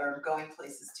together, going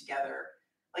places together.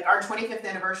 Like our 25th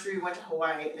anniversary, we went to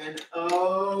Hawaii, and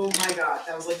oh my God,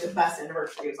 that was like the best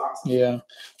anniversary. It was awesome. Yeah.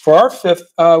 For our 5th,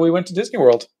 we went to Disney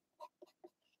World.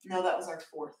 No, that was our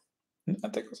 4th. I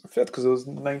think it was our 5th because it was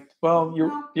 9. Well, you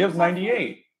have 98.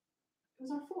 It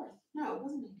was our 4th. No, it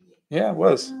wasn't 98. Yeah, it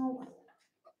was. No, I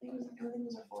think it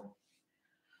was our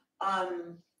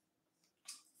 4th.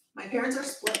 My parents are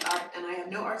split up, and I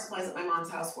have no art supplies at my mom's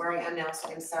house where I am now,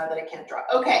 so I'm sad that I can't draw.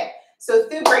 Okay, so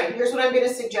through brain, here's what I'm going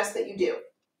to suggest that you do.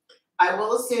 I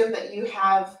will assume that you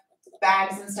have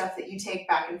bags and stuff that you take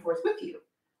back and forth with you.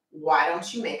 Why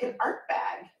don't you make an art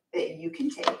bag that you can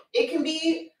take? It can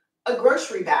be a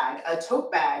grocery bag, a tote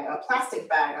bag, a plastic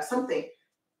bag, or something.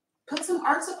 Put some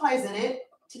art supplies in it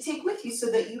to take with you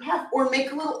so that you have, or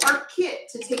make a little art kit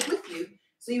to take with you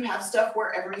so you have stuff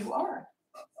wherever you are.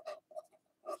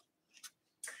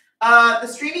 The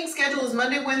streaming schedule is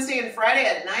Monday, Wednesday, and Friday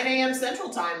at 9 a.m. Central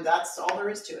Time. That's all there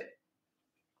is to it.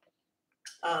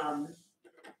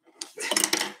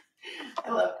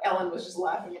 Ellen was just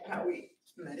laughing at how we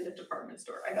met in a department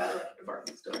store. I got it at a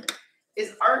department store.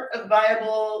 Is art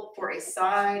viable for a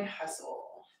side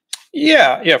hustle?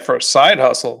 Yeah, for a side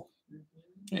hustle.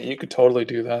 Mm-hmm. Yeah, you could totally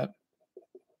do that.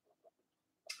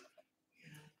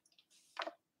 Yeah.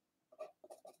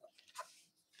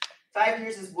 5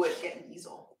 years is wood, get an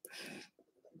easel.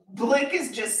 Blink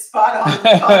is just spot on with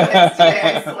comments today,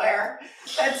 I swear.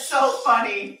 That's so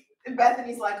funny. And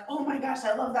Bethany's like, oh my gosh,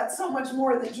 I love that so much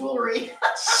more than jewelry.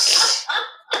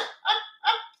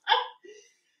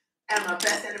 Emma,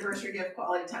 best anniversary gift,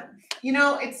 quality time. You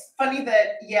know, it's funny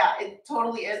that, yeah, it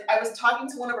totally is. I was talking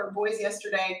to one of our boys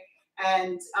yesterday,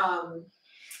 and I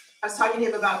was talking to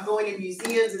him about going to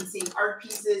museums and seeing art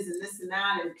pieces and this and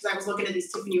that, and because I was looking at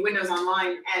these Tiffany windows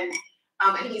online, and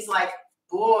he's like,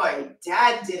 boy,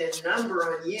 Dad did a number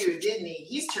on you, didn't he?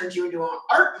 He's turned you into an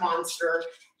art monster.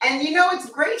 And you know, it's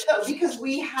great though, because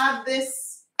we have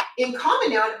this in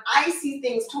common now, and I see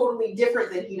things totally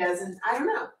different than he does. And I don't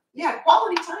know. Yeah,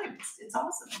 quality time. It's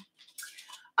awesome.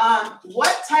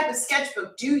 What type of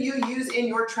sketchbook do you use in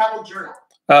your travel journal?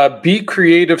 Be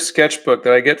Creative sketchbook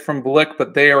that I get from Blick,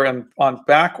 but they are on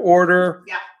back order.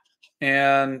 Yeah.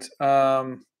 And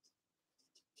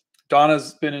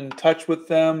Donna's been in touch with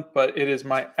them, but it is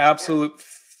my absolute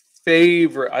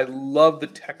favorite. I love the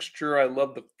texture. I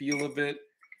love the feel of it.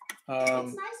 It's nice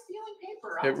feeling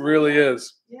paper. It really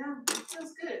is. Yeah, it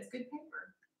feels good. It's good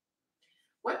paper.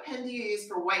 What pen do you use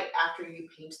for white after you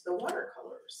paint the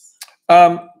watercolors?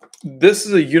 This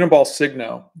is a Uniball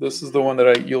Signo. This is the one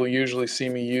that you'll usually see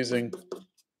me using.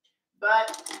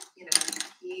 But, you know,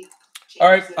 all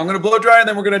right, I'm going to blow dry, and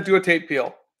then we're going to do a tape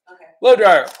peel. Okay. Blow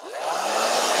dryer.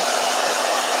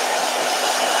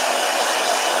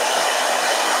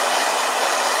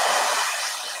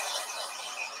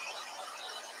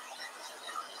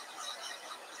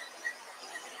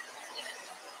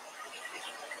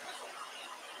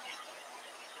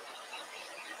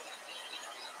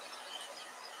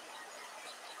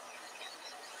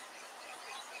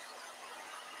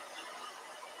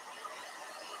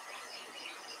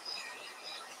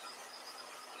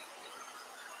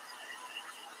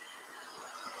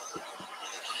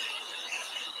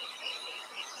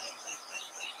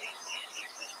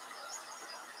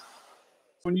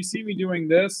 When you see me doing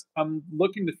this, I'm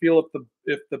looking to feel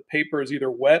if the paper is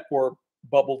either wet or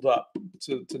bubbled up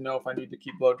to know if I need to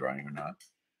keep blow drying or not.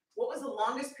 What was the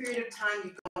longest period of time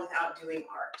you've gone without doing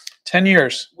art? 10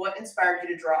 years. What inspired you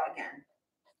to draw again?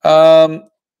 Well,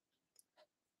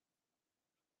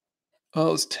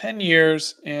 it was 10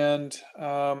 years, and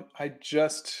I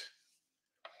just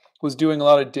was doing a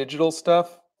lot of digital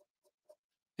stuff,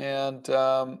 and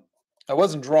I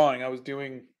wasn't drawing. I was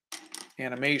doing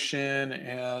animation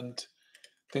and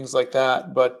things like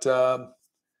that, but I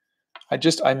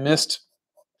missed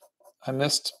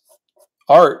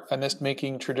art. I missed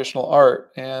making traditional art,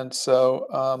 and so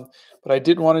but I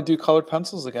didn't want to do colored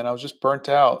pencils again. I was just burnt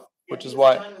out, which is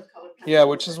why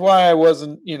I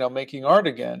wasn't making art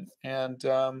again. And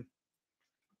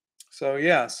so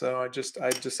I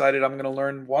decided I'm going to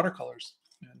learn watercolors.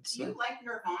 And so, do you like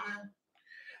Nirvana?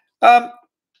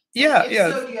 Yeah.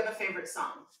 So do you have a favorite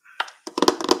song?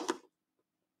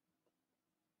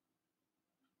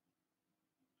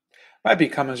 Might be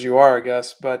come as you are, I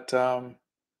guess, but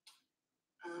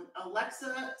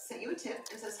Alexa sent you a tip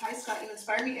and says, "Hi Scott, you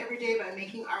inspire me every day by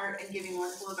making art and giving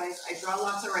wonderful advice. I draw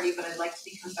lots already, but I'd like to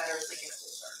become better as I get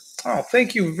older." oh,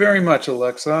 thank you very much,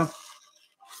 Alexa.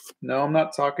 No, I'm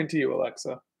not talking to you,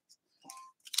 Alexa.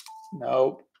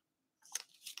 No.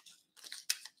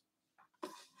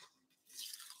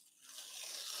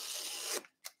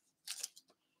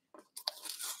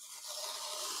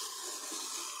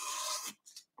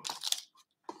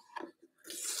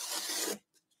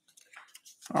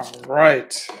 All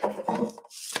right.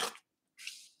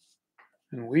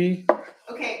 And we.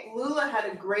 Okay, Lula had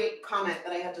a great comment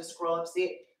that I had to scroll up.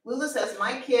 See, Lula says,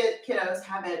 "My kiddos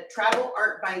have a travel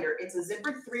art binder. It's a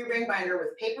zippered 3-ring binder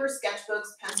with paper, sketchbooks,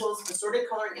 pencils, assorted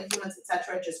coloring implements,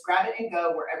 etc. Just grab it and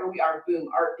go wherever we are. Boom,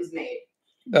 art is made."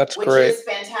 That's which great. is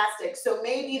fantastic. So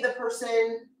maybe the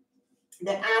person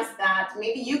that asked that,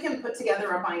 maybe you can put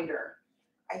together a binder.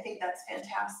 I think that's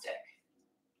fantastic.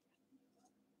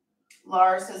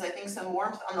 Lars says, "I think some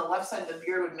warmth on the left side of the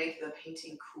beard would make the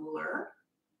painting cooler."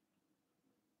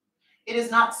 It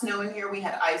is not snowing here. We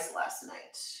had ice last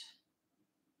night.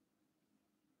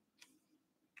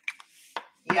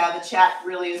 Yeah, the chat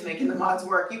really is making the mods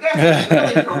work. You guys are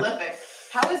really prolific.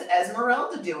 How is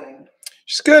Esmeralda doing?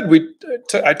 She's good.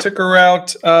 I took her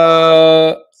out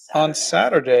on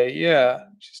Saturday. Yeah,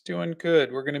 she's doing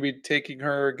good. We're going to be taking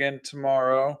her again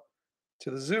tomorrow to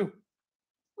the zoo.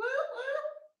 Woo, woo.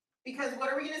 Because what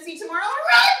are we going to see tomorrow?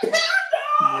 Red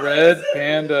pandas! Red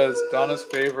pandas, Donna's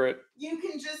favorite. You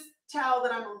can just tell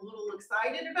that I'm a little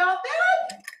excited about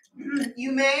that.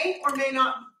 You may or may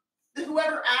not,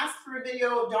 whoever asked for a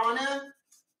video of Donna,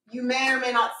 you may or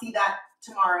may not see that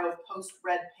tomorrow post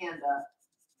Red Panda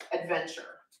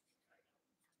adventure.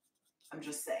 I'm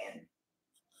just saying.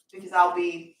 Because I'll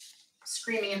be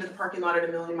screaming into the parking lot at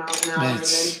 1,000,000 miles an hour and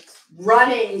then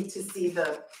running to see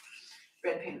the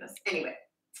red pandas. Anyway.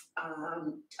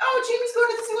 Oh, Jamie's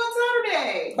going to the zoo on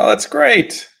Saturday. Oh, that's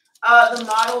great. The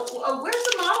model. Oh, where's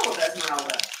the model of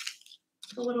Esmeralda?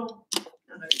 The little.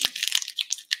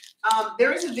 Oh,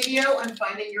 there is a video on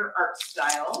finding your art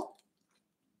style.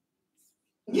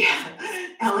 Yeah,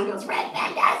 Ellen goes red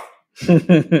pandas.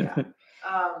 Yeah.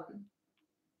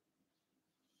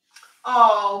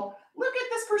 Oh, look at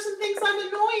this person thinks I'm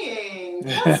annoying.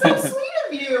 That's so sweet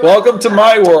of you. Welcome to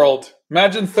my world.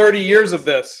 Imagine 30 years of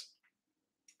this.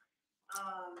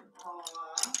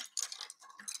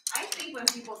 I think when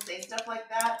people say stuff like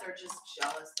that, they're just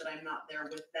jealous that I'm not there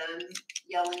with them,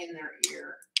 yelling in their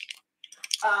ear.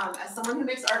 As someone who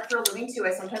makes art for a living too,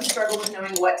 I sometimes struggle with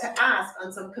knowing what to ask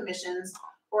on some commissions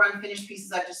or unfinished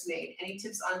pieces I've just made. Any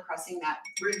tips on crossing that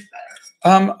bridge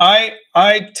better?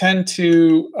 I tend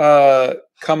to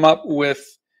come up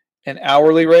with an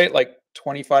hourly rate, like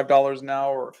 $25 an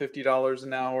hour or $50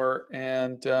 an hour,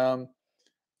 and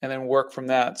then work from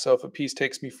that. So if a piece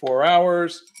takes me 4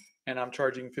 hours and I'm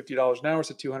charging $50 an hour,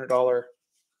 it's a $200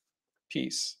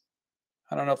 piece.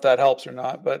 I don't know if that helps or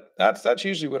not, but that's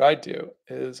usually what I do.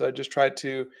 Is I just try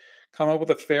to come up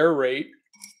with a fair rate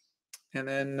and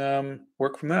then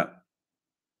work from that.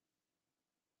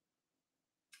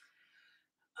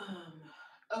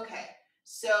 Okay,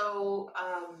 so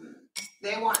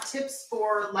they want tips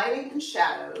for lighting and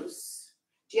shadows.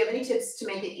 Do you have any tips to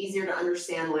make it easier to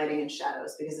understand lighting and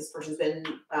shadows? Because this person's been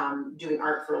doing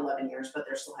art for 11 years, but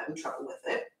they're still having trouble with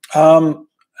it.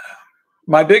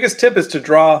 My biggest tip is to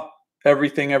draw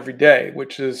everything every day,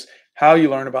 which is how you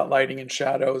learn about lighting and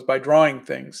shadows, by drawing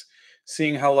things,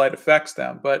 seeing how light affects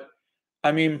them. But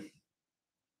I mean,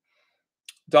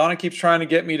 Donna keeps trying to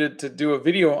get me to do a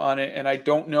video on it, and I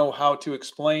don't know how to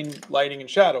explain lighting and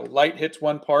shadow. Light hits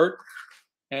one part,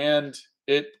 and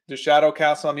the shadow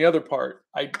casts on the other part.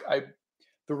 The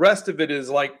rest of it is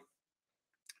like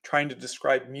trying to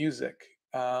describe music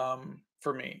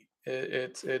for me.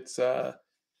 It's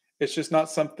just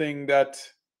not something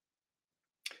that,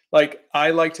 like, I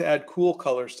like to add cool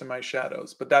colors to my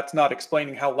shadows, but that's not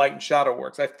explaining how light and shadow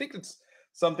works. I think it's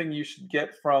something you should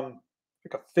get from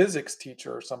like a physics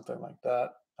teacher or something like that.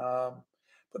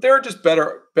 But there are just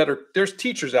better. There's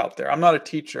teachers out there. I'm not a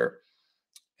teacher,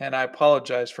 and I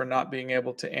apologize for not being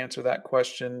able to answer that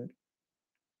question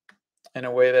in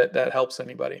a way that helps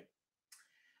anybody.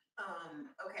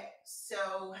 Okay,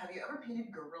 so have you ever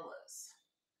painted gorillas?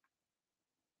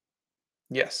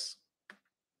 Yes.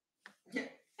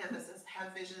 And this is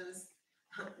have visions,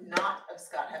 not of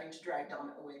Scott having to drag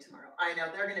Donna away tomorrow. I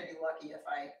know they're going to be lucky if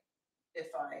I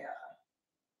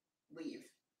leave.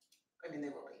 I mean, they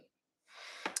will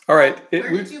be. All right. Where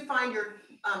did you find your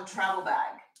travel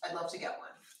bag? I'd love to get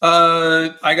one.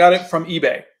 I got it from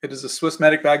eBay. It is a Swiss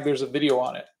Medic bag. There's a video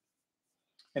on it.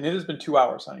 And it has been 2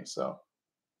 hours, honey. So.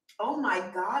 Oh my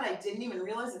God, I didn't even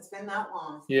realize it's been that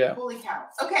long. Yeah. Holy cow.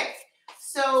 Okay.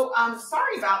 So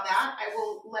sorry about that. I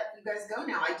will let you guys go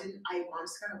now. I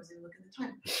honestly I wasn't even looking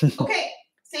at the time. Okay.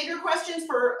 Save your questions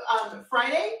for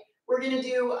Friday. We're gonna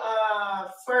do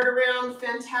fart around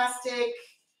fantastic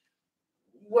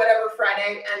whatever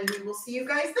Friday, and we will see you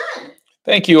guys then.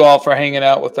 Thank you all for hanging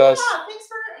out with us. Yeah, thanks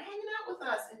for hanging out with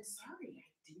us. And sorry, I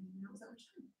didn't even know it was that much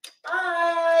time.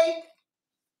 Bye.